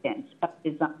significance of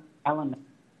design elements.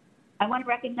 I want to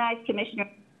recognize Commissioner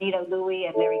Anita Louie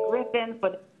and Larry Griffin for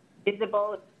the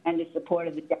visible and the support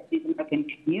of the Japanese American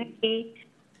community,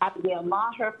 Abigail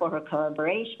Maher for her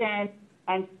collaboration,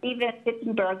 and Stephen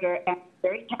Fitzenberger and the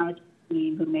very talented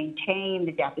team who maintain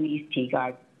the Japanese Tea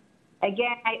Garden.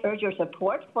 Again, I urge your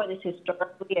support for this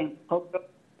historically and culturally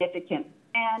significant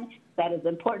plan that is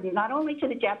important not only to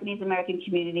the Japanese American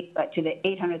community, but to the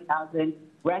 800,000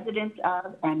 residents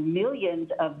of and millions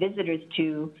of visitors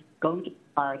to Golden Gate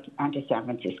Park and to San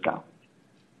Francisco.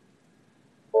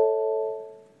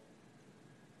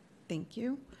 Thank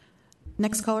you.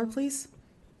 Next caller, please.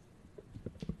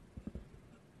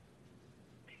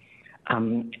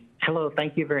 Hello,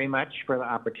 thank you very much for the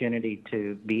opportunity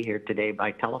to be here today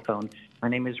by telephone. My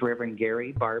name is Reverend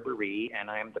Gary Barberie, and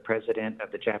I am the president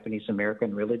of the Japanese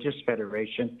American Religious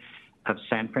Federation of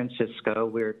San Francisco.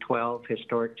 We're 12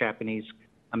 historic Japanese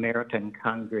American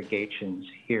congregations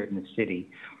here in the city.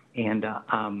 And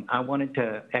I wanted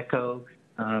to echo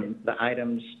the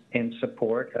items in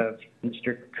support of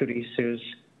Mr. Kurisu's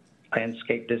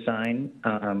landscape design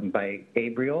by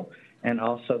Gabriel, and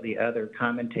also the other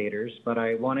commentators. But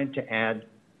I wanted to add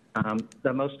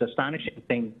the most astonishing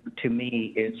thing to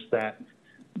me is that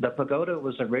the pagoda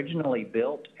was originally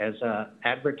built as an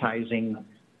advertising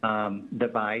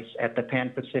device at the Pan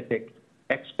Pacific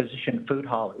Exposition Food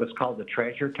Hall. It was called the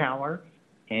Treasure Tower.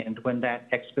 And when that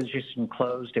exposition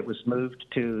closed, it was moved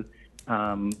to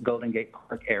Golden Gate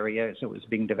Park area as it was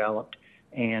being developed.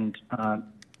 And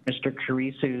Mr.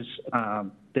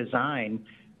 Kurisu's design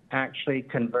actually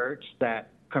converts that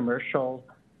commercial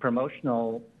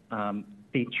promotional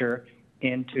feature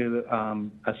into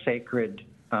a sacred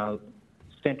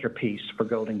centerpiece for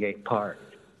Golden Gate Park.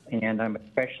 And I'm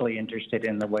especially interested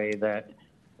in the way that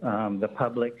the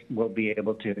public will be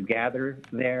able to gather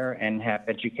there and have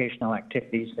educational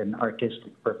activities and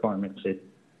artistic performances.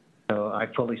 So I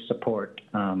fully support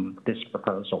this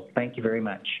proposal. Thank you very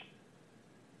much.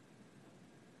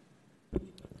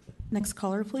 Next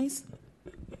caller, please.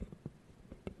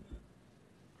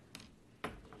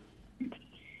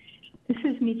 This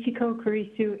is Michiko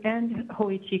Kurisu and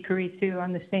Hoichi Kurisu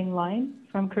on the same line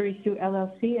from Kurisu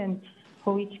LLC, and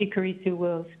Hoichi Kurisu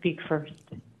will speak first.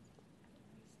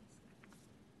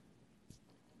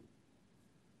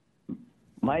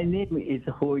 My name is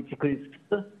Hoichi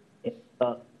Kurisu,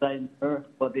 designer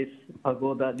for this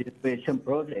pagoda restoration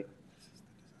project.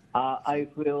 I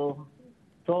feel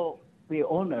so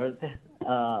honored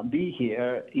be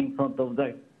here in front of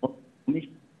the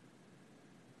commission.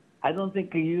 I don't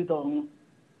think you don't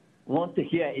want to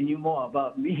hear any more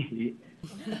about me,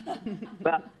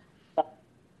 but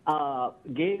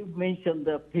Gabe mentioned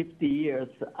the 50 years.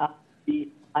 I've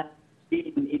been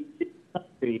in this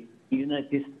country,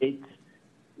 United States.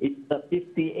 It's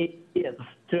 58 years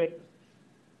straight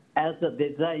as a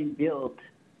design built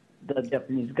the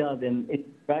Japanese garden. It's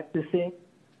practicing,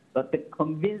 but the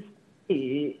convinced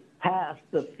me past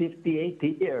the 58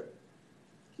 years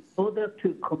in order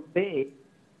to convey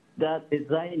the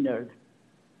designers,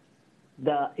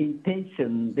 the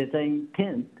intention, design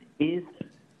intent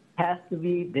has to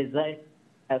be design,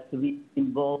 has to be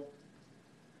involved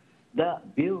the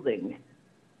building.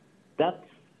 That's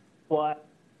why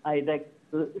I like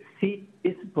to see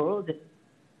this project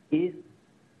is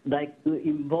like to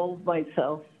involve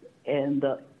myself and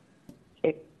the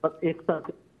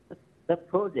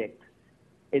project.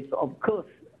 It's of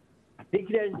course,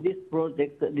 particularly this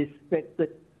project respects the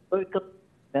historical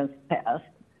past,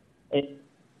 and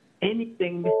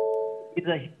anything is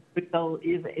a historical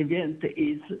event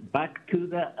is back to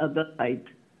the other side,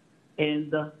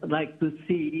 and like to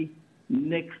see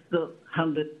next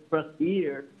 100+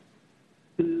 years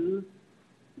to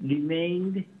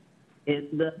remain in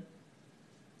the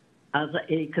as an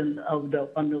icon of the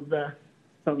one of the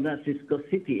San Francisco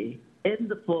city,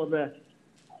 and for the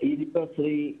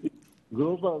universally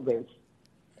global base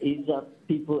is that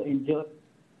people enjoy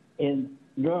and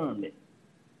learn it.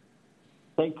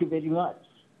 Thank you very much.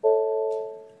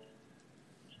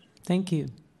 Thank you.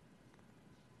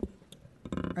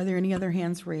 Are there any other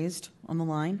hands raised on the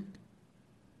line?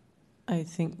 I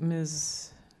think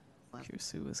Ms.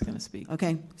 Kurisu was going to speak.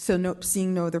 Okay, so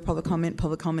seeing no other public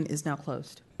comment is now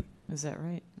closed. Is that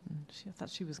right? I thought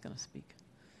she was going to speak.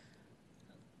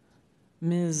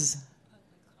 Ms.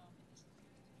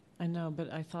 I know,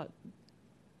 but I thought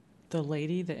the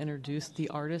lady that introduced the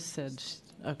artist said,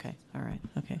 okay, all right,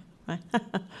 okay.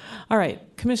 All right,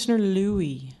 Commissioner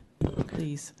Louie,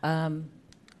 please.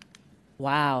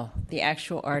 Wow, the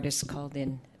actual artist called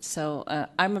in. So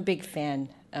I'm a big fan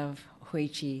of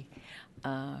Hoichi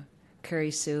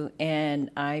Kurisu, and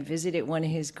I visited one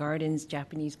of his gardens,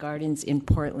 Japanese gardens in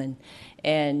Portland.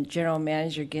 And General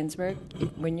Manager Ginsburg,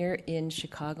 when you're in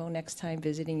Chicago next time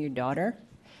visiting your daughter,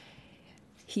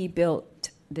 he built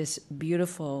this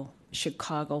beautiful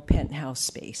Chicago penthouse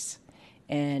space.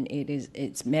 And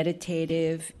it's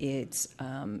meditative, it's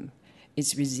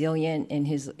resilient, and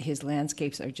his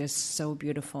landscapes are just so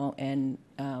beautiful. And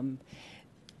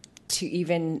to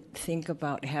even think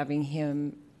about having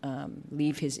him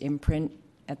leave his imprint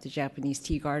at the Japanese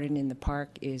Tea Garden in the park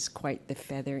is quite the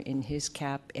feather in his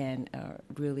cap, and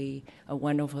really a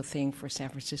wonderful thing for San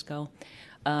Francisco.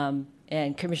 And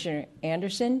Commissioner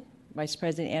Anderson, Vice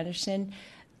President Anderson,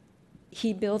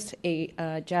 he built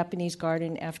a Japanese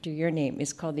garden after your name.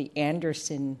 It's called the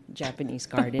Anderson Japanese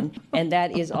Garden, and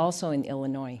that is also in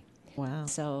Illinois. Wow.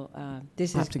 So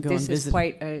this We'll is have to go this and is visit.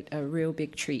 quite a real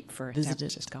big treat for San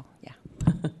Francisco. Yeah.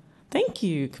 Thank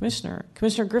you, Commissioner.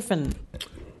 Commissioner Griffin.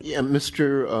 Yeah,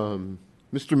 Mr.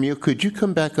 Mule, could you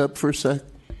come back up for a sec?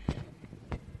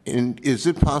 And is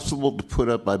it possible to put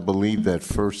up, I believe, that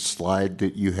first slide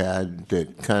that you had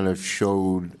that kind of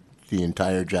showed the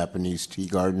entire Japanese tea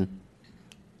garden?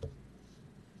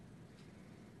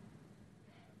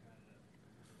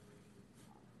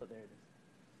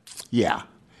 Yeah.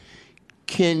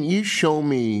 Can you show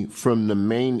me from the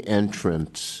main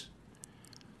entrance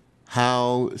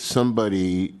how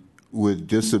somebody with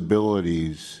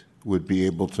disabilities would be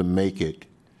able to make it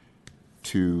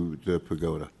to the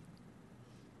pagoda?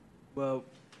 Well,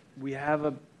 we have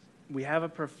a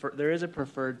preferred, there is a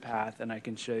preferred path, and I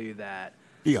can show you that.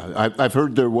 Yeah, I've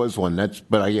heard there was one,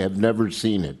 but I have never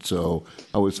seen it, so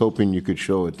I was hoping you could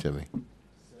show it to me.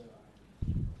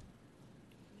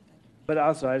 But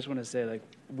also, I just want to say, like,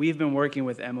 we've been working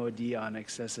with MOD on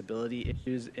accessibility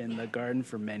issues in the garden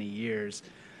for many years.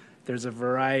 There's a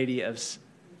variety of,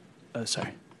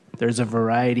 there's a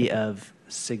variety of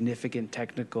significant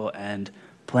technical and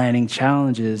planning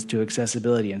challenges to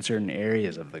accessibility in certain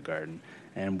areas of the garden,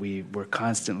 and we're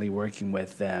constantly working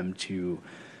with them to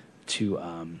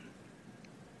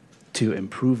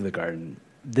improve the garden.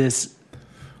 This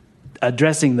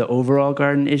addressing the overall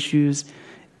garden issues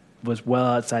was well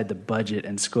outside the budget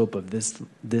and scope of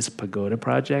this pagoda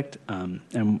project,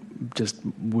 and just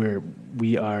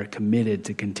we are committed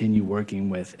to continue working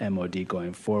with MOD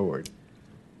going forward.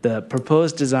 The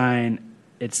proposed design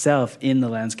itself in the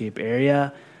landscape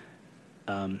area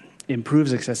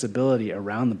improves accessibility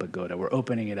around the pagoda. We're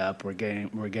opening it up. We're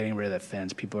getting rid of the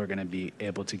fence. People are going to be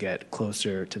able to get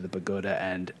closer to the pagoda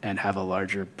and have a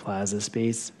larger plaza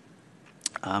space.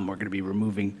 We're going to be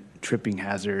removing tripping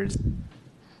hazards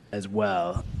as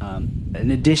well.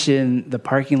 In addition, the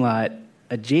parking lot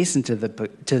adjacent to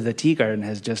the tea garden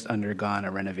has just undergone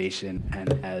a renovation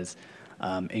and has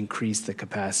increased the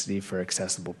capacity for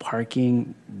accessible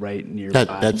parking right nearby.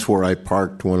 That's where I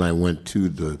parked when I went to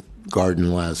the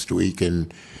garden last week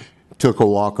and took a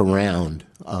walk around.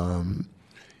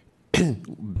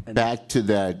 Back to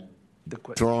that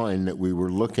drawing that we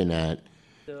were looking at,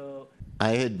 I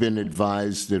had been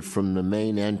advised that from the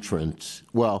main entrance,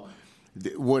 well,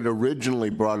 what originally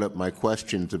brought up my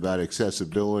questions about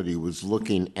accessibility was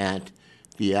looking at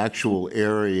the actual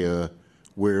area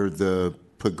where the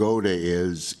pagoda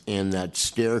is and that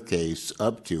staircase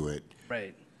up to it.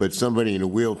 Right. But somebody in a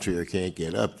wheelchair can't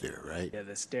get up there, right? Yeah,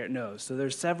 the stair. No, so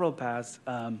there's several paths.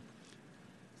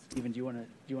 Stephen, do you want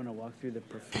to walk through the?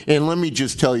 And let me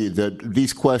just tell you that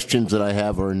these questions that I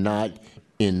have are not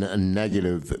in a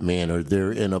negative manner.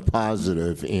 They're in a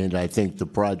positive, and I think the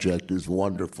project is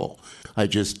wonderful. I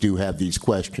just do have these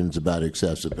questions about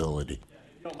accessibility. Yeah,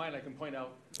 if you don't mind, I can point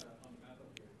out on the map up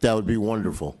here. That would be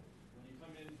wonderful. When you come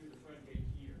in through the front gate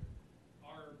here,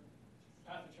 our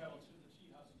path of travel to the tea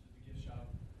house and to the gift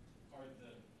shop are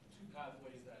the two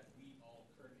pathways that meet all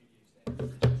current ADA standards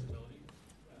for accessibility.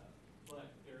 But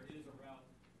there is a route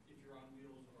if you're on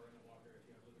wheels or in a walker if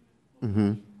you have limited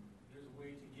mobility. There's a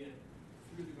way to get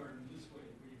through the garden this way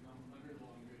where you come under the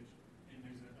Long Bridge, and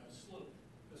there's a slope.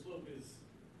 The slope is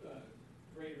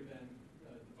greater than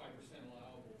the 5%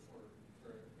 allowable for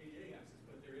ADA access,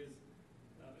 but there is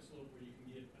a slope where you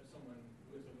can get someone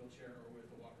with a wheelchair or with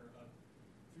a walker up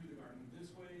through the garden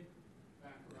this way,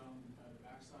 back around the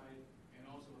backside, and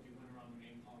also if you went around the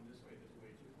main pond this way, there's a way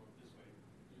to go up this way.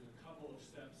 There's a couple of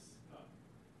steps up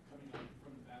coming up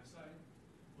from the backside,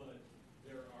 but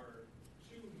there are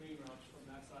two main routes from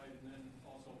that side, and then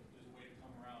also there's a way to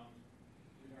come around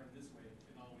the garden this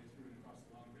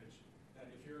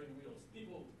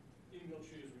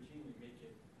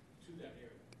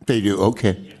They do,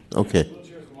 okay, okay.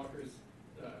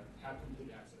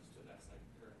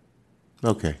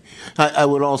 Okay. I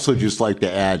would also just like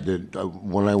to add that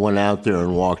when I went out there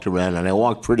and walked around, and I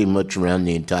walked pretty much around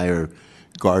the entire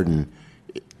garden,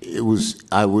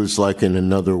 I was like in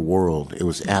another world. It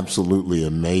was absolutely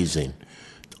amazing.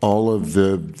 All of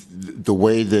the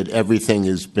way that everything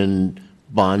has been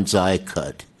bonsai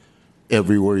cut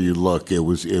everywhere you look, it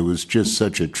was just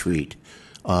such a treat.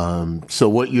 So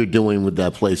what you're doing with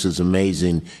that place is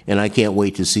amazing, and I can't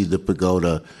wait to see the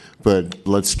pagoda, but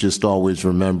let's just always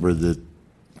remember that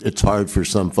it's hard for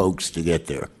some folks to get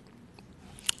there.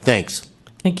 Thanks.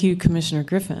 Thank you, Commissioner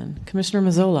Griffin. Commissioner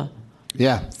Mazzola.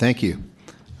 Yeah, thank you.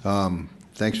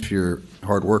 Thanks for your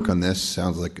hard work on this.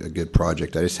 Sounds like a good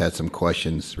project. I just had some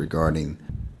questions regarding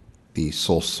the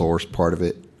sole source part of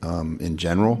it in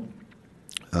general,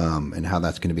 and how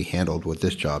that's going to be handled with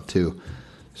this job too.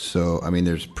 So, I mean,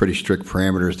 there's pretty strict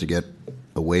parameters to get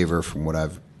a waiver from what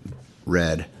I've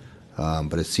read,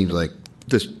 but it seems like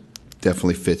this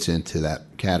definitely fits into that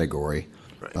category.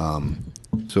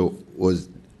 So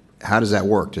how does that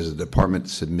work? Does the department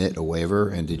submit a waiver,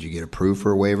 and did you get approved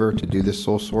for a waiver to do this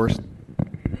sole source?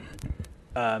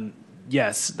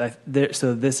 Yes.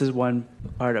 So this is one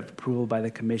part of approval by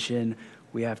the commission.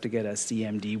 We have to get a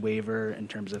CMD waiver in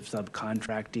terms of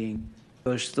subcontracting.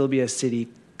 There'll still be a city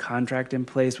contract in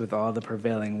place with all the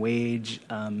prevailing wage,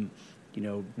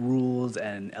 rules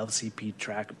and LCP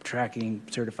tracking,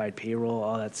 certified payroll.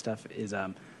 All that stuff is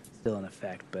still in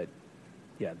effect. But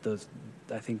yeah,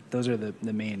 I think those are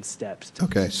the main steps.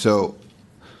 Okay, so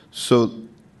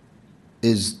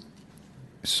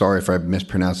sorry if I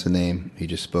mispronounced the name. He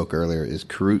just spoke earlier. Is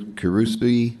Carusu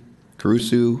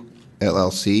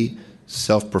LLC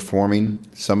self-performing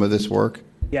some of this work?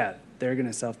 Yeah, they're going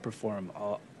to self-perform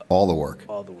all the work.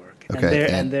 All the work. Okay,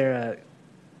 and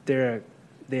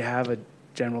they have a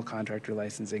general contractor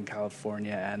license in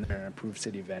California, and they're an approved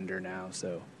city vendor now.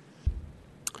 So.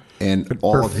 And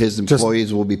all of his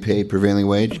employees will be paid prevailing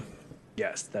wage?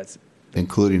 Yes, that's.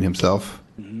 Including himself?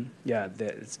 Mm-hmm. Yeah,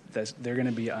 they're going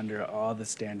to be under all the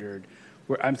standard.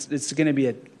 It's going to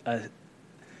be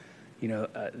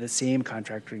the same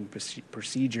contracting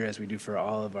procedure as we do for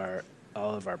all of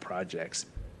our projects.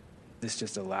 This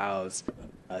just allows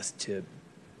us to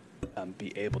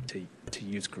be able to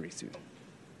use Karisu.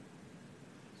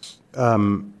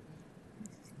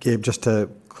 Gabe, just to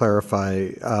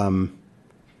clarify,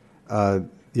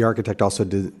 the architect also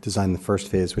designed the first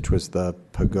phase, which was the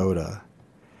pagoda.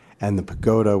 And the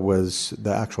pagoda was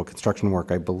the actual construction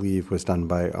work, I believe, was done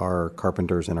by our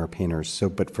carpenters and our painters. So,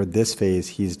 but for this phase,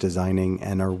 he's designing,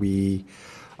 and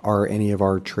are any of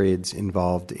our trades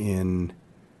involved in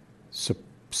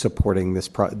supporting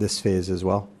this phase as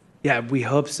well? Yeah, we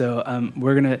hope so.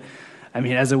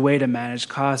 As a way to manage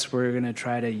costs, we're going to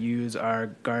try to use our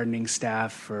gardening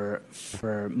staff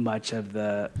for much of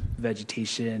the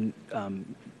vegetation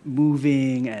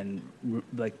moving and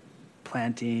like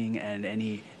planting, and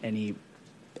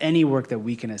any work that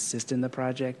we can assist in the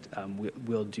project,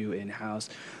 we'll do in-house.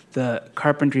 The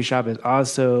carpentry shop is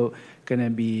also going to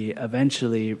be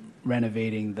eventually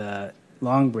renovating the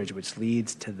Long Bridge, which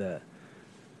leads to the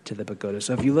pagoda.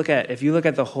 So if you look at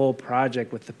the whole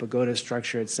project with the pagoda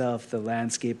structure itself, the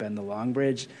landscape, and the Long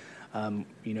Bridge, the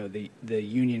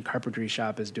Union Carpentry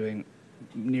Shop is doing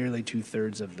nearly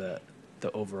 2/3 of the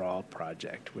overall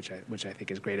project, which I think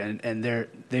is great. And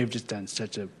they've just done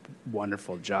such a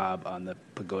wonderful job on the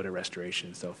pagoda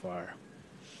restoration so far.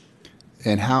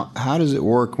 And how does it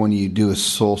work when you do a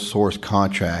sole source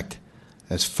contract,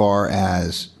 as far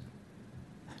as,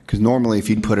 because normally if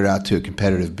you'd put it out to a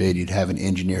competitive bid, you'd have an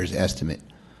engineer's estimate.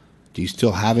 Do you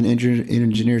still have an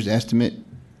engineer's estimate?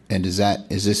 And is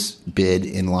this bid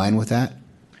in line with that?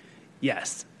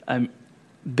 Yes.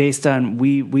 Based on,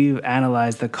 we've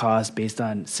analyzed the cost based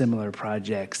on similar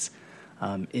projects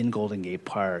in Golden Gate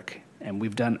Park, and we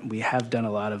have done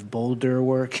a lot of boulder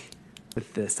work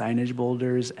with the signage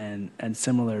boulders and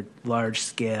similar large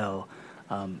scale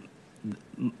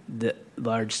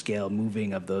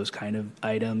moving of those kind of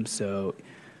items. So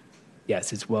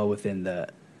yes, it's well within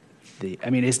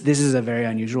this is a very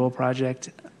unusual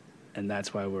project, and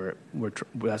that's why we're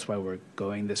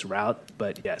going this route.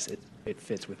 But yes, it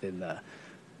fits within the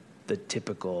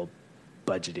typical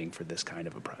budgeting for this kind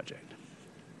of a project.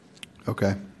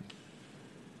 Okay.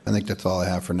 I think that's all I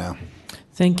have for now.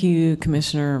 Thank you,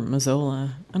 Commissioner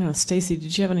Mazzola. I don't know, Stacy,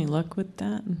 did you have any luck with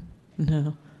that?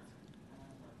 No.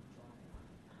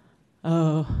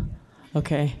 Oh,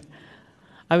 okay.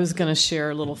 I was going to share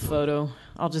a little photo.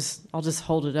 I'll just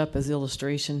hold it up as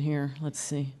illustration here. Let's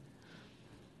see.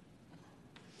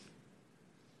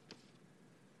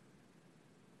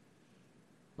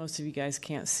 Most of you guys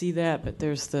can't see that, but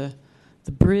there's the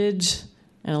bridge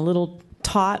and a little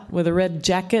tot with a red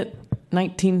jacket,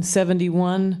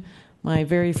 1971. My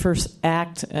very first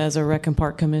act as a Rec and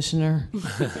Park Commissioner,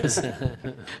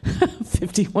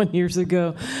 51 years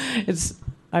ago.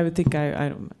 I would think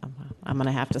I'm going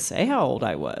to have to say how old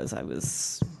I was. I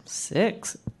was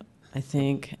 6, I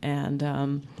think,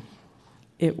 and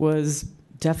it was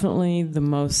definitely the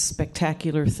most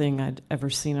spectacular thing I'd ever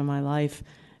seen in my life.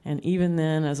 And even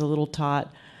then, as a little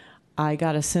tot, I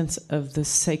got a sense of the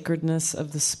sacredness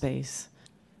of the space.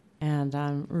 And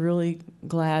I'm really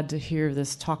glad to hear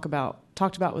this talked about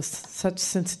with such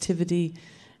sensitivity.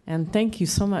 And thank you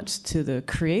so much to the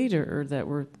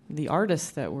the artists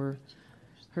that were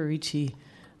Horiichi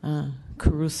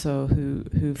Caruso,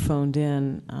 who phoned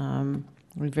in.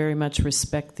 We very much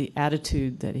respect the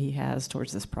attitude that he has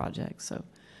towards this project. So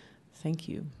thank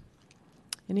you.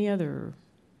 Any other?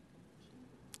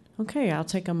 Okay, I'll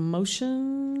take a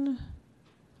motion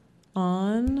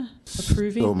on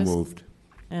approving. So this. moved.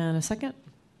 And a second?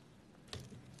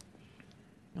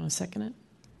 You want to second it?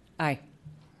 Aye.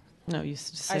 No, you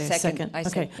just say I a second. second. I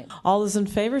Okay. second. All those in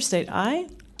favor state aye.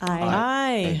 Aye.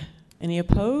 Aye. Any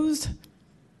opposed?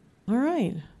 All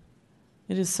right.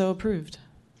 It is so approved.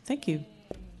 Thank you.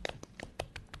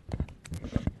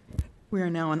 We are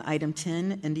now on item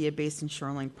 10, India Basin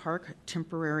Shoreline Park,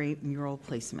 temporary mural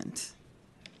placement.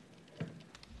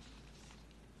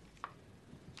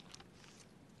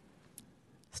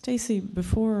 Stacy,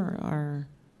 before our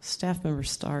staff member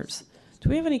starts, do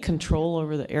we have any control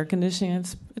over the air conditioning?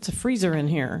 It's a freezer in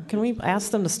here. Can we ask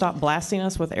them to stop blasting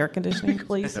us with air conditioning,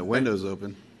 please? That window's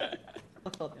open.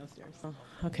 I'll call downstairs. Oh,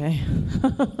 okay.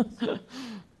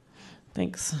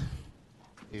 Thanks.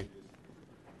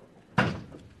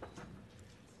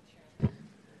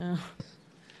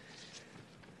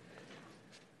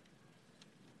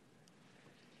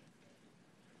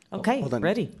 Okay, Hold on.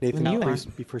 ready. Nathan, When you please, are.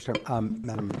 before we start,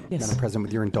 Madam Yes. President,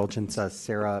 with your indulgence,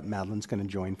 Sarah Madeline's going to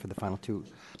join for the final 2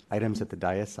 items at the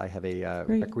dais. I have a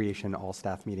Great. recreation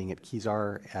all-staff meeting at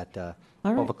Kezar at All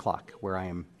 12 right. o'clock, where I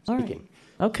am All right. speaking.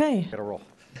 Okay. Got to roll.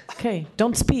 Okay,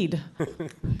 don't speed.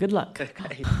 Good luck.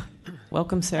 Okay.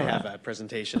 Welcome, I Sarah. have a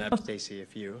presentation up, Stacy,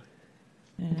 if you.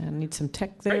 And need some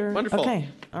tech there. Great, wonderful. Okay,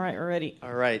 all right, we're ready.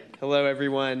 All right. Hello,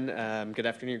 everyone. Good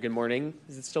afternoon, good morning.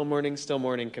 Is it still morning? Still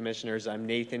morning, Commissioners. I'm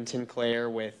Nathan Tinclair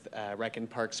with Rec and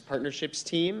Parks Partnerships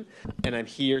team, and I'm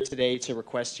here today to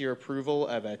request your approval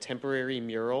of a temporary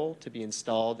mural to be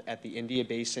installed at the India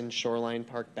Basin Shoreline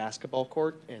Park basketball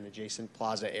court and adjacent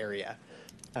plaza area,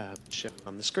 shown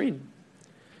on the screen.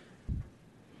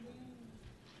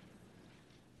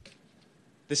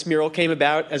 This mural came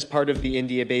about as part of the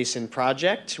India Basin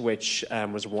project, which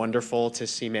was wonderful to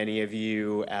see many of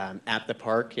you at the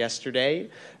park yesterday.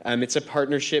 It's a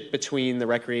partnership between the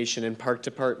Recreation and Park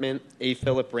Department, A.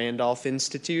 Philip Randolph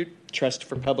Institute, Trust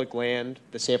for Public Land,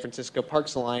 the San Francisco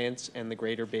Parks Alliance, and the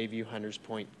Greater Bayview Hunters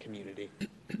Point community.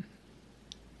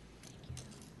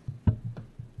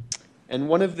 And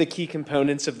one of the key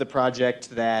components of the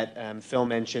project that Phil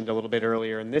mentioned a little bit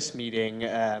earlier in this meeting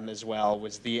as well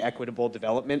was the Equitable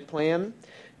Development Plan.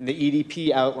 And the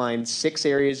EDP outlined 6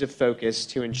 areas of focus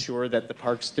to ensure that the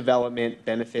park's development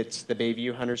benefits the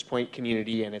Bayview Hunters Point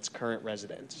community and its current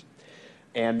residents.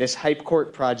 And this Hype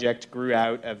Court project grew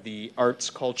out of the arts,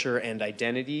 culture, and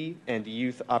identity and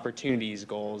youth opportunities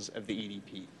goals of the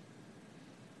EDP.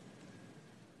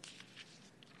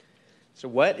 So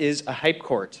what is a Hype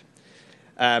Court?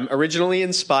 Originally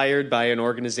inspired by an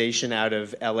organization out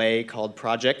of LA called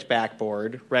Project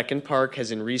Backboard, Rec and Park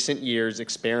has in recent years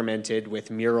experimented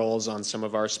with murals on some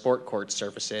of our sport court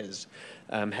surfaces.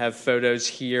 Have photos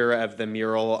here of the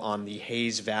mural on the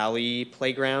Hayes Valley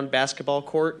Playground basketball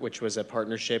court, which was a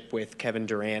partnership with Kevin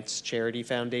Durant's Charity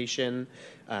Foundation,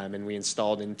 and we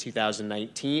installed in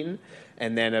 2019.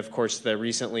 And then, of course, the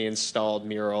recently installed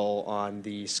mural on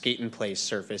the Skate and Play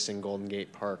surface in Golden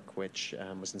Gate Park, which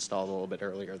was installed a little bit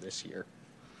earlier this year.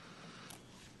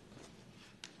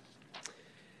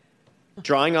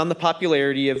 Drawing on the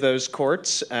popularity of those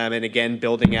courts, and again,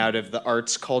 building out of the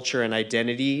arts, culture, and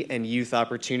identity and youth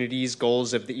opportunities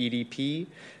goals of the EDP,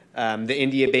 the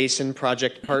India Basin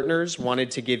project partners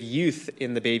wanted to give youth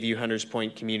in the Bayview Hunters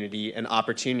Point community an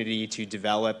opportunity to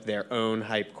develop their own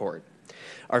Hype Court.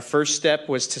 Our first step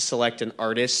was to select an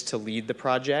artist to lead the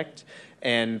project,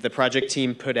 and the project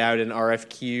team put out an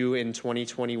RFQ in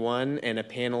 2021, and a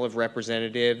panel of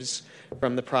representatives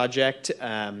from the project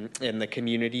and the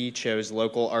community chose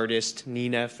local artist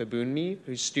Nina Fabunmi,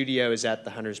 whose studio is at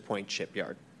the Hunters Point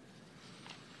Shipyard.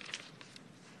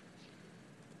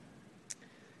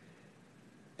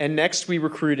 And next, we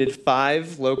recruited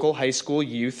 5 local high school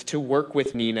youth to work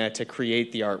with Nina to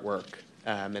create the artwork.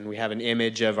 And we have an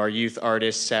image of our youth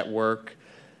artists at work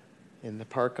in the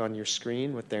park on your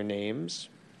screen with their names.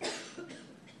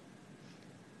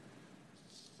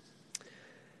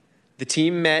 The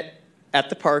team met at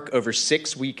the park over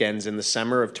 6 weekends in the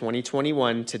summer of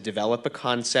 2021 to develop a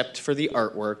concept for the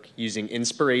artwork using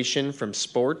inspiration from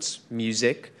sports,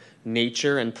 music,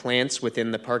 nature, and plants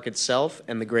within the park itself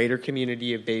and the greater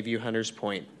community of Bayview Hunters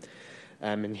Point.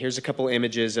 And here's a couple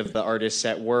images of the artists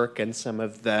at work and some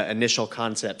of the initial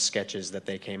concept sketches that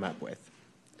they came up with.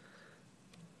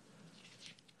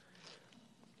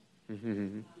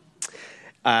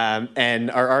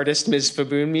 And our artist, Ms.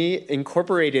 Fabunmi,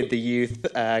 incorporated the youth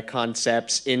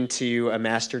concepts into a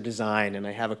master design. And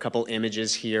I have a couple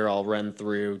images here I'll run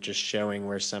through just showing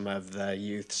where some of the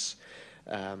youth's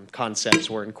concepts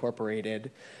were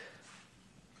incorporated.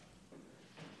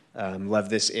 Love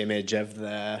this image of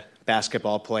the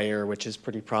basketball player, which is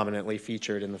pretty prominently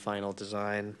featured in the final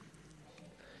design.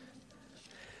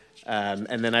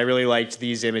 And then I really liked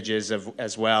these images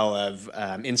as well of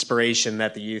inspiration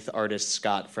that the youth artists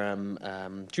got from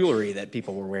jewelry that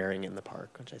people were wearing in the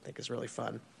park, which I think is really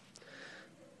fun.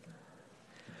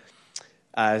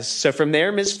 So from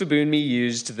there, Ms. Fabunmi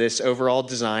used this overall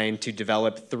design to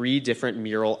develop 3 different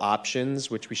mural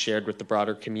options, which we shared with the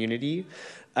broader community.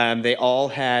 They all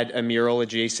had a mural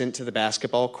adjacent to the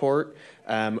basketball court,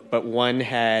 but one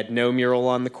had no mural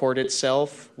on the court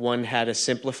itself, one had a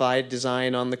simplified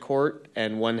design on the court,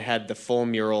 and one had the full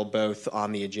mural both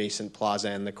on the adjacent plaza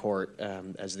and the court,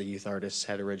 as the youth artists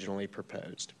had originally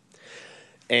proposed.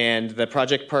 And the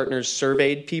project partners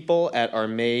surveyed people at our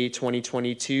May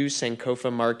 2022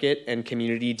 Sankofa Market and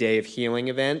Community Day of Healing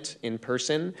event in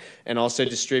person, and also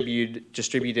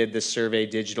distributed this survey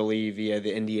digitally via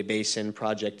the India Basin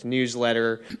Project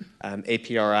newsletter,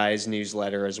 APRI's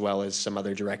newsletter, as well as some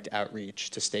other direct outreach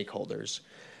to stakeholders.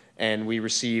 And we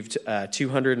received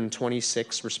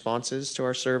 226 responses to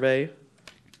our survey.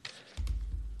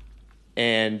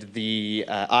 And the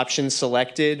option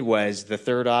selected was the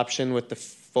third option with the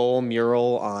full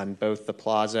mural on both the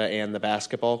plaza and the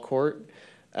basketball court.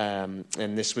 And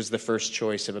this was the first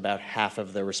choice of about half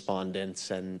of the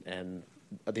respondents, and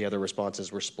the other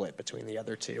responses were split between the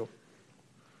other 2.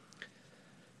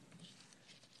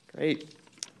 Great.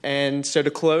 And so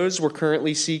to close, we're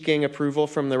currently seeking approval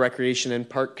from the Recreation and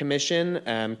Park Commission.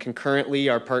 Concurrently,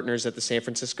 our partners at the San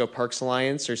Francisco Parks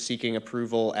Alliance are seeking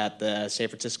approval at the San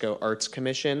Francisco Arts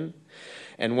Commission.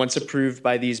 And once approved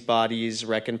by these bodies,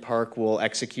 Rec and Park will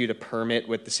execute a permit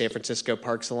with the San Francisco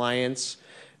Parks Alliance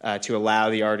to allow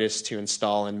the artists to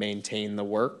install and maintain the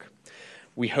work.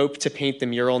 We hope to paint the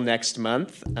mural next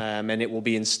month, and it will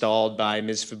be installed by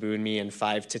Ms. Fabunmi and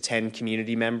 5 to 10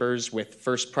 community members, with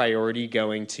first priority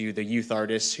going to the youth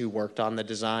artists who worked on the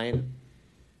design.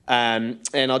 And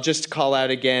I'll just call out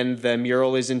again, the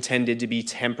mural is intended to be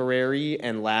temporary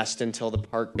and last until the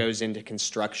park goes into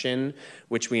construction,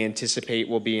 which we anticipate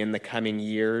will be in the coming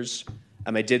years.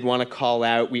 I did want to call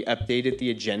out, we updated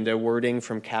the agenda wording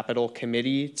from Capital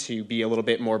Committee to be a little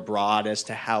bit more broad as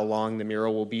to how long the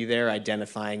mural will be there,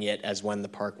 identifying it as when the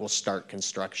park will start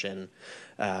construction.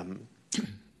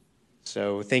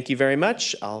 So thank you very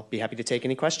much. I'll be happy to take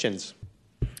any questions.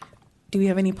 Do we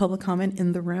have any public comment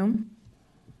in the room?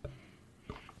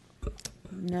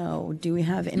 No. Do we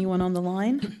have anyone on the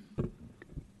line?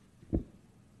 We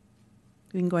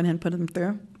can go ahead and put them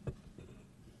through.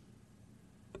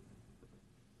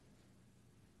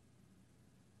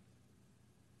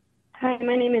 Hi,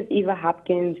 my name is Eva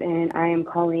Hopkins, and I am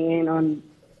calling in on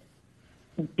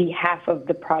behalf of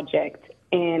the project.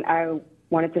 And I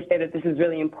wanted to say that this is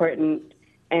really important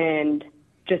and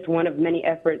just one of many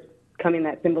efforts coming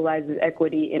that symbolizes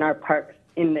equity in our parks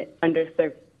in the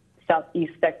underserved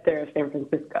southeast sector of San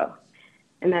Francisco.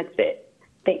 And that's it.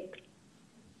 Thanks.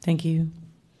 Thank you.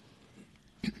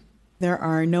 There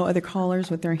are no other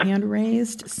callers with their hand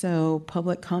raised, so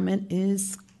public comment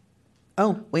is...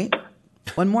 Oh, wait.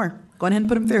 One more. Go ahead and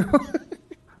put them through.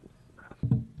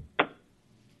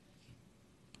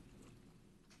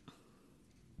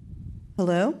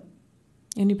 Hello?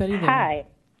 Anybody there? Hi.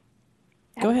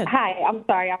 Go ahead. Hi, I'm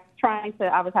sorry.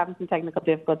 I was having some technical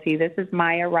difficulty. This is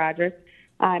Maya Rogers.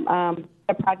 I'm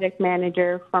a project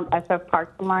manager from SF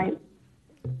Parks Alliance.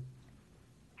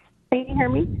 Can you hear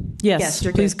me? Yes,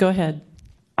 please go ahead.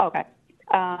 Okay.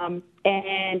 I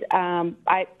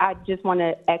just want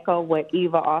to echo what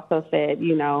Eva also said.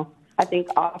 You know, I think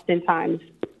oftentimes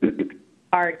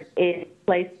art is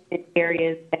placed in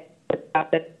areas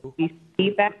that we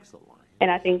see that.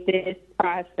 And I think this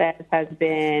process has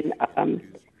been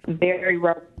very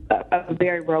robust a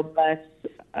very robust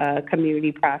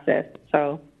community process.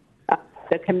 So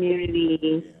the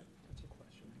community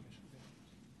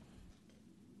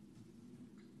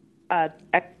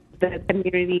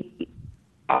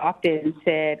often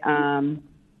said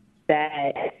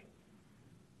that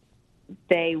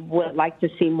they would like to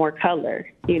see more color,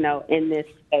 in this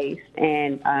space,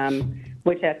 and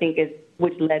which I think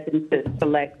which led them to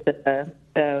select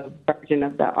the version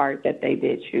of the art that they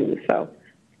did choose. So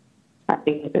I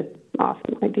think it's an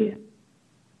awesome idea.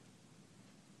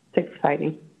 It's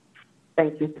exciting.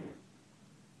 Thank you.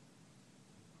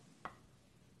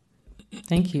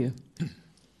 Thank you.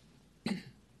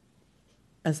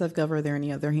 SF Gov, are there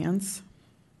any other hands?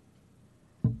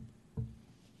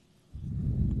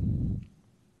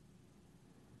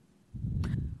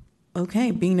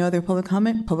 Okay, being no other public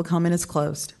comment is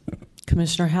closed.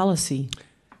 Commissioner Hallisey.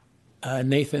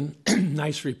 Nathan,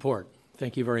 nice report.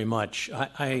 Thank you very much.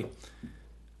 I'm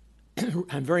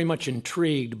very much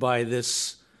intrigued by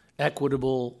this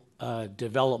equitable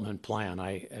development plan.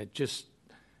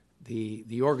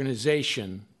 The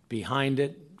organization behind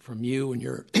it from you and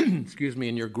your excuse me,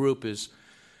 and your group is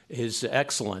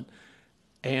excellent.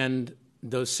 And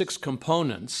those 6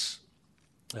 components,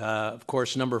 of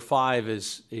course, number 5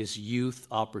 is youth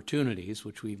opportunities,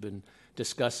 which we've been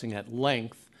discussing at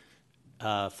length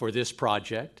for this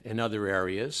project and other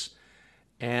areas.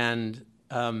 And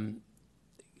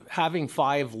having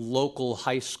 5 local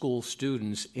high school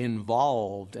students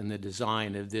involved in the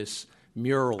design of this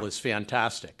mural is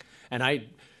fantastic. And I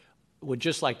would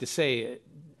just like to say,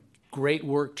 great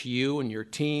work to you and your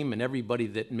team and everybody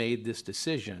that made this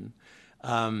decision,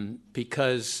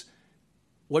 because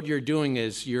what you're doing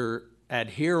is you're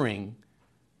adhering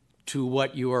to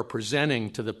what you are presenting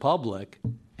to the public,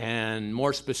 and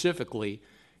more specifically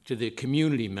to the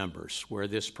community members where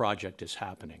this project is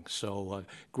happening. So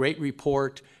great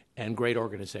report and great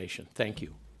organization. Thank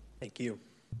you. Thank you.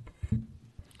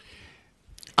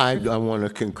 I want to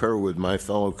concur with my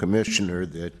fellow commissioner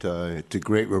that it's a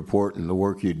great report, and the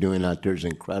work you're doing out there is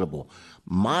incredible.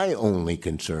 My only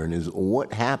concern is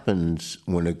what happens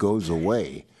when it goes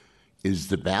away. Is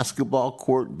the basketball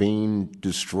court being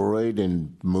destroyed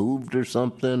and moved or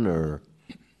something, or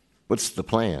what's the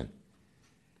plan?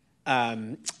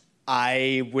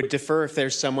 I would defer if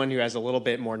there's someone who has a little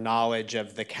bit more knowledge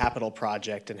of the capital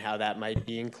project and how that might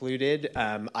be included.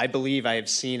 I believe I have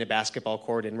seen a basketball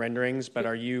court in renderings, but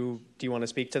do you want to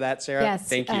speak to that, Sarah? Yes,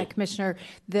 Thank you. Commissioner.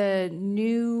 The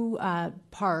new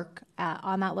park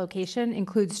on that location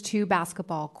includes 2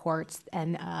 basketball courts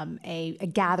and a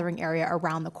gathering area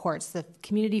around the courts. The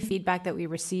community feedback that we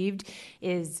received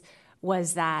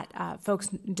was that folks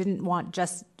didn't want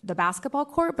just the basketball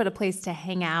court, but a place to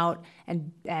hang out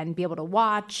and be able to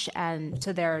watch. And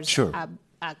so there's Sure.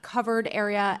 a covered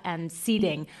area and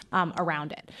seating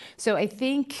around it. So I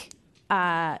think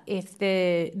if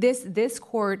this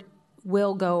court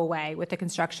will go away with the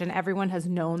construction, everyone has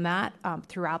known that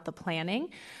throughout the planning.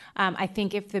 I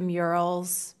think if the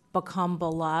murals become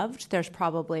beloved, there's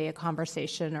probably a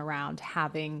conversation around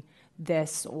having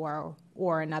this or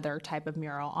another type of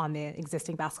mural on the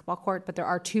existing basketball court, but there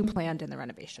are 2 planned in the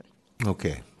renovation.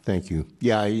 Okay, thank you.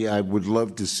 Yeah, I would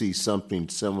love to see something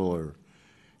similar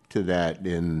to that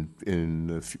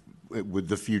with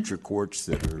the future courts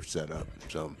that are set up.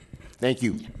 So, thank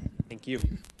you. Thank you.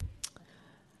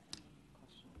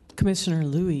 Commissioner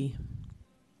Louie.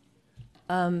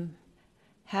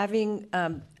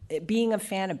 Being a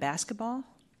fan of basketball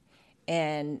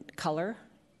and color,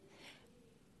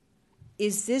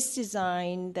 is this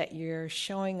design that you're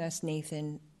showing us,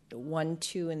 Nathan, 1,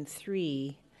 2, and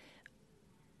 3,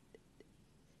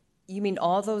 you mean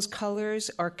all those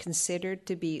colors are considered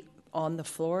to be on the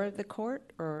floor of the court,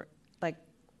 or like?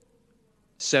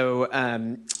 So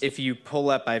if you pull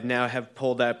up, I now have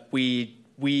pulled up, we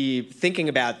thinking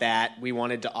about that, we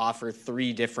wanted to offer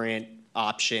 3 different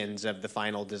options of the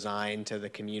final design to the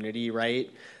community,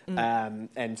 right?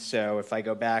 And so if I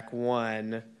go back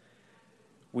 1,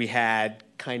 we had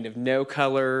kind of no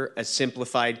color, a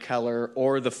simplified color,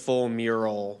 or the full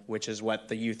mural, which is what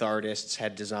the youth artists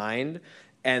had designed.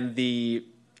 And the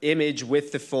image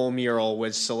with the full mural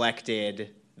was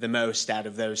selected the most out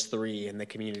of those 3 in the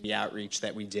community outreach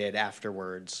that we did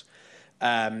afterwards.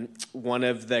 One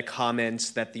of the comments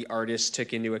that the artists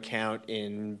took into account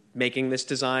in making this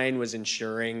design was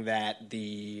ensuring that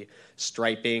the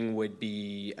striping would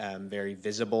be very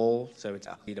visible, so it's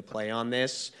easy to play on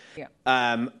this. Yeah.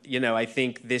 I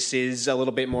think this is a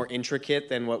little bit more intricate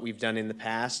than what we've done in the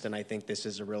past, and I think this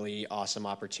is a really awesome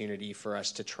opportunity for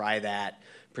us to try that,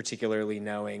 particularly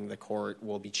knowing the court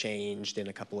will be changed in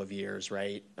a couple of years,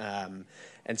 right?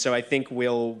 And so I think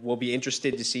we'll be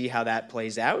interested to see how that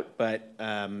plays out, but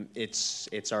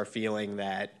it's our feeling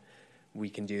that we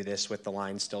can do this with the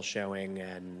line still showing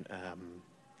and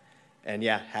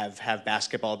have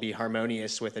basketball be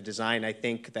harmonious with a design. I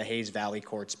think the Hayes Valley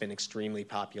Court's been extremely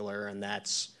popular, and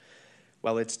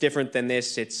it's different than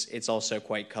this. It's also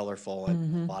quite colorful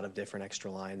and a lot of different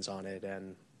extra lines on it,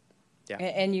 and yeah.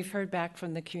 And you've heard back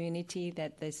from the community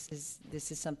that this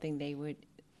is something they would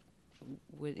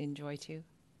enjoy too.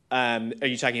 Are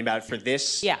you talking about for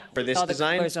this? Yeah, for this all the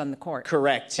design? colors on the court.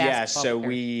 Correct. Yeah. Basketball So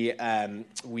player.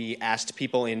 we asked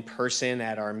people in person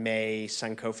at our May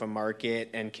Sankofa Market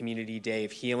and Community Day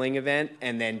of Healing event,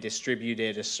 and then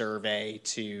distributed a survey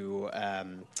to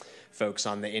folks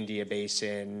on the India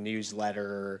Basin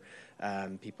newsletter,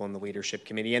 people in the leadership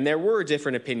committee, and there were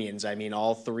different opinions. I mean,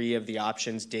 all three of the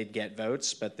options did get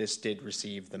votes, but this did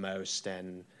receive the most,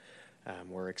 and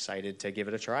we're excited to give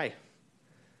it a try.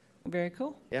 Very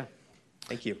cool. Yeah.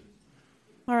 Thank you.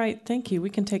 All right, thank you.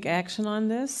 We can take action on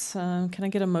this. Can I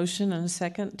get a motion and a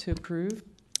second to approve?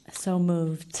 So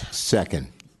moved. Second.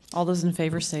 All those in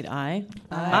favor say aye.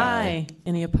 Aye.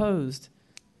 Any opposed?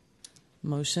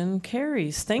 Motion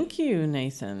carries. Thank you,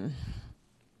 Nathan.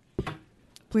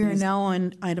 We are now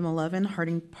on item 11,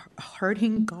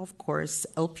 Harding Golf Course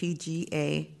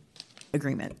LPGA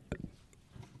agreement.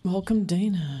 Welcome,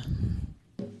 Dana.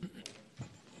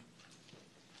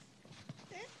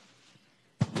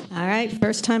 All right,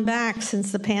 first time back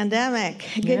since the pandemic.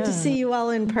 Good to see you all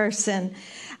in person.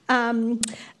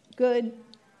 Good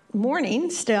morning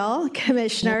still,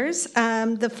 commissioners.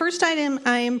 The first item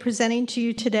I am presenting to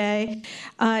you today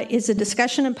is a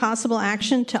discussion and possible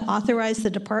action to authorize the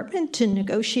department to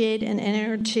negotiate and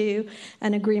enter into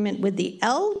an agreement with the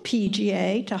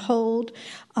LPGA to hold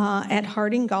at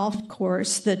Harding Golf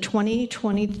Course the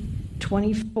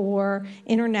 2024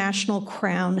 International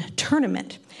Crown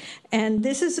Tournament. And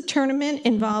this is a tournament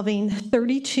involving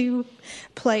 32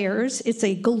 players. It's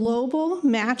a global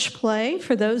match play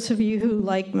for those of you who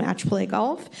like match play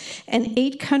golf, and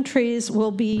 8 countries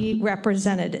will be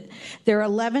represented. There are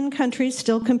 11 countries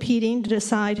still competing to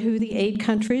decide who the 8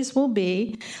 countries will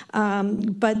be,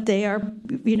 but they are,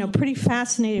 pretty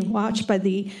fascinating to watch by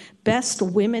the best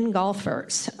women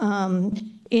golfers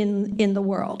in the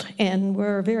world, and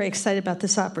we're very excited about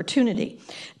this opportunity.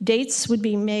 Dates would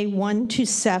be May 1 to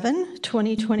 7,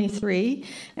 2023,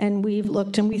 and we've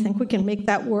looked and we think we can make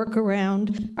that work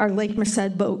around our Lake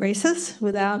Merced boat races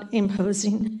without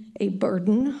imposing a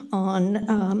burden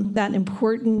on that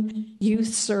important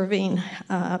youth-serving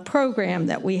program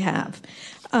that we have.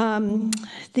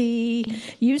 The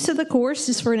use of the course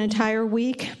is for an entire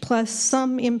week, plus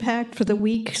some impact for the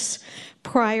weeks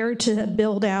prior to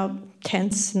build out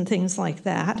tents and things like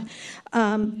that.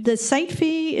 The site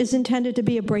fee is intended to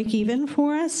be a break even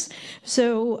for us.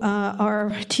 So our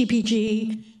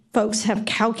TPG folks have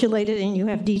calculated, and you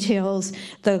have details,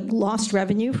 the lost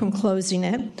revenue from closing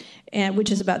it,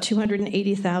 which is about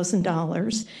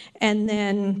 $280,000. And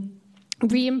then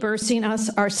reimbursing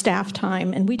us our staff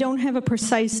time. And we don't have a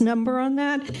precise number on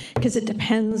that because it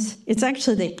depends. It's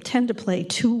actually, they tend to play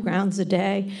 2 rounds a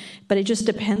day, but it just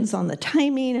depends on the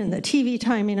timing and the TV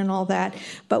timing and all that.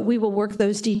 But we will work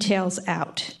those details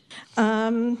out.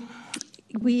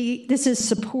 This is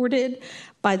supported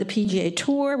by the PGA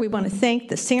Tour. We want to thank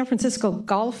the San Francisco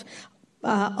Golf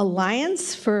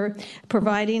Alliance for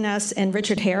providing us and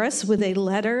Richard Harris with a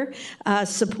letter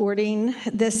supporting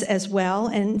this as well.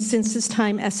 And since this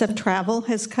time, SF Travel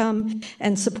has come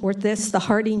and support this. The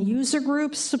Harding user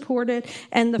groups support it,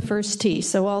 and the First Tee,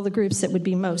 so all the groups that would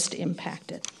be most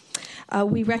impacted.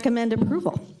 We recommend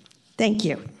approval. Thank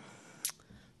you.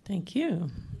 Thank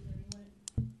you.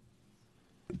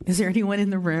 Is there anyone in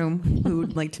the room who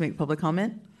would like to make public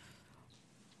comment?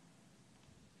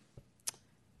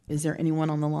 Is there anyone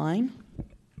on the line?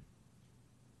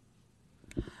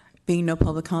 Being no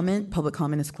public comment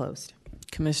is closed.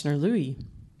 Commissioner Louie.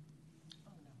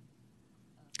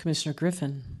 Commissioner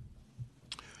Griffin.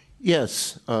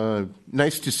 Yes,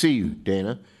 nice to see you,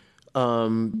 Dana.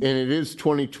 And it is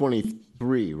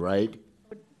 2023, right?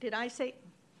 Did I say?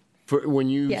 When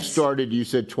you Yes. started, you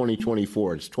said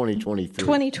 2024. It's 2023.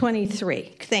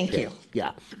 2023. Thank you.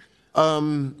 Yeah.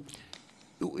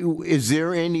 Is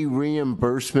there any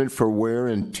reimbursement for wear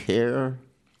and tear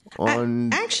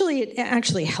on? Actually, it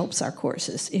actually helps our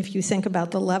courses. If you think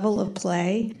about the level of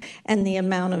play and the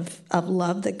amount of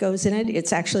love that goes in it,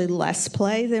 it's actually less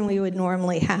play than we would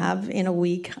normally have in a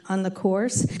week on the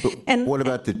course. And what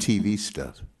about the TV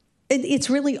stuff? It's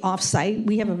really off-site.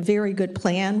 We have a very good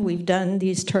plan. We've done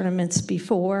these tournaments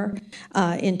before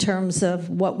in terms of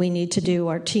what we need to do.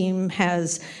 Our team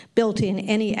has built in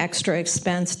any extra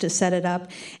expense to set it up.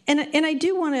 And I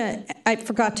do want to, I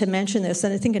forgot to mention this,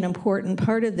 and I think an important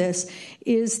part of this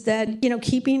is that,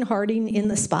 keeping Harding in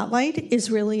the spotlight is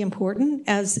really important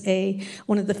as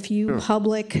one of the few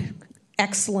public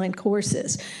excellent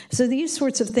courses. So these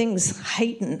sorts of things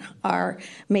heighten our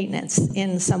maintenance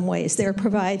in some ways. They're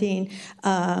providing,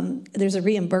 there's a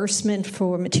reimbursement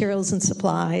for materials and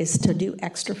supplies to do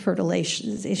extra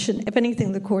fertilization. If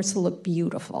anything, the course will look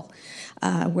beautiful.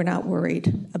 We're not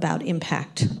worried about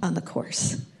impact on the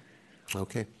course.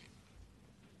 Okay.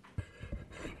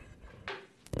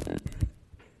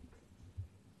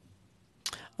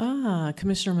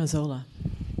 Commissioner Mazzola.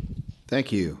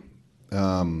 Thank you.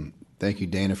 Thank you,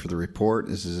 Dana, for the report.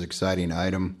 This is an exciting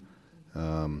item,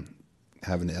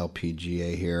 having the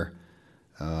LPGA here.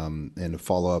 And to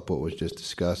follow up what was just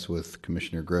discussed with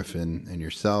Commissioner Griffin and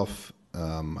yourself,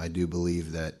 I do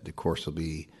believe that the course will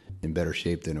be in better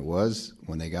shape than it was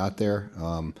when they got there.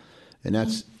 And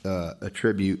that's a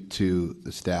tribute to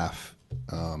the staff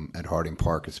at Harding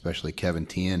Park, especially Kevin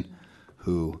Tien,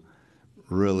 who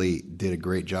really did a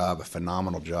great job, a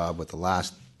phenomenal job with the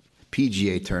last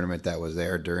PGA tournament that was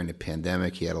there during the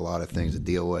pandemic. He had a lot of things to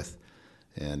deal with,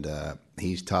 and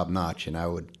he's top notch. And I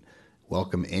would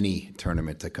welcome any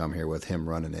tournament to come here with him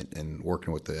running it and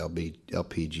working with the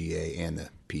LPGA and the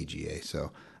PGA.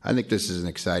 So I think this is an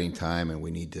exciting time, and we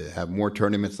need to have more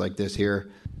tournaments like this here.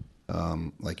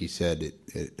 Like you said,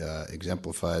 it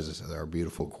exemplifies our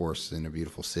beautiful course in a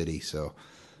beautiful city. So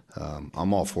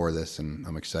I'm all for this, and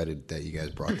I'm excited that you guys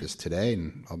brought this today,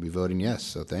 and I'll be voting yes.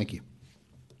 So thank you.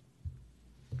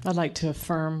 I'd like to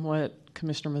affirm what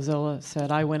Commissioner Mazzola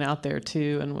said. I went out there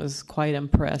too and was quite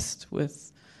impressed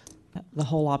with the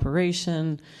whole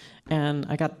operation, and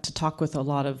I got to talk with a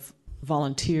lot of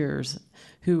volunteers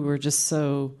who were just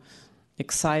so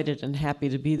excited and happy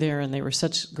to be there, and they were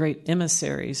such great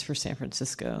emissaries for San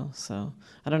Francisco. So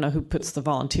I don't know who puts the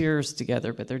volunteers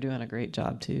together, but they're doing a great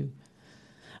job too.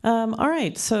 All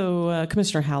right, so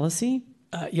Commissioner Hallisey.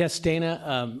 Yes,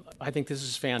 Dana, I think this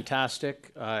is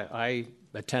fantastic. I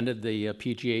attended the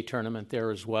PGA tournament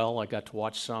there as well. I got to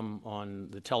watch some on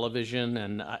the television,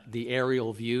 and the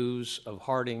aerial views of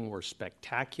Harding were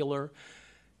spectacular.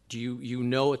 Do you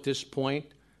know at this point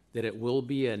that it will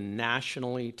be a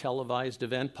nationally televised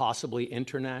event, possibly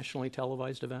internationally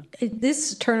televised event?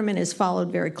 This tournament is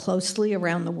followed very closely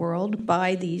around the world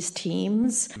by these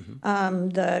teams.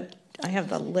 Mm-hmm. I have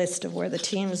the list of where the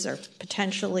teams are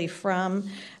potentially from.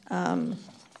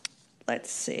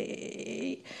 Let's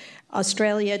see.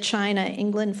 Australia, China,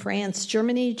 England, France,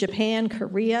 Germany, Japan,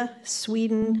 Korea,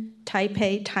 Sweden,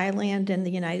 Taipei, Thailand, and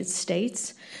the United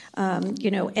States. And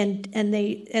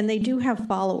they do have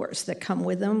followers that come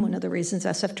with them. One of the reasons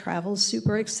SF Travel is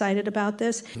super excited about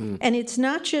this. And it's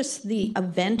not just the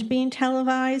event being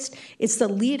televised, it's the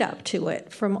lead up to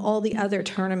it from all the other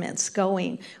tournaments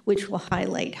going, which will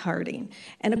highlight Harding.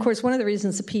 And of course, one of the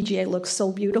reasons the PGA looks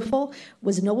so beautiful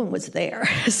was no one was there.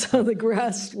 So the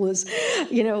grass was,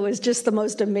 was just the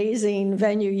most amazing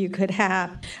venue you could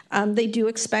have. They do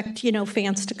expect,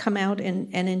 fans to come out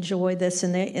and enjoy this,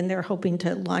 and they're hoping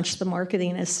to launch the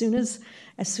marketing as soon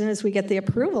as we get the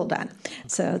approval done.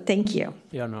 So thank you.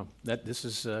 Yeah, no, this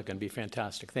is going to be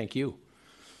fantastic. Thank you.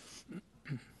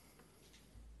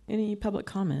 Any public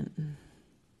comment?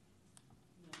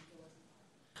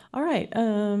 All right.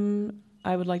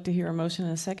 I would like to hear a motion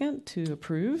and a second to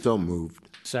approve. So moved.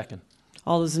 Second.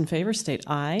 All those in favor state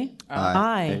aye.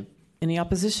 Aye. Any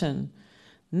opposition?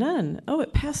 None. Oh,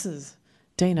 it passes.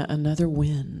 Dana, another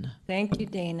win. Thank you,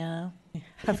 Dana.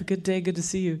 Have a good day. Good to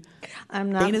see you.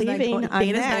 I'm not leaving.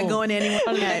 Dana's not going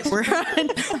anywhere yet.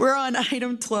 We're on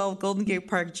item 12, Golden Gate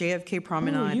Park, JFK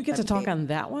Promenade. Oh, you get to talk on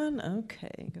that one?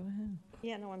 Okay, go ahead.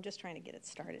 Yeah, no, I'm just trying to get it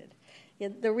started. Yeah,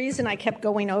 the reason I kept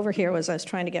going over here was I was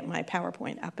trying to get my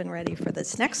PowerPoint up and ready for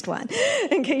this next one,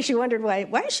 in case you wondered why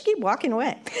does she keep walking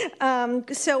away?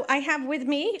 So I have with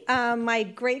me my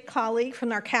great colleague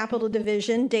from our Capital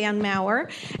Division, Dan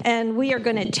Maurer, and we are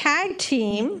going to tag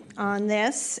team on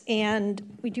this. And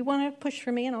do you want to push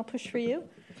for me and I'll push for you?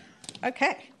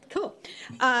 Okay, cool.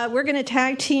 We're going to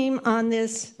tag team on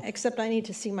this, except I need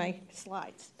to see my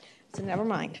slides. So never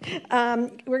mind.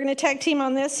 We're going to tag team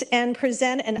on this and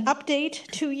present an update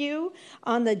to you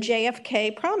on the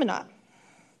JFK Promenade.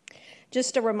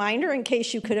 Just a reminder, in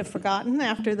case you could have forgotten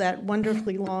after that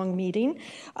wonderfully long meeting,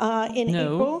 in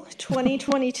No. April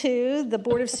 2022, the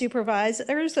Board of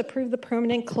Supervisors approved the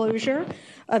permanent closure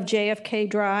of JFK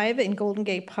Drive in Golden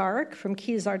Gate Park from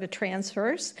Kezar to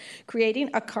Transverse, creating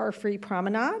a car-free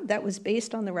promenade that was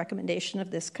based on the recommendation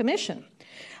of this commission.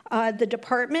 The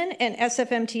department and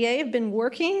SFMTA have been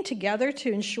working together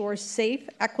to ensure safe,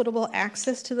 equitable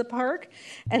access to the park,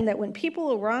 and that when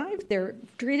people arrive, they're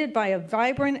greeted by a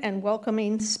vibrant and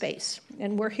welcoming space.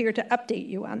 And we're here to update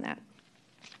you on that.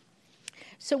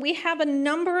 So we have a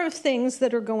number of things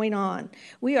that are going on.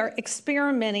 We are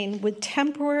experimenting with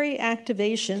temporary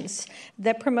activations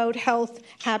that promote health,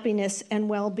 happiness, and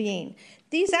well-being.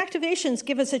 These activations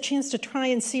give us a chance to try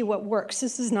and see what works.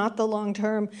 This is not the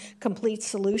long-term complete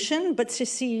solution, but to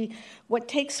see what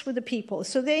takes for the people.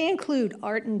 So they include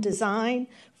art and design,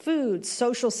 food,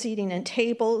 social seating and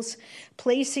tables,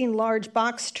 placing large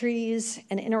box trees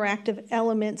and interactive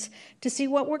elements to see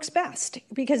what works best.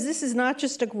 Because this is not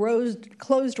just a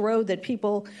closed road that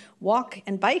people walk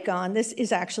and bike on. This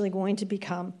is actually going to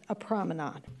become a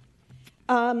promenade.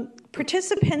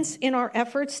 Participants in our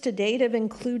efforts to date have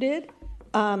included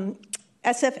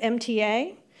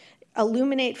SFMTA,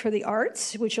 Illuminate for the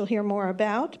Arts, which you'll hear more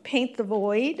about, Paint the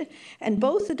Void, and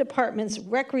both the department's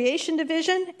Recreation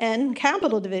Division and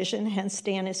Capital Division, hence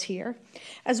Dan is here,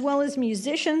 as well as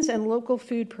musicians and local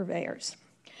food purveyors.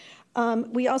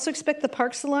 We also expect the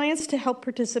Parks Alliance to help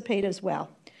participate as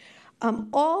well.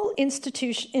 All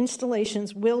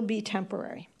installations will be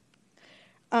temporary.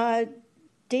 Dan,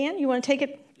 you want to take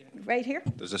it right here?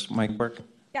 Does this mic work?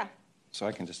 Yeah. So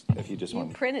I can just, if you just You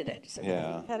want. printed it, so you're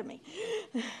Yeah. ahead of me.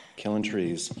 Killing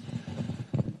trees.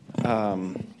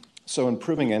 So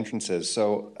improving entrances.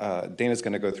 So Dana's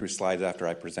going to go through slides after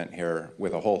I present here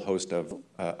with a whole host of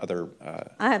other.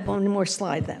 I have one more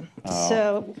slide then. Oh.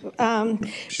 So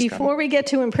before we get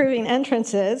to improving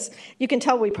entrances, you can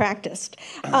tell we practiced.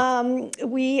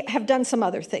 We have done some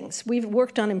other things. We've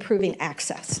worked on improving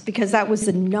access because that was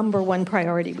the #1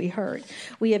 priority we heard.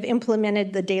 We have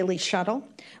implemented the daily shuttle.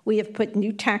 We have put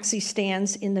new taxi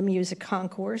stands in the music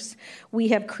concourse. We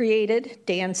have created,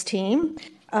 Dan's team,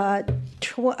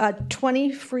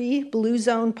 20 free Blue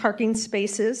Zone parking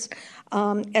spaces,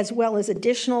 as well as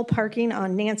additional parking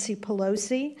on Nancy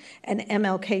Pelosi and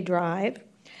MLK Drive.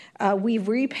 We've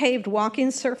repaved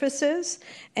walking surfaces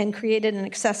and created an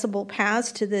accessible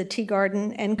path to the Tea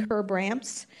Garden and curb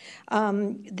ramps.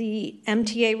 The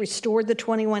MTA restored the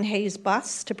 21 Hayes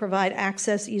bus to provide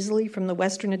access easily from the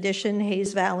Western Addition,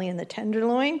 Hayes Valley, and the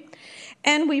Tenderloin.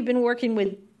 And we've been working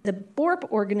with the BORP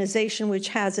organization, which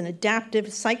has an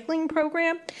adaptive cycling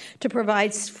program to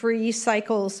provide free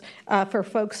cycles for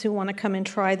folks who want to come and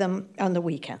try them on the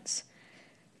weekends.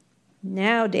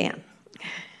 Now, Dan.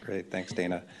 Great, thanks,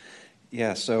 Dana.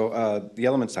 Yeah, so the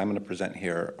elements I'm going to present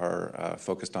here are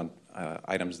focused on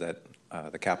items that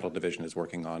the Capital Division is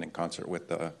working on in concert with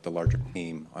the larger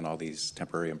team on all these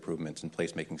temporary improvements and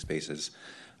placemaking spaces.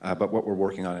 But what we're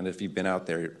working on, and if you've been out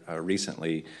there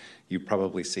recently, you've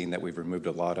probably seen that we've removed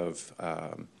a lot of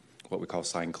what we call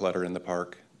sign clutter in the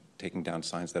park, taking down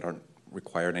signs that aren't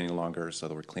required any longer, so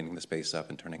that we're cleaning the space up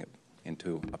and turning it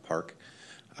into a park.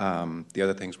 The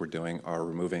other things we're doing are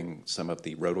removing some of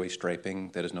the roadway striping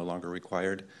that is no longer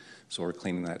required. So we're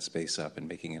cleaning that space up and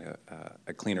making it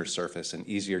a cleaner surface and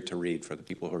easier to read for the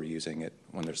people who are using it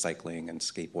when they're cycling and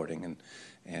skateboarding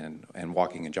and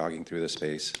walking and jogging through the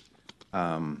space.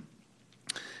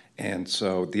 And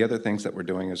so the other things that we're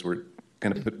doing is we're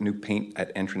going to put new paint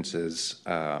at entrances.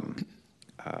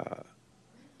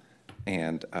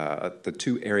 And the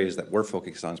two areas that we're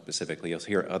focused on specifically, you'll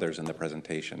hear others in the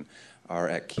presentation, are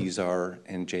at Kezar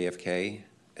and JFK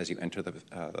as you enter the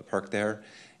park there,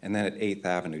 and then at 8th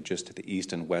Avenue, just to the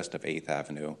east and west of 8th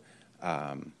Avenue.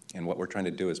 And what we're trying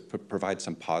to do is provide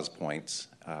some pause points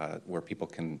where people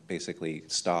can basically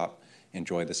stop,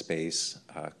 enjoy the space,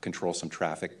 control some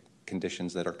traffic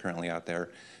conditions that are currently out there,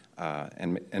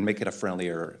 and make it a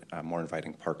friendlier, more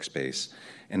inviting park space.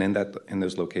 And in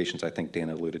those locations, I think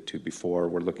Dana alluded to before,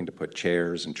 we're looking to put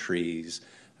chairs and trees,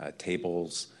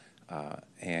 tables,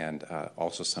 and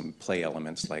also some play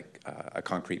elements like a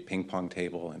concrete ping pong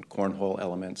table and cornhole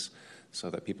elements, so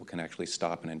that people can actually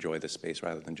stop and enjoy the space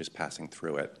rather than just passing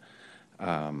through it.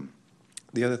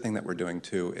 The other thing that we're doing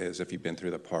too is, if you've been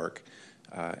through the park,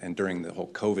 and during the whole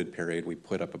COVID period, we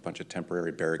put up a bunch of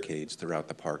temporary barricades throughout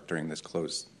the park during the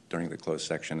closed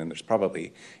section, and there's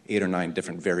probably 8 or 9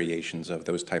 different variations of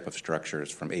those type of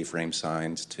structures, from A-frame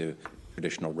signs to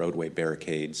traditional roadway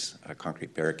barricades,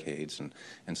 concrete barricades,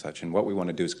 and such. And what we want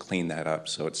to do is clean that up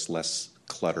so it's less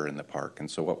clutter in the park.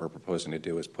 And so what we're proposing to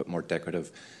do is put more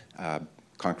decorative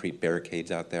concrete barricades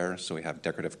out there. So we have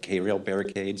decorative K-rail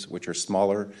barricades, which are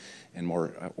smaller and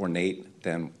more ornate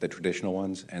than the traditional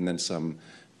ones, and then some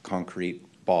concrete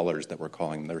ballers that we're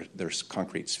calling. They're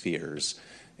concrete spheres.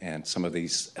 And some of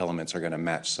these elements are going to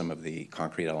match some of the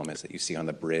concrete elements that you see on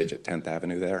the bridge at 10th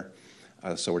Avenue there.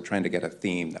 So we're trying to get a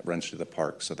theme that runs through the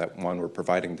park so that, one, we're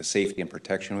providing the safety and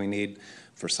protection we need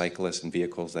for cyclists and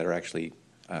vehicles that are actually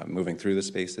moving through the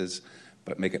spaces,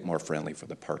 but make it more friendly for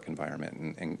the park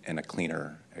environment and a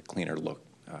cleaner look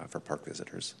for park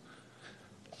visitors.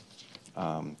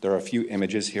 There are a few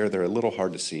images here. They're a little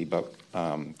hard to see, but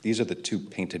these are the two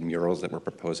painted murals that we're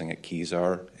proposing at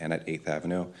Kezar and at 8th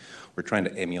Avenue. We're trying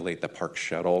to emulate the Park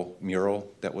Shuttle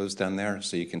mural that was done there,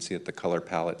 so you can see that the color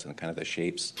palettes and kind of the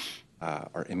shapes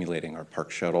are emulating our Park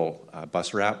Shuttle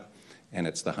bus wrap, and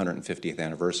it's the 150th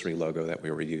anniversary logo that we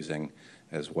were using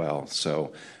as well.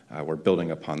 So we're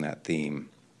building upon that theme.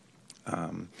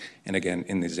 And again,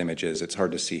 in these images, it's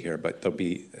hard to see here, but there'll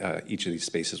be each of these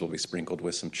spaces will be sprinkled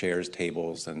with some chairs,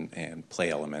 tables, and play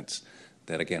elements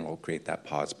that, again, will create that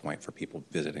pause point for people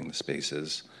visiting the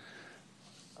spaces.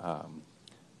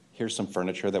 Here's some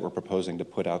furniture that we're proposing to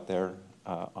put out there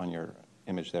on your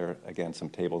image there. Again, some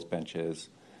tables, benches.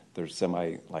 There's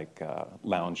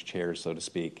lounge chairs, so to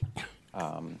speak.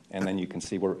 And then you can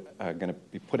see we're going to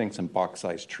be putting some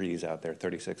box-sized trees out there,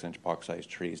 36-inch box-sized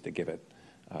trees, to give it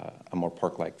a more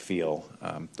park-like feel.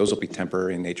 Those will be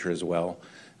temporary in nature as well,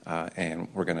 and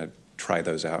we're going to try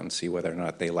those out and see whether or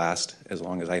not they last as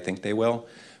long as I think they will.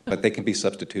 But they can be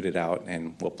substituted out,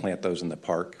 and we'll plant those in the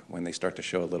park when they start to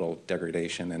show a little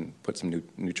degradation and put some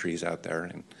new trees out there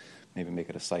and maybe make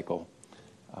it a cycle.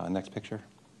 Next picture.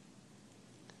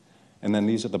 And then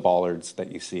these are the bollards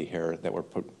that you see here that we're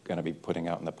going to be putting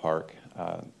out in the park.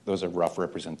 Those are rough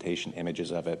representation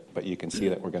images of it, but you can see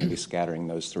that we're going to be scattering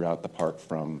those throughout the park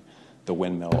from the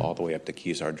windmill all the way up to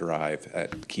Kezar Drive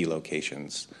at key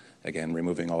locations. Again,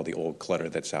 removing all the old clutter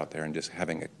that's out there and just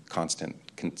having a constant,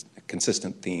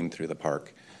 consistent theme through the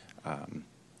park.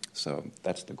 So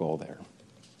that's the goal there.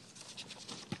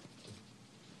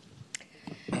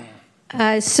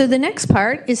 So the next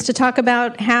part is to talk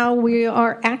about how we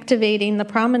are activating the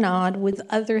promenade with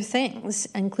other things,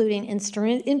 including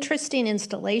interesting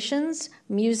installations,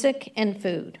 music, and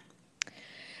food.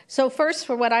 So first,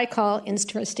 for what I call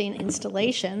interesting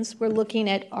installations, we're looking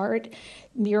at art,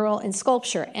 mural, and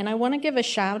sculpture. And I want to give a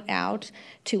shout out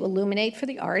to Illuminate for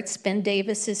the Arts. Ben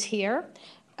Davis is here,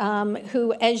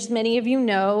 who, as many of you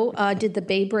know, did the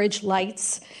Bay Bridge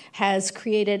Lights, has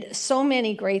created so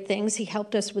many great things. He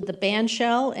helped us with the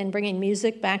bandshell and bringing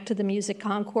music back to the music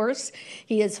concourse.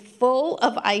 He is full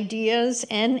of ideas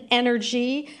and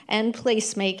energy and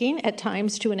placemaking, at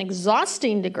times to an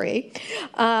exhausting degree.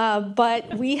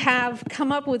 But we have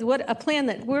come up with a plan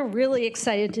that we're really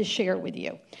excited to share with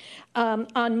you.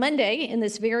 On Monday, in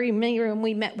this very room,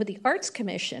 we met with the Arts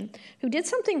Commission, who did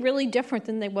something really different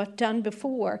than they've done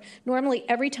before. Normally,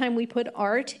 every time we put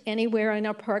art anywhere in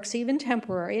our parks, even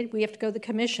temporary, we have to go to the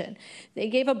commission. They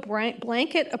gave a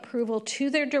blanket approval to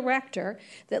their director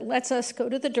that lets us go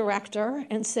to the director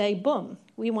and say, boom,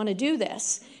 we want to do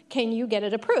this. Can you get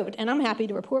it approved? And I'm happy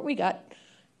to report we got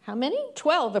how many?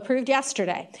 12 approved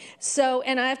yesterday. So,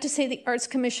 and I have to say the Arts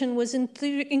Commission was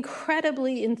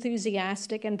incredibly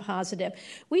enthusiastic and positive.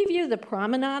 We view the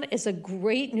promenade as a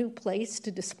great new place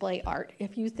to display art,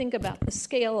 if you think about the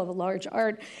scale of a large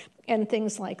art and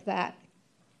things like that.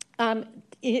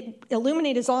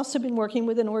 Illuminate has also been working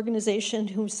with an organization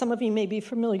who some of you may be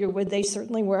familiar with, they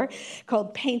certainly were,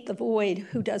 called Paint the Void,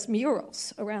 who does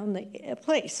murals around the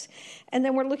place. And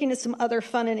then we're looking at some other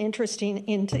fun and interesting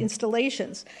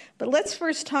installations. But let's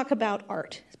first talk about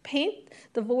art. Paint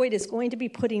the Void is going to be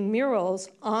putting murals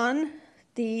on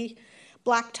the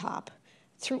blacktop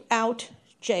throughout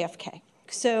JFK.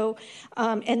 So,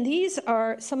 and these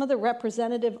are some of the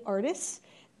representative artists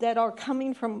that are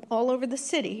coming from all over the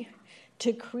city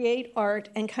to create art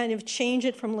and kind of change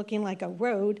it from looking like a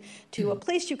road to a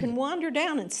place you can wander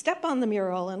down and step on the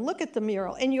mural and look at the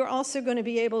mural. And you're also going to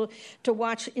be able to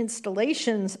watch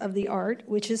installations of the art,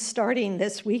 which is starting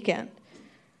this weekend.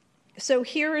 So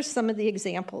here are some of the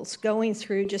examples going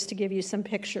through just to give you some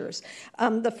pictures.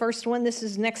 The first one, this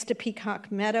is next to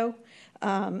Peacock Meadow.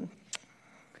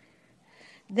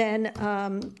 Then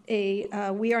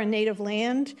We Are a Native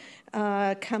Land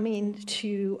coming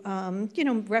to,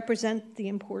 represent the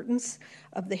importance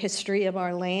of the history of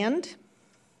our land.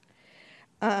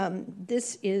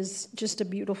 This is just a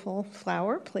beautiful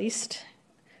flower placed.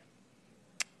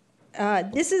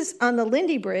 This is on the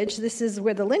Lindy Bridge. This is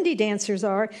where the Lindy dancers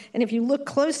are. And if you look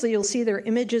closely, you'll see there are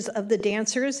images of the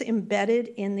dancers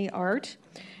embedded in the art.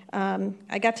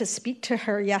 I got to speak to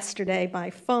her yesterday by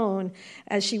phone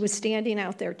as she was standing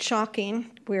out there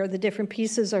chalking where the different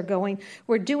pieces are going.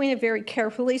 We're doing it very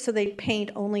carefully so they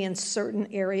paint only in certain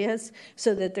areas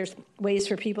so that there's ways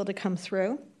for people to come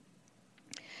through.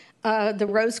 The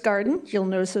Rose Garden, you'll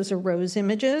notice those are rose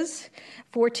images.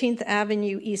 14th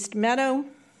Avenue East Meadow,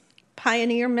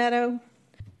 Pioneer Meadow,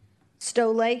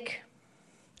 Stowe Lake,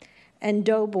 and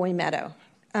Doughboy Meadow.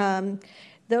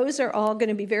 Those are all going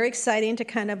to be very exciting to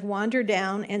kind of wander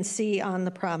down and see on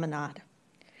the promenade.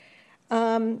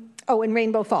 And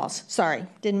Rainbow Falls. Sorry,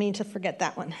 didn't mean to forget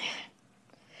that one.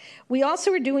 We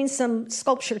also are doing some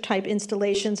sculpture-type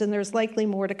installations, and there's likely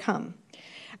more to come.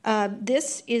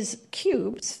 This is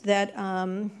cubes that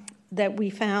we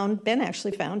found, Ben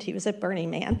actually found, he was at Burning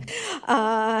Man,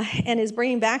 and is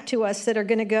bringing back to us that are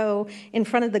going to go in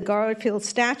front of the Garfield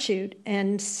statue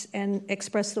and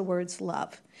express the words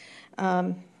love.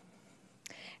 And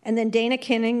then Dana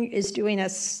Kinning is doing a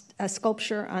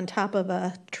sculpture on top of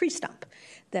a tree stump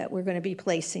that we're going to be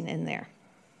placing in there.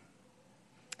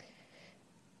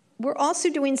 We're also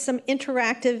doing some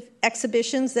interactive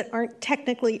exhibitions that aren't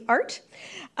technically art,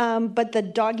 but the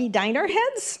doggy diner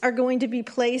heads are going to be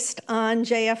placed on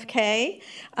JFK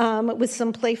with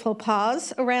some playful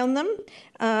paws around them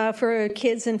for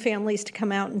kids and families to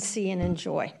come out and see and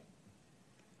enjoy.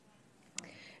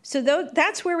 So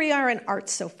that's where we are in art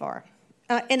so far.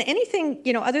 And anything,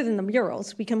 other than the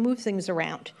murals, we can move things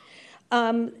around.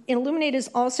 Illuminate is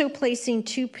also placing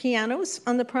 2 pianos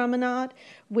on the promenade,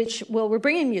 we're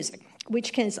bringing music,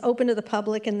 which is open to the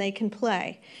public and they can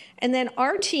play. And then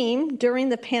our team, during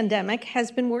the pandemic,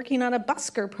 has been working on a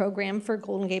busker program for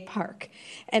Golden Gate Park.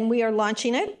 And we are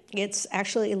launching it. It's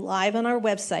actually live on our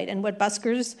website. And what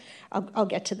buskers, I'll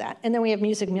get to that. And then we have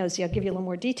Music Nosy. I'll give you a little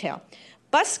more detail.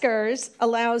 Buskers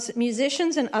allows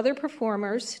musicians and other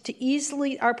performers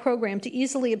our program to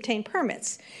easily obtain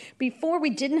permits. Before, we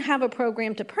didn't have a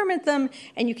program to permit them,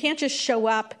 and you can't just show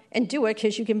up and do it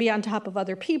because you can be on top of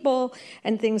other people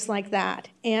and things like that.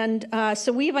 And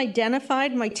so we've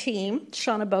identified, my team,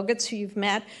 Shauna Bogutz, who you've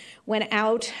met, went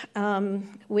out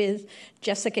with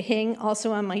Jessica Hing,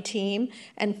 also on my team,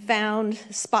 and found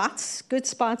good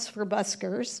spots for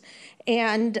buskers.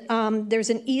 And there's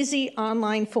an easy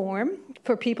online form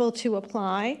for people to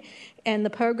apply, and the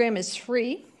program is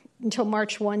free until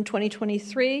March 1,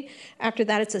 2023. After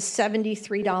that, it's a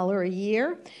 $73 a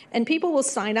year. And people will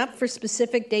sign up for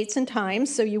specific dates and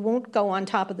times, so you won't go on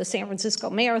top of the San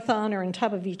Francisco Marathon or on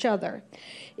top of each other.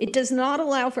 It does not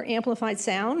allow for amplified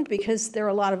sound because there are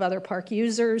a lot of other park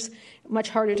users, much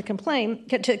harder to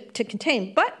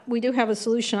contain. But we do have a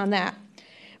solution on that,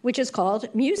 which is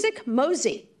called Music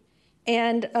Mosey.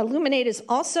 And Illuminate is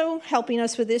also helping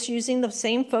us with this using the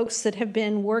same folks that have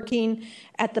been working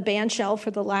at the bandshell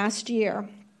for the last year.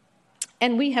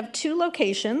 And we have 2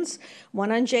 locations,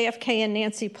 one on JFK and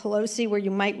Nancy Pelosi, where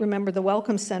you might remember the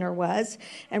Welcome Center was,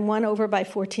 and one over by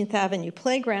 14th Avenue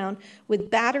Playground with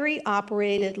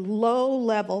battery-operated,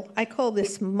 low-level, I call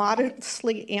this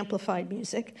modestly amplified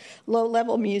music,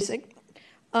 low-level music.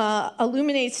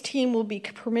 Illuminate's team will be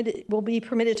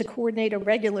permitted to coordinate a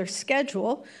regular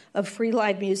schedule of free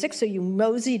live music, so you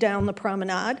mosey down the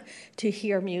promenade to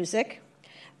hear music.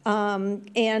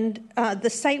 The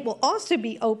site will also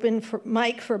be open for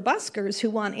buskers who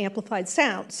want amplified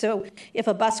sound. So if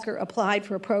a busker applied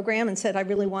for a program and said, I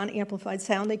really want amplified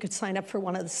sound, they could sign up for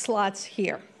one of the slots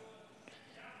here.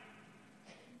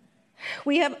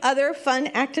 We have other fun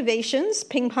activations,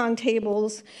 ping pong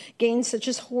tables, games such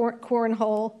as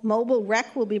cornhole. Mobile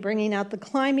Rec will be bringing out the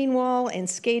climbing wall and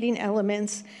skating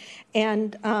elements.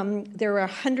 And there are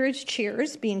 100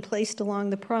 chairs being placed along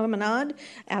the promenade,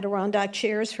 Adirondack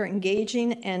chairs for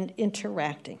engaging and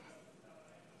interacting.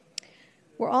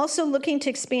 We're also looking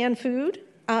to expand food.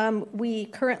 We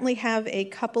currently have a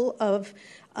couple of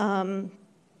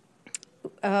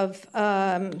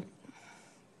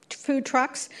food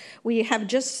trucks. We have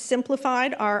just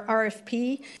simplified our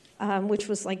RFP, which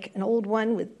was like an old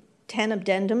one with 10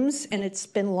 addendums, and it's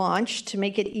been launched to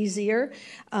make it easier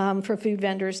for food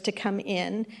vendors to come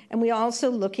in. And we're also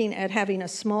looking at having a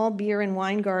small beer and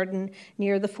wine garden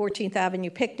near the 14th Avenue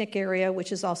picnic area,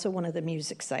 which is also one of the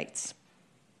music sites.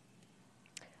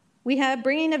 We have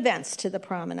bringing events to the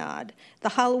promenade. The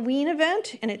Halloween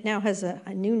event, and it now has a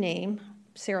new name,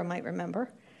 Sarah might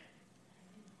remember.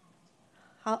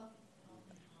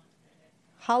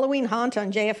 Halloween Haunt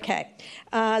on JFK.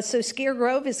 So Scare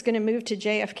Grove is going to move to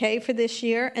JFK for this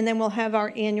year, and then we'll have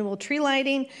our annual tree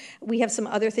lighting. We have some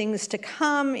other things to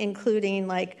come, including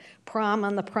like Prom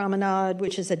on the Promenade,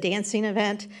 which is a dancing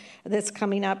event that's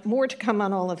coming up. More to come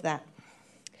on all of that.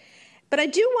 But I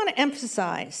do want to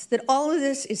emphasize that all of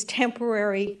this is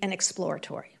temporary and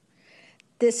exploratory.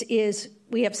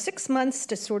 We have 6 months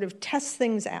to sort of test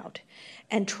things out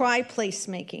and try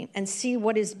placemaking and see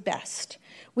what is best.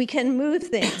 We can move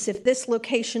things if this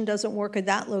location doesn't work or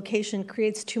that location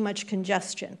creates too much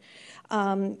congestion.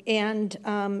 And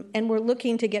we're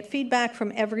looking to get feedback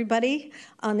from everybody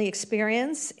on the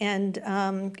experience, and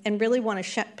really want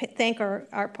to thank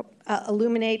our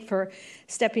Illuminate for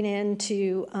stepping in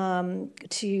to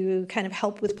kind of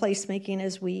help with placemaking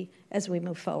as we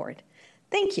move forward.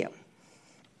 Thank you.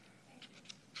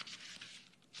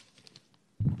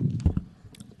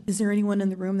 Is there anyone in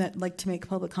the room that'd like to make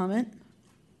public comment?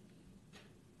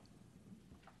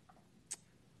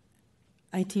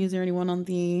 IT, is there anyone on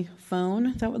the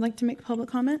phone that would like to make public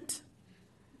comment?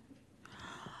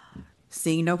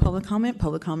 Seeing no public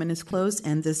comment is closed,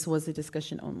 and this was a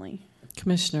discussion only.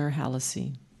 Commissioner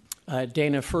Hallisey.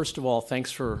 Dana, first of all,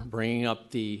 thanks for bringing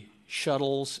up the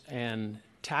shuttles and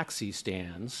taxi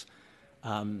stands.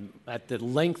 At the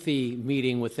lengthy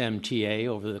meeting with MTA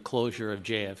over the closure of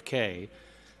JFK,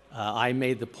 I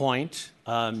made the point,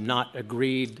 not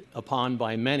agreed upon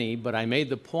by many, but I made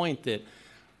the point that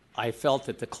I felt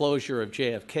that the closure of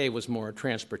JFK was more a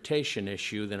transportation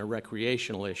issue than a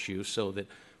recreational issue, so that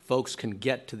folks can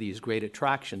get to these great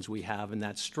attractions we have in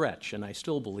that stretch, and I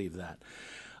still believe that.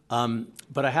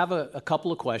 But I have a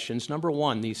couple of questions. Number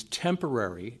one, these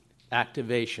temporary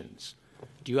activations,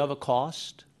 do you have a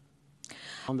cost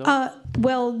on those?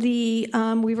 Well,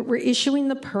 we're issuing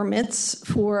the permits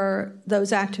for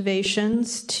those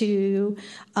activations to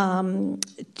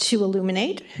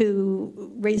Illuminate,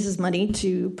 who raises money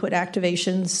to put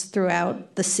activations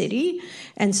throughout the city,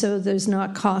 and so there's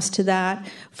not cost to that.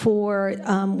 For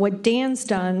what Dan's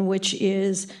done, which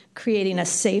is creating a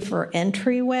safer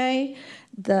entryway,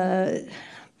 the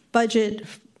budget.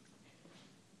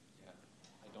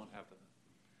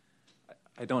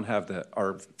 I don't have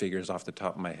our figures off the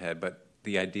top of my head, but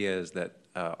the idea is that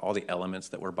all the elements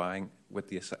that we're buying, with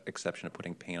the exception of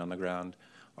putting paint on the ground,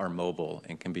 are mobile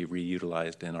and can be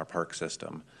reutilized in our park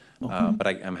system. But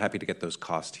I'm happy to get those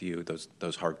costs to you,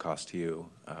 those hard costs to you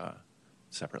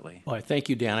separately. All right, thank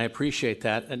you, Dan. I appreciate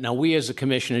that. Now, we as a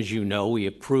commission, as you know, we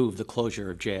approved the closure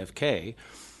of JFK,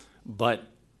 but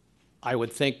I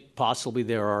would think possibly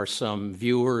there are some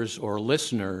viewers or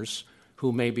listeners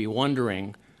who may be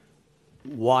wondering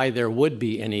why there would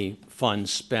be any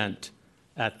funds spent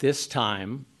at this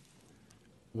time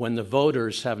when the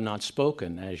voters have not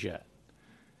spoken as yet.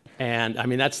 And I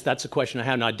mean, that's a question I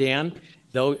have. Now, Dan,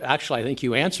 though, actually, I think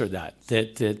you answered that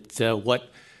what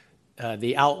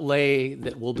the outlay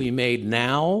that will be made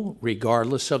now,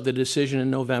 regardless of the decision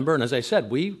in November, and as I said,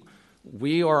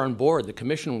 we are on board. The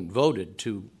commission voted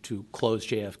to close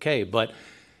JFK, but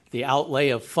the outlay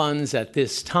of funds at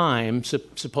this time,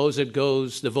 suppose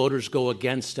the voters go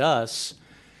against us,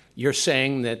 you're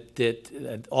saying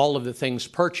that all of the things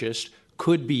purchased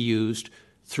could be used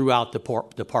throughout the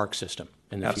park system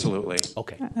in the Absolutely. future.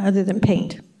 Okay. Other than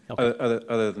paint. Okay.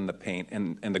 Other than the paint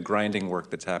and the grinding work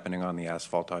that's happening on the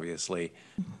asphalt, obviously.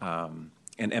 And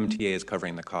MTA is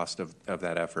covering the cost of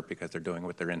that effort because they're doing it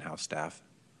with their in-house staff.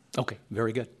 Okay,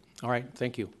 very good. All right,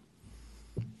 thank you.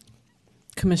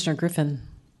 Commissioner Griffin.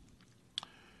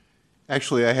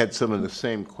 Actually, I had some of the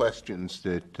same questions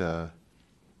that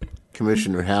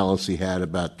Commissioner Hallisey had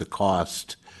about the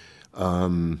cost.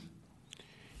 I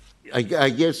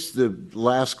guess the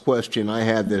last question I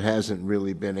had that hasn't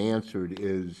really been answered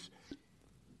is,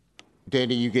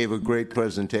 Danny, you gave a great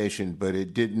presentation, but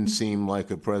it didn't seem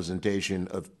like a presentation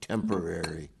of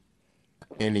temporary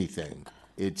anything.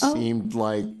 It seemed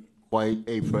like quite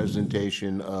a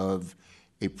presentation of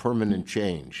a permanent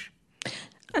change.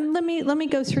 And let me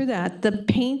go through that. The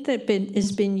paint that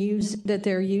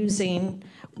they're using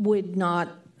would not.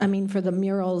 I mean, for the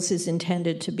murals is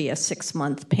intended to be a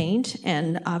 6-month paint,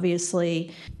 and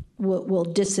obviously will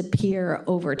disappear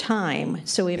over time.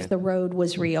 So if the road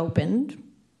was reopened,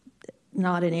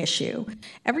 not an issue.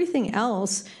 Everything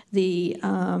else, the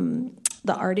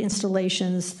art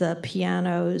installations, the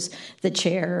pianos, the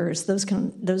chairs,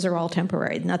 those are all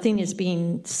temporary. Nothing is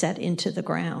being set into the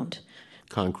ground.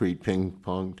 Concrete ping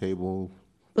pong table.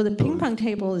 Well, the ping pong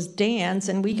table is Dan's,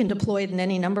 and we can deploy it in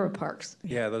any number of parks.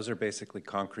 Yeah, those are basically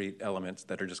concrete elements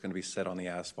that are just going to be set on the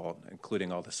asphalt,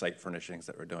 including all the site furnishings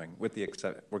that we're doing. With the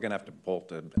we're going to have to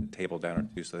bolt a table down or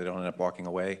two so they don't end up walking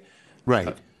away.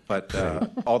 Right. But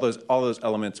all those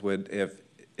elements would,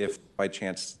 if by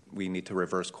chance we need to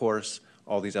reverse course,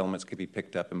 all these elements could be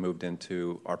picked up and moved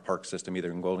into our park system, either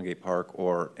in Golden Gate Park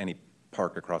or any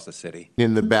park across the city.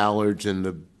 In the ballards and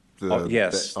the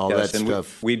Yes, all yes, that and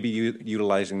stuff. we'd be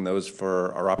utilizing those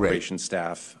for our operations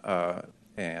staff,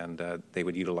 and they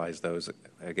would utilize those,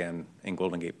 again, in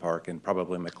Golden Gate Park, and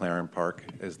probably McLaren Park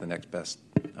is the next best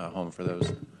home for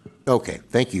those. Okay,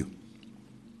 thank you.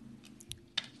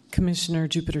 Commissioner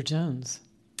Jupiter Jones.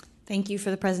 Thank you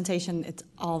for the presentation. It's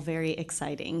all very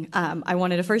exciting. I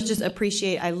wanted to first just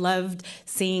appreciate, I loved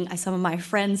seeing some of my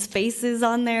friends' faces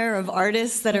on there of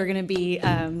artists that are going to be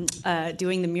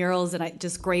doing the murals, and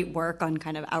just great work on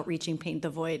kind of outreaching Paint the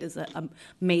Void is an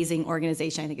amazing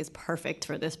organization. I think is perfect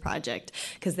for this project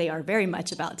because they are very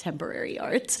much about temporary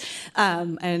art.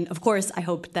 And of course, I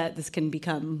hope that this can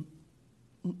become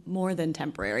more than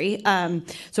temporary.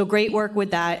 So great work with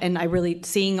that, and I really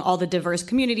seeing all the diverse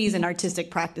communities and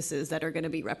artistic practices that are going to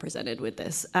be represented with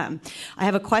this. I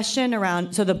have a question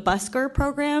around, so the busker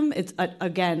program, it's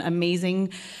again,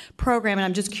 amazing program, and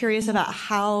I'm just curious about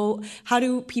how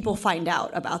do people find out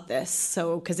about this?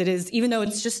 So, because it is, even though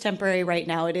it's just temporary right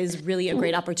now, it is really a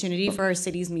great opportunity for our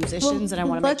city's musicians, and I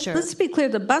want to make sure. Let's be clear,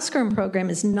 the busker program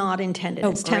is not intended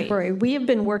as temporary. We have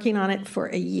been working on it for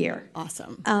a year.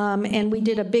 Awesome. And we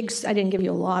did a big, I didn't give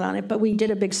you a lot on it, but we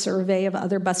did a big survey of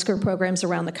other busker programs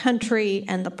around the country,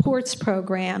 and the Ports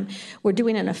program, we're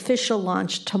doing an official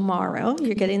launch tomorrow.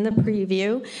 You're getting the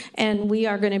preview, and we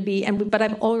are going to be, but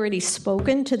I've already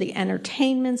spoken to the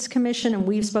Entertainments Commission, and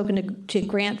we've spoken to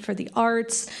Grant for the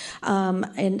Arts,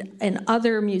 and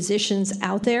other musicians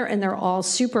out there, and they're all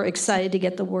super excited to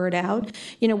get the word out.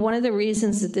 You know, one of the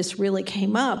reasons that this really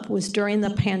came up was during the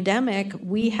pandemic,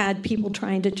 we had people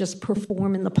trying to just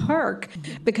perform in the park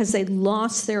because they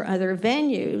lost their other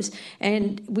venues.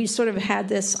 And we sort of had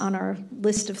this on our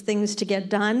list of things to get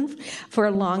done for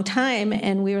a long time.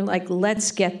 And we were like,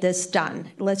 let's get this done.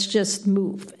 Let's just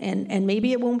move. And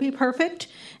maybe it won't be perfect.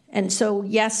 And so,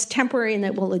 yes, temporary, and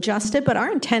that we'll adjust it. But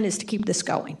our intent is to keep this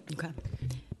going. Okay.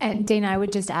 And Dana, I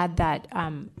would just add that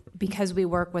because we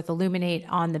work with Illuminate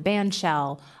on the band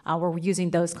shell, we're using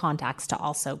those contacts to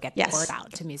also get the word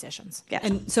out to musicians. Yeah.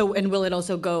 And will it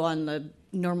also go on the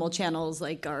normal channels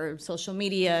like our social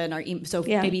media and our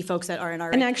maybe folks that aren't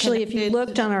already And actually, if you connected?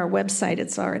 looked on our website,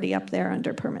 it's already up there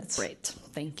under permits. Great.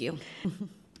 Thank you.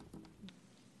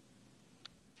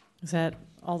 Is that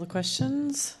all the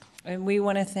questions? And we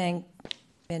want to thank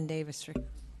Ben Davis for,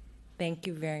 thank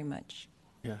you very much.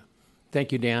 Yeah.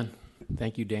 Thank you, Dan.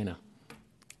 Thank you, Dana.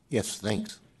 Yes,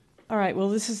 thanks. All right, well,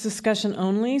 this is discussion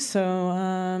only,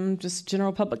 so just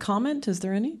general public comment. Is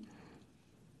there any?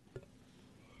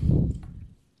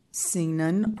 Seeing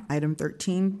none, item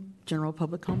 13, general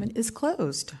public comment is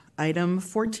closed. Item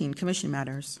 14, commission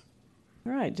matters.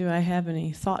 All right, do I have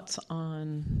any thoughts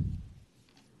on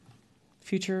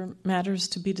future matters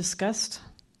to be discussed?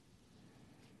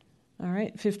 All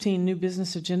right, 15, new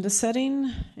business agenda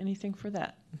setting. Anything for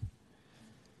that?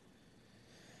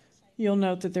 You'll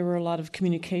note that there were a lot of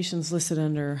communications listed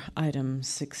under item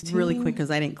 16. Really quick,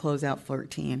 because I didn't close out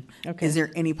 14. Okay. Is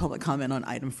there any public comment on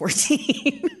item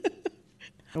 14?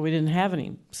 Well, we didn't have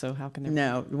any, so how can there?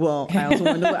 No. Well,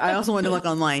 I also wanted to look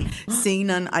online. Seeing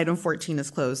none, item 14 is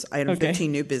closed. Item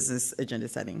 15, new business agenda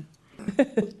setting.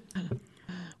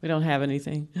 We don't have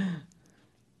anything.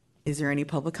 Is there any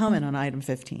public comment on item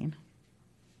 15?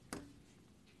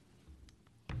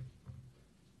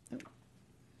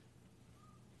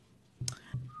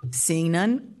 Seeing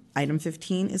none, item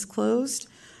 15 is closed.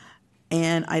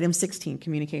 And item 16,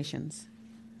 communications.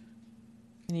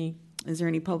 Is there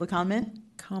any public comment?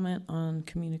 Comment on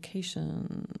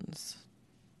communications.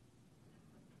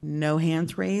 No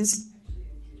hands raised.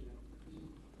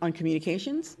 On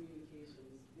communications?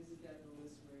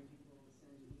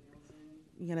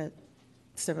 You gotta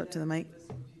step up to the mic.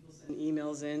 Send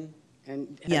emails in,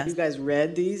 and have Yes. you guys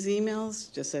read these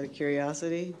emails, just out of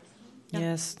curiosity?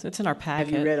 Yes, it's in our packet.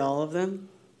 Have you read all of them?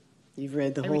 You've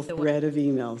read the I whole read the thread of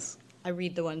emails I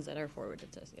read the ones that are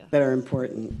forwarded to us, yeah. that are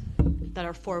important, That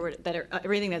are forward, that are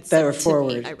everything that's that sent were to me,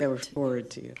 forward, I that were read. forwarded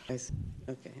to you. I see.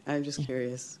 Okay, I'm just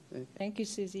curious. Thank you,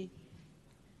 Susie.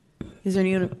 Is there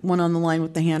anyone on the line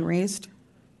with the hand raised?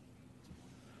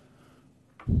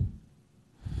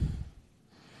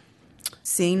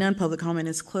 Seeing none, public comment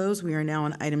is closed. We are now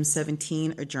on item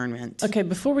 17, adjournment. Okay,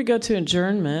 before we go to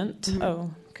adjournment,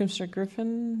 Commissioner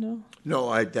Griffin, no?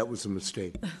 No, that was a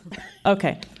mistake.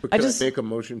 Okay. But can I make a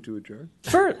motion to adjourn?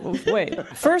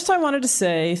 First, I wanted to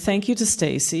say thank you to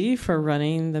Stacy for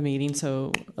running the meeting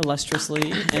so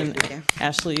illustriously, and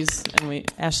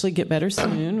Ashley, get better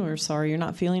soon. We're sorry you're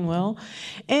not feeling well.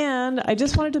 And I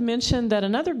just wanted to mention that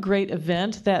another great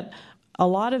event that a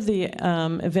lot of the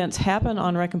events happen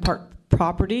on Rec and Park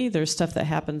property. There's stuff that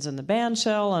happens in the band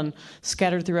shell and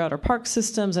scattered throughout our park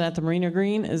systems. And at the Marina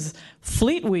Green is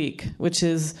Fleet Week, which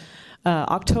is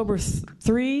October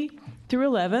 3 through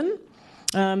 11.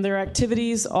 There are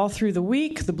activities all through the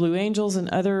week. The Blue Angels and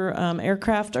other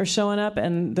aircraft are showing up,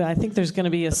 and I think there's going to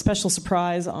be a special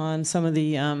surprise on some of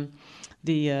the I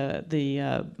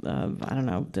don't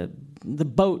know, the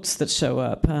boats that show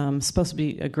up. It's supposed to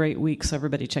be a great week, so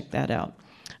everybody check that out.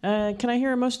 Can I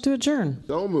hear a motion to adjourn?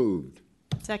 So moved.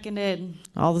 Seconded.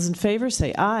 All those in favor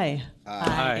say aye.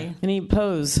 Aye. Any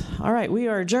opposed? All right, we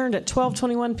are adjourned at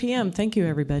 12:21 p.m. Thank you,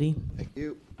 everybody. Thank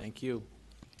you. Thank you.